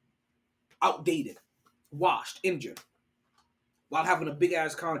outdated, washed, injured, while having a big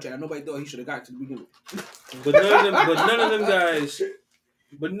ass contract. Nobody thought he should have got to the beginning. But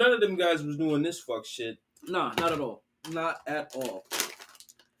none of them guys was doing this fuck shit. Nah, not at all. Not at all.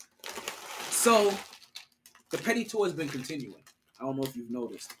 So the petty tour has been continuing. I don't know if you've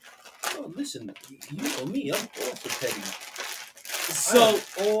noticed. Oh, listen, you know me, I'm all for petty. So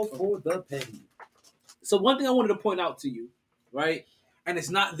all for the petty. So one thing I wanted to point out to you, right? And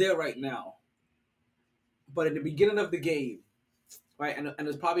it's not there right now, but at the beginning of the game, right? And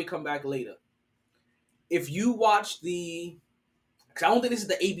it's probably come back later. If you watch because I don't think this is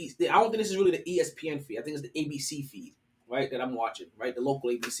the ABC. I don't think this is really the ESPN feed. I think it's the ABC feed, right? That I'm watching, right? The local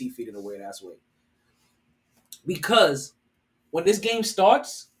ABC feed in a weird ass way. Because when this game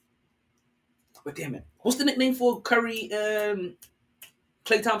starts, but damn it, what's the nickname for Curry and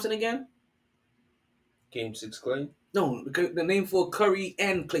Klay Thompson again? Game 6 Klay? No, the name for Curry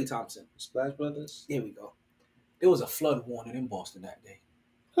and Klay Thompson. Splash Brothers? There we go. There was a flood warning in Boston that day.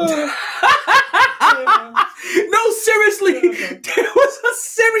 No, seriously. There was a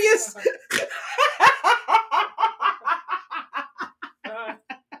serious...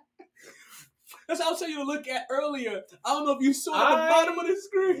 That's what I was telling you to look at earlier. I don't know if you saw at the bottom of the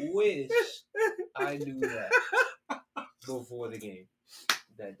screen. Wish I knew that before the game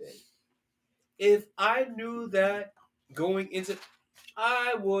that day. If I knew that going into,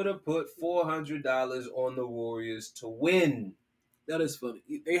 I would have put $400 on the Warriors to win. That is funny.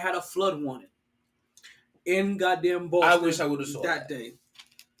 They had a flood warning in goddamn Boston. I wish I would have saw that day.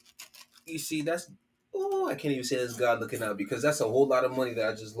 You see, I can't even say that's God looking out, because that's a whole lot of money that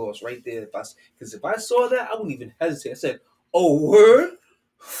I just lost right there. Because if I saw that, I wouldn't even hesitate. I said, "Oh, word,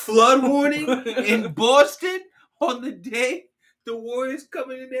 flood warning in Boston on the day the Warriors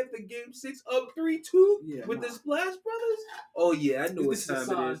coming in after Game 6 up 3-2 with the Splash Brothers." Oh yeah, I know what time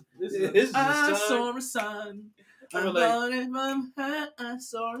it is. This is I saw a sign. I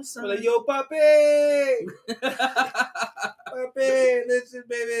saw a sign. I'm like, yo, Papi, Papi, listen,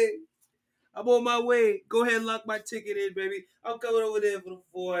 baby. I'm on my way. Go ahead and lock my ticket in, baby. I'm coming over there for the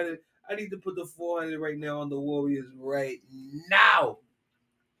 400. I need to put the 400 right now on the Warriors right now.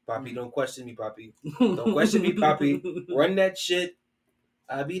 Papi, don't question me, Papi. Don't question me, Papi. Run that shit.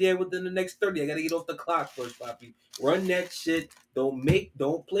 I'll be there within the next 30. I got to get off the clock first, Papi. Run that shit. Don't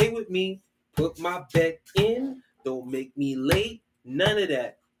play with me. Put my bet in. Don't make me late. None of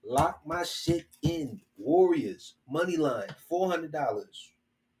that. Lock my shit in. Warriors. Money line. $400.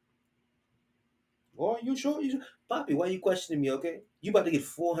 Oh, you sure? Papi, why you questioning me, okay? You about to get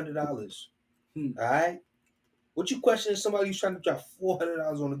 $400. All right? What you questioning somebody who's trying to drop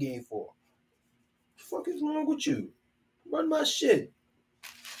 $400 on the game for? What the fuck is wrong with you? Run my shit.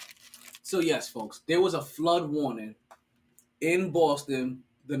 So yes, folks, there was a flood warning in Boston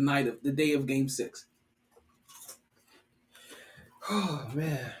the day of Game 6. Oh,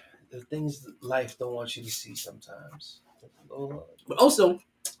 man. The things that life don't want you to see sometimes. Lord. But also,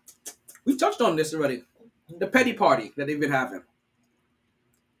 We touched on this already. The petty party that they've been having.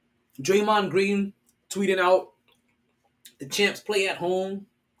 Draymond Green tweeting out, the champs play at home.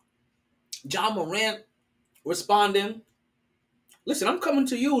 John Morant responding, listen, I'm coming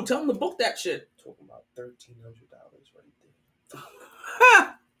to you. Tell him to book that shit. Talking about $1,300 right there.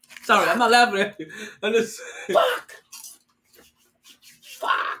 Sorry, I'm not laughing at you. I'm just... Fuck.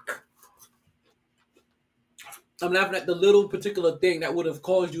 I'm laughing at the little particular thing that would have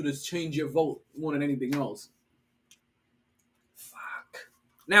caused you to change your vote more than anything else. Fuck.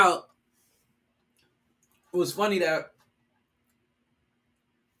 Now, it was funny that,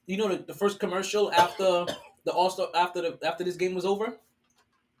 you know, the first commercial after the All-Star, after this game was over?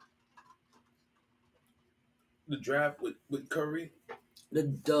 The draft with Curry.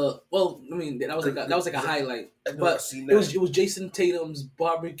 Well, I mean, that was like a highlight. I know, But I've seen it that. was Jason Tatum's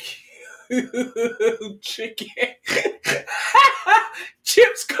barbecue chicken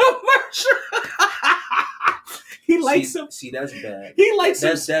chips commercial. He likes them. See, that's bad. He likes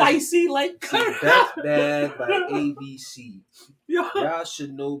them spicy like curry. That's bad by ABC. Yo. Y'all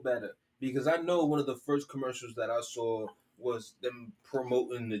should know better, because I know one of the first commercials that I saw was them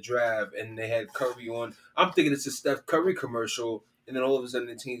promoting the draft, and they had Curry on. I'm thinking it's a Steph Curry commercial, and then all of a sudden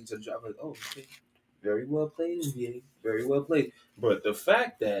it changes to the draft. Like, oh, okay. Very well played, NBA. Very well played. But the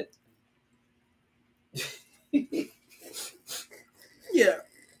fact that Yeah.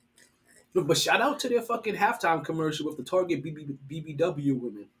 But shout out to their fucking halftime commercial with the Target BBW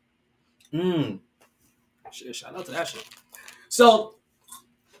women. Shout out to that shit. So,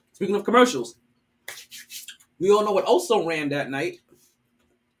 speaking of commercials, we all know what also ran that night.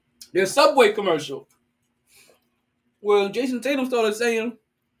 Their Subway commercial. Well, Jason Tatum started saying,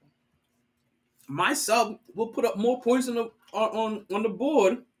 my sub will put up more points on the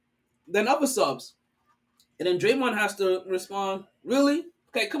board than other subs. And then Draymond has to respond, really?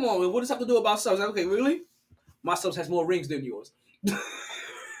 Okay, come on, man. What does that have to do about subs? Okay, really? My subs has more rings than yours.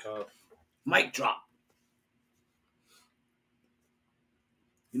 Mic drop.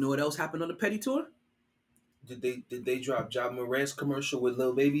 You know what else happened on the Petty Tour? Did they drop Ja Morant's commercial with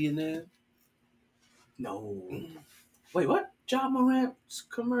Lil Baby in there? No. Wait, what? Ja Morant's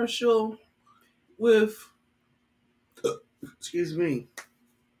commercial with... Excuse me.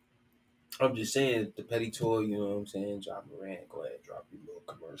 I'm just saying, the Petty Tour, you know what I'm saying? Ja Morant, go ahead, drop your little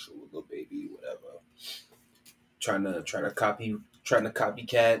commercial with Lil Baby, whatever. Trying to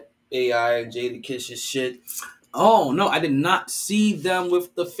copycat AI and Jadakish's shit. Oh, no, I did not see them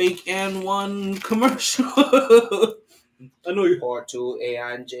with the fake N1 commercial. I know you. Part 2,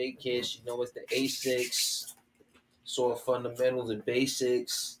 AI and J Kish, you know, it's the A6. Saw fundamentals and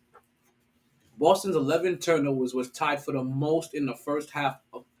basics. Boston's 11 turnovers was tied for the most in the first half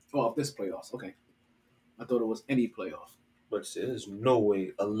of this playoffs. Okay. I thought it was any playoff. But there's no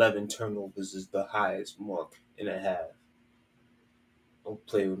way 11 turnovers is the highest mark in a half. Don't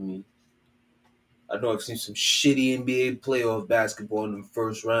play with me. I know I've seen some shitty NBA playoff basketball in the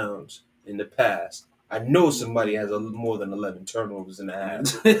first rounds in the past. I know somebody has more than 11 turnovers in a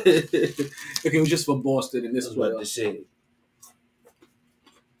half. Okay, it was just for Boston in this That's what playoff. they say.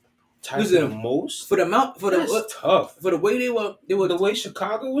 Tied for the most? That's tough. For the way they were The way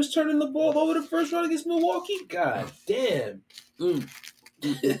Chicago was turning the ball over the first round against Milwaukee? God damn.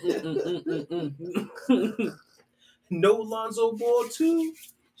 No Lonzo Ball too?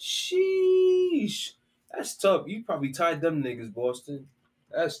 Sheesh. That's tough. You probably tied them niggas, Boston.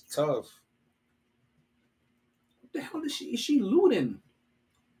 That's tough. What the hell is she looting?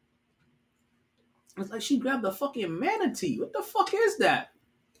 It's like she grabbed the fucking manatee. What the fuck is that?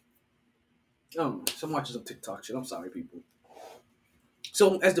 Some watching some TikTok shit. I'm sorry, people.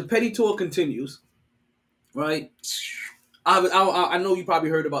 So as the Petty Tour continues, right? I know you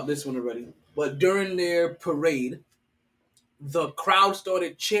probably heard about this one already, but during their parade, the crowd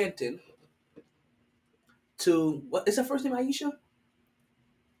started chanting to what is her first name? Aisha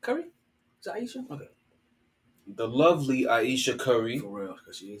Curry? Is it Aisha? Okay. The lovely Aisha Curry. For real,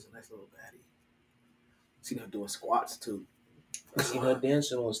 because she is a nice little baddie. Seen her doing squats too. I seen her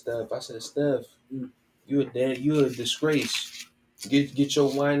dancing on Steph. I said, Steph, you're a disgrace. Get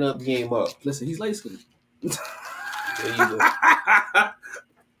your wind up game up. Listen, he's light skinned. There you go.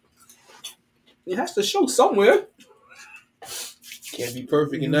 It has to show somewhere. Can't be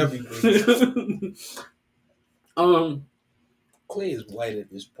perfect in everything. Clay is white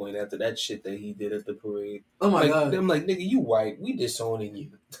at this point after that shit that he did at the parade. Oh my god. I'm like, nigga, you white. We disowning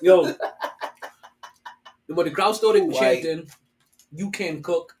you. Yo. But the crowd started chanting, you can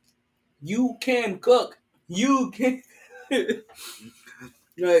cook. You can cook. You can. You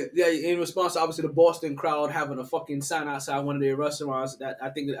Yeah, in response to obviously the Boston crowd having a fucking sign outside one of their restaurants. That I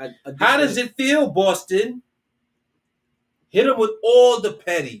think. How does it feel, Boston? Hit him with all the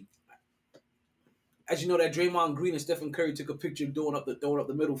petty. As you know, that Draymond Green and Stephen Curry took a picture throwing up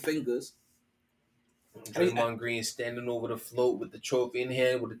the middle fingers. Draymond Green standing over the float with the trophy in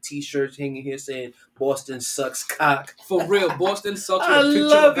hand, with a T-shirt hanging here saying "Boston sucks cock." For real, Boston sucks I with a picture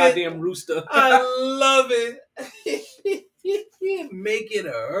of love a goddamn rooster. I love it. Make it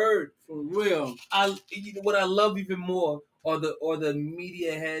hurt. For real. What I love even more are the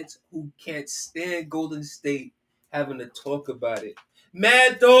media heads who can't stand Golden State having to talk about it.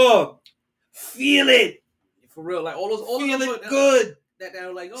 Mad Dog, feel it. For real, like all Feel those it good. That they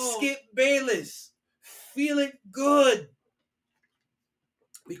were like, oh, Skip Bayless, feel it good.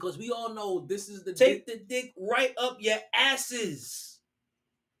 because we all know this is the Take the dick right up your asses.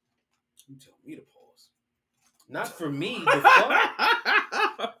 You tell me to pause. Not for me. The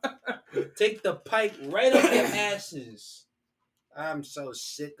fuck? Take the pipe right up your asses. I'm so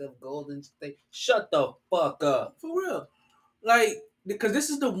sick of Golden State. Shut the fuck up. For real, like because this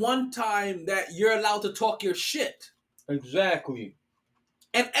is the one time that you're allowed to talk your shit. Exactly.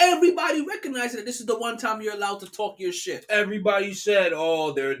 And everybody recognizes that this is the one time you're allowed to talk your shit. Everybody said,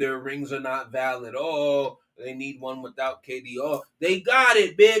 "Oh, their rings are not valid. Oh, they need one without KD. Oh, they got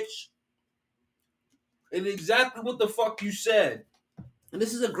it, bitch." And exactly what the fuck you said. And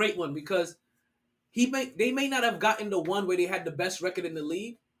this is a great one because they may not have gotten the one where they had the best record in the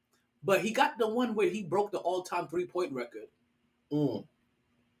league, but he got the one where he broke the all-time 3-point record. Mm.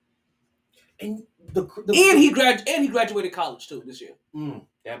 And he graduated college too this year.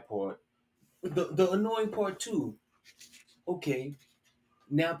 That part. The annoying part too. Okay,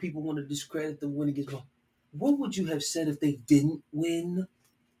 now people want to discredit the win against. What would you have said if they didn't win?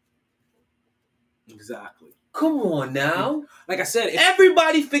 Exactly. Come on now. Like I said,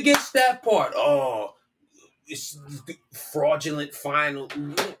 everybody forgets that part. Oh, it's fraudulent final.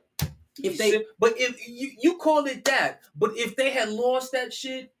 But if you called it that, but if they had lost that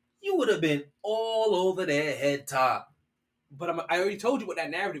shit, you would have been all over their head top. But I already told you what that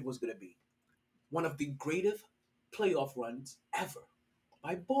narrative was going to be. One of the greatest playoff runs ever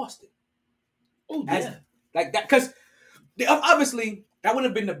by Boston. Oh, yeah. Like that, because obviously that would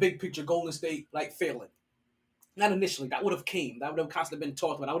have been the big picture Golden State like failing. Not initially. That would have came. That would have constantly been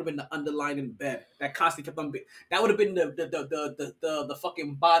talked about. That would have been the underlying bed that constantly kept on. That would have been the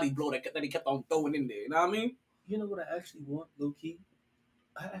fucking body blow that he kept on throwing in there. You know what I mean? You know what I actually want, low key?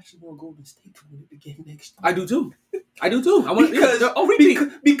 I actually want Golden State to win it again next year. I do too. I want repeat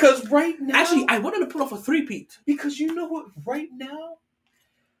because right now, actually, I wanted to pull off a three-peat. Because you know what? Right now,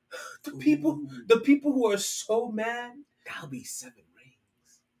 the people who are so mad, that'll be 7 rings.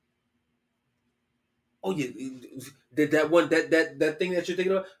 Oh yeah, that thing that you're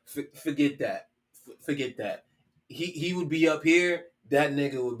thinking of. Forget that. Forget that. He would be up here. That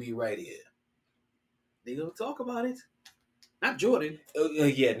nigga would be right here. They gonna talk about it. Not Jordan.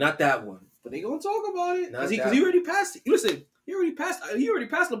 Yeah, not that one. But they gonna talk about it because he already passed. Listen, he already passed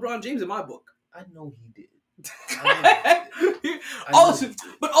LeBron James in my book. I know he did.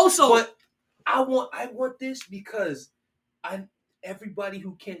 But I want this because everybody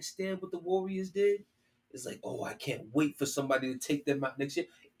who can't stand what the Warriors did is like, oh, I can't wait for somebody to take them out next year.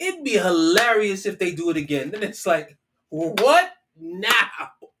 It'd be hilarious if they do it again. Then it's like, what now?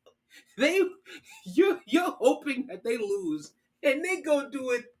 You're hoping that they lose, and they go do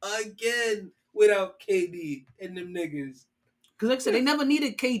it again without KD and them niggas. Because like I said, they never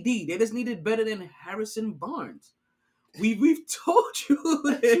needed KD. They just needed better than Harrison Barnes. We've told you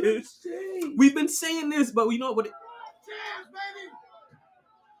this. We've been saying this, but we know what. What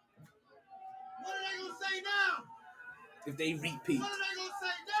are they gonna say now? If they repeat. What are they gonna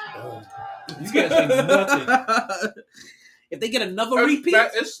say now? Oh, you guys say nothing. If they get another repeat,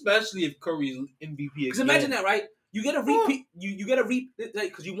 especially if Curry's MVP again. Because imagine that, right? You get a repeat. You get a repeat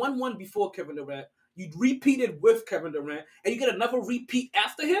because you won one before Kevin Durant. You repeated with Kevin Durant, and you get another repeat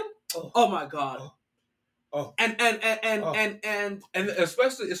after him. Oh my God! And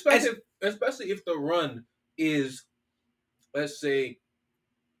especially if the run is, let's say,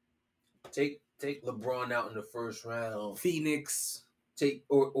 take LeBron out in the first round, Phoenix. Take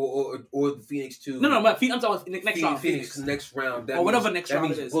or the Phoenix too. No, I'm talking next round. Phoenix next round. Or whatever next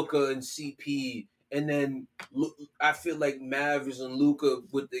round it is. Booker and CP, and then I feel like Mavericks and Luka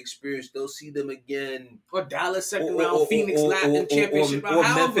with the experience, they'll see them again. Or Dallas second round, Phoenix in championship round,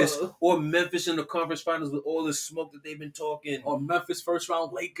 or Memphis in the conference finals with all the smoke that they've been talking. Or Memphis first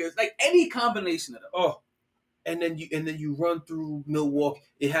round Lakers, like any combination of them. Oh. And then you run through Milwaukee.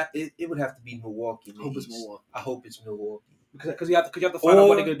 It would have to be Milwaukee. I hope it's Milwaukee. I hope it's Milwaukee. Because you have to find out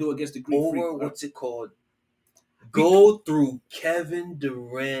what they're gonna do against the Greek Freak. Or what's it called? Go through Kevin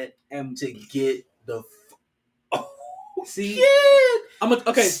Durant And to get the. see, Shit.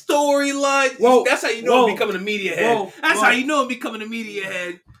 okay. Storyline. Whoa, That's how you know I'm becoming a media head. Whoa, That's whoa. how you know I'm becoming a media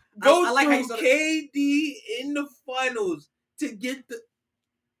head. Go I like how through you started- KD in the finals to get the.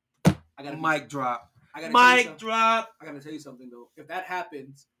 I gotta Mic drop. Mic drop. I gotta tell you something though. If that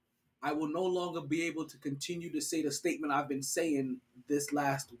happens, I will no longer be able to continue to say the statement I've been saying this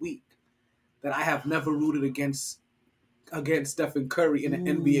last week that I have never rooted against Stephen Curry in the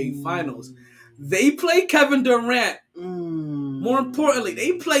NBA Finals. They play Kevin Durant. More importantly,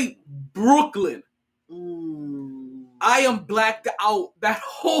 they play Brooklyn. I am blacked out that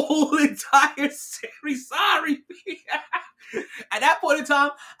whole entire series. Sorry. At that point in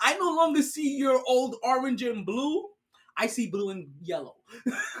time, I no longer see your old orange and blue. I see blue and yellow.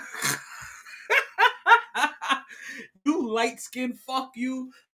 You light skin, fuck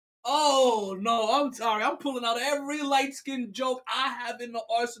you. Oh no, I'm sorry. I'm pulling out every light skin joke I have in the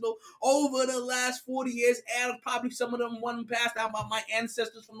arsenal over the last 40 years, and probably some of them one passed down by my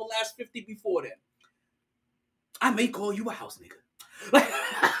ancestors from the last 50 before then. I may call you a house nigga.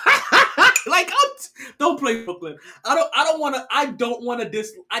 Don't play Brooklyn. I don't want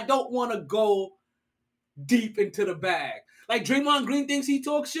to go deep into the bag. Like Draymond Green thinks he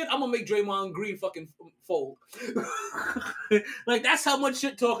talks shit, I'm gonna make Draymond Green fucking fold. Like that's how much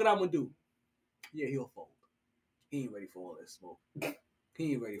shit talking I'm gonna do. Yeah, he'll fold. He ain't ready for all this smoke.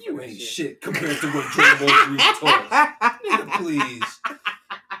 He ain't ready for You that ain't shit. shit compared to what Draymond Green talks. Nigga, please.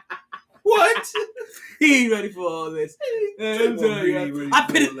 What? He ain't ready for all this. I'm telling you, I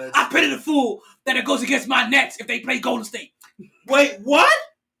pity the fool that it goes against my Nets if they play Golden State. Wait, what?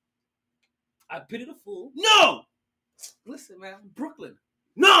 I pity the fool. No! Listen, man, Brooklyn.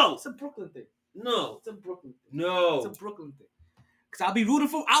 No! It's a Brooklyn thing. No. It's a Brooklyn thing. No. It's a Brooklyn thing. Cause I'll be rooting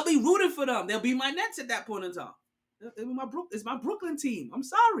for them. They'll be my Nets at that point in time. It's my Brooklyn team. I'm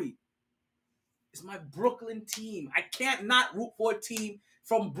sorry. It's my Brooklyn team. I can't not root for a team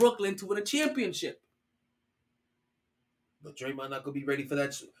from Brooklyn to win a championship. But Draymond not gonna be ready for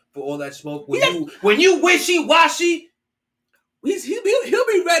that, for all that smoke. When you wishy-washy, he'll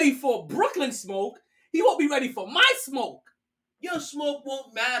be ready for Brooklyn smoke. He won't be ready for my smoke. your smoke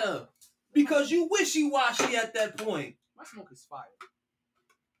won't matter because you wishy-washy at that point. My smoke is fire.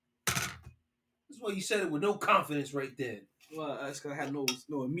 That's why you said it with no confidence right then. Well, that's because I had no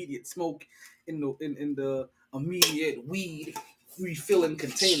immediate smoke in the immediate weed refilling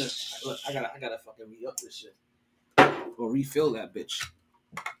container. Look, I gotta fucking re-up this shit or refill that bitch.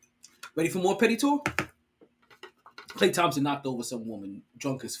 Ready for more petty tour? Klay Thompson knocked over some woman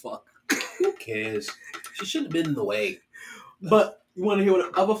drunk as fuck. Who cares? She shouldn't have been in the way. But you want to hear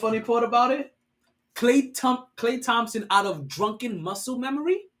what the other funny part about it? Klay Thompson, out of drunken muscle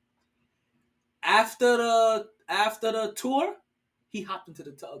memory, after the tour, he hopped into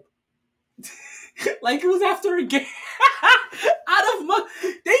the tub. Like it was after a game.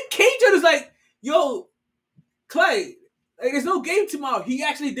 They caged her. It's like, yo, Klay, there's no game tomorrow. He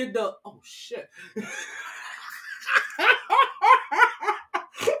actually did the, oh shit.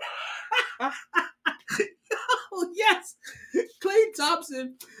 Oh yes, Klay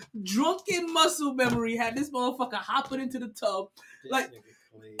Thompson, drunken muscle memory, had this motherfucker hopping into the tub. Like,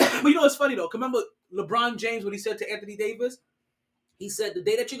 but you know what's funny though? Remember LeBron James, what he said to Anthony Davis? He said the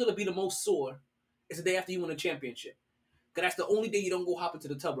day that you're gonna be the most sore is the day after you win a championship, because that's the only day you don't go hop into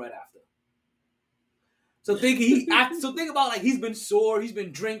the tub right after. So think about, like, he's been sore, he's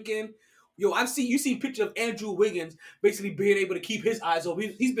been drinking. Yo, you seen pictures of Andrew Wiggins basically being able to keep his eyes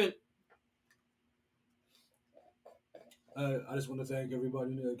open. He's been. I just want to thank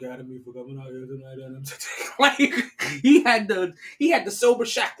everybody in the academy for coming out here tonight. And like he had the sober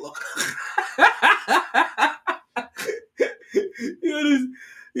Shaq look.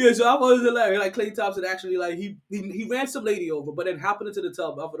 Yeah, so I thought it was hilarious. Like Klay Thompson actually, like he ran some lady over, but then happened into the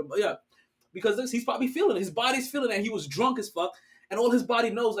tub because he's probably feeling it. His body's feeling that he was drunk as fuck, and all his body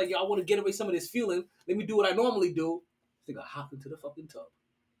knows, like, yo, I want to get away some of this feeling. Let me do what I normally do. This nigga hop into the fucking tub.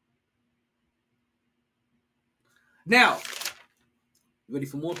 Now, you ready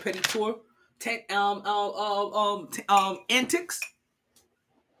for more petty tour? Antics.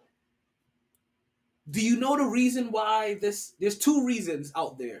 Do you know the reason why there's two reasons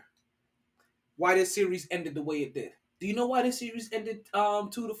out there why this series ended the way it did? Do you know why this series ended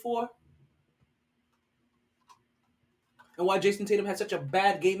 2-4? And why Jason Tatum had such a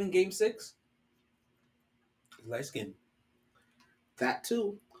bad game in Game 6? Light skin. That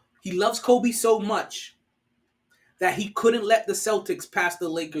too. He loves Kobe so much that he couldn't let the Celtics pass the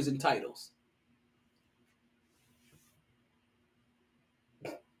Lakers in titles.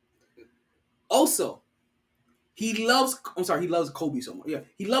 Also, he loves Kobe so much. Yeah,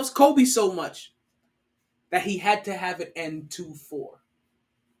 he loves Kobe so much that he had to have it end 2-4.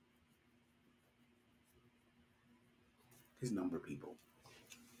 His number, people.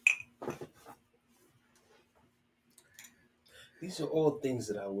 These are all things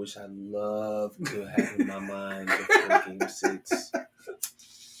that I wish I loved to have in my mind before Game 6.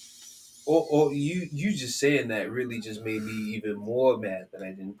 Or you just saying that really just made me even more mad that I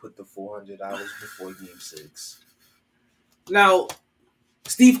didn't put the $400 before Game 6. Now,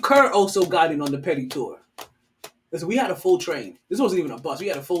 Steve Kerr also got in on the Petty Tour. Listen, we had a full train. This wasn't even a bus. We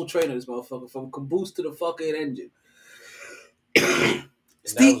had a full train of this motherfucker from caboose to the fucking engine. And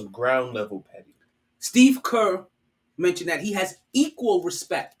that was ground level Petty. Steve Kerr mentioned that he has equal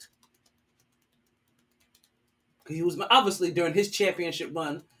respect. Because he was obviously during his championship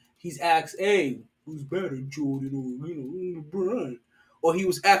run, he's asked, "Hey, who's better, Jordan or LeBron?" Or he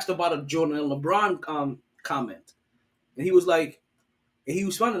was asked about a Jordan and LeBron comment, and he was like, and he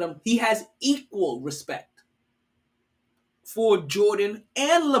responded to him, he has equal respect for Jordan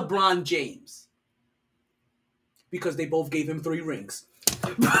and LeBron James because they both gave him 3 rings.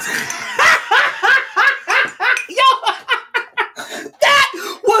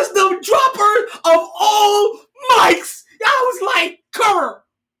 Was the dropper of all mics. I was like, Kerr.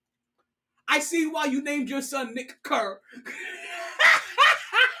 I see why you named your son Knick Kerr.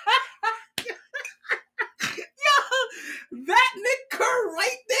 Yo, that Knick Kerr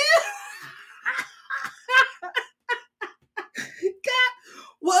right there. That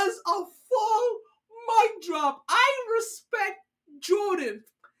was a full mic drop. I respect Jordan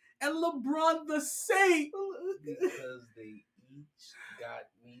and LeBron the same. Because they each got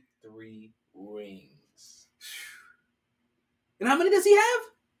me 3 rings. And how many does he have?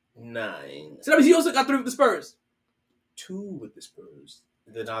 9. So that means he also got 3 with the Spurs. 2 with the Spurs.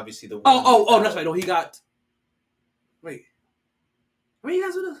 And then obviously the one. Oh, that's right. No, he got. Wait. How many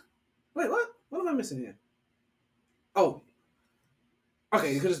guys with us? Wait, what? What am I missing here? Oh.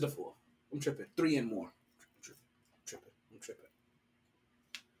 Okay, because it's the 4. I'm tripping. 3 and more. I'm tripping.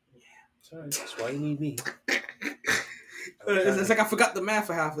 Yeah. Sorry, that's why you need me. It's like I forgot the math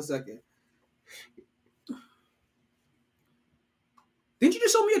for half a second. Didn't you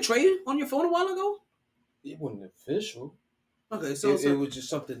just show me a trade on your phone a while ago? It wasn't official. Okay, so it was just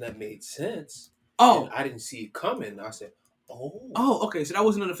something that made sense. Oh, and I didn't see it coming. I said, oh, okay. So that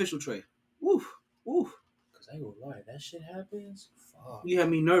wasn't an official trade. Woof. Because I ain't gonna lie, that shit happens. Fuck. You had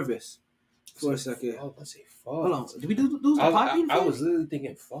me nervous for a second. Let's say fuck. Hold on. Did we do the podcast? I was literally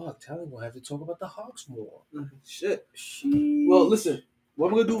thinking, fuck. Tell him we'll have to talk about the Hawks more. Shit. Sheesh. Well, listen. What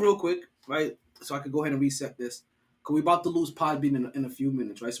I'm gonna do real quick, right? So I can go ahead and reset this. Cause we're about to lose Podbean in a few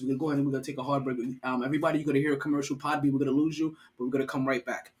minutes, right? So we're gonna go ahead and we're gonna take a hard break. Everybody, you're gonna hear a commercial Podbean. We're gonna lose you, but we're gonna come right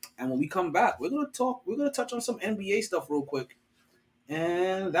back. And when we come back, we're gonna touch on some NBA stuff real quick,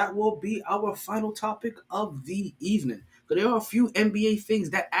 and that will be our final topic of the evening. But there are a few NBA things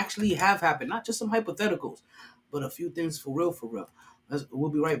that actually have happened, not just some hypotheticals, but a few things for real.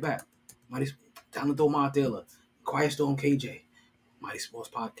 We'll be right back. MyT Talento Martela, Quiet Storm KJ, MyT Sports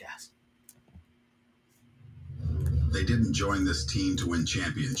Podcast. They didn't join this team to win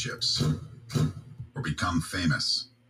championships or become famous.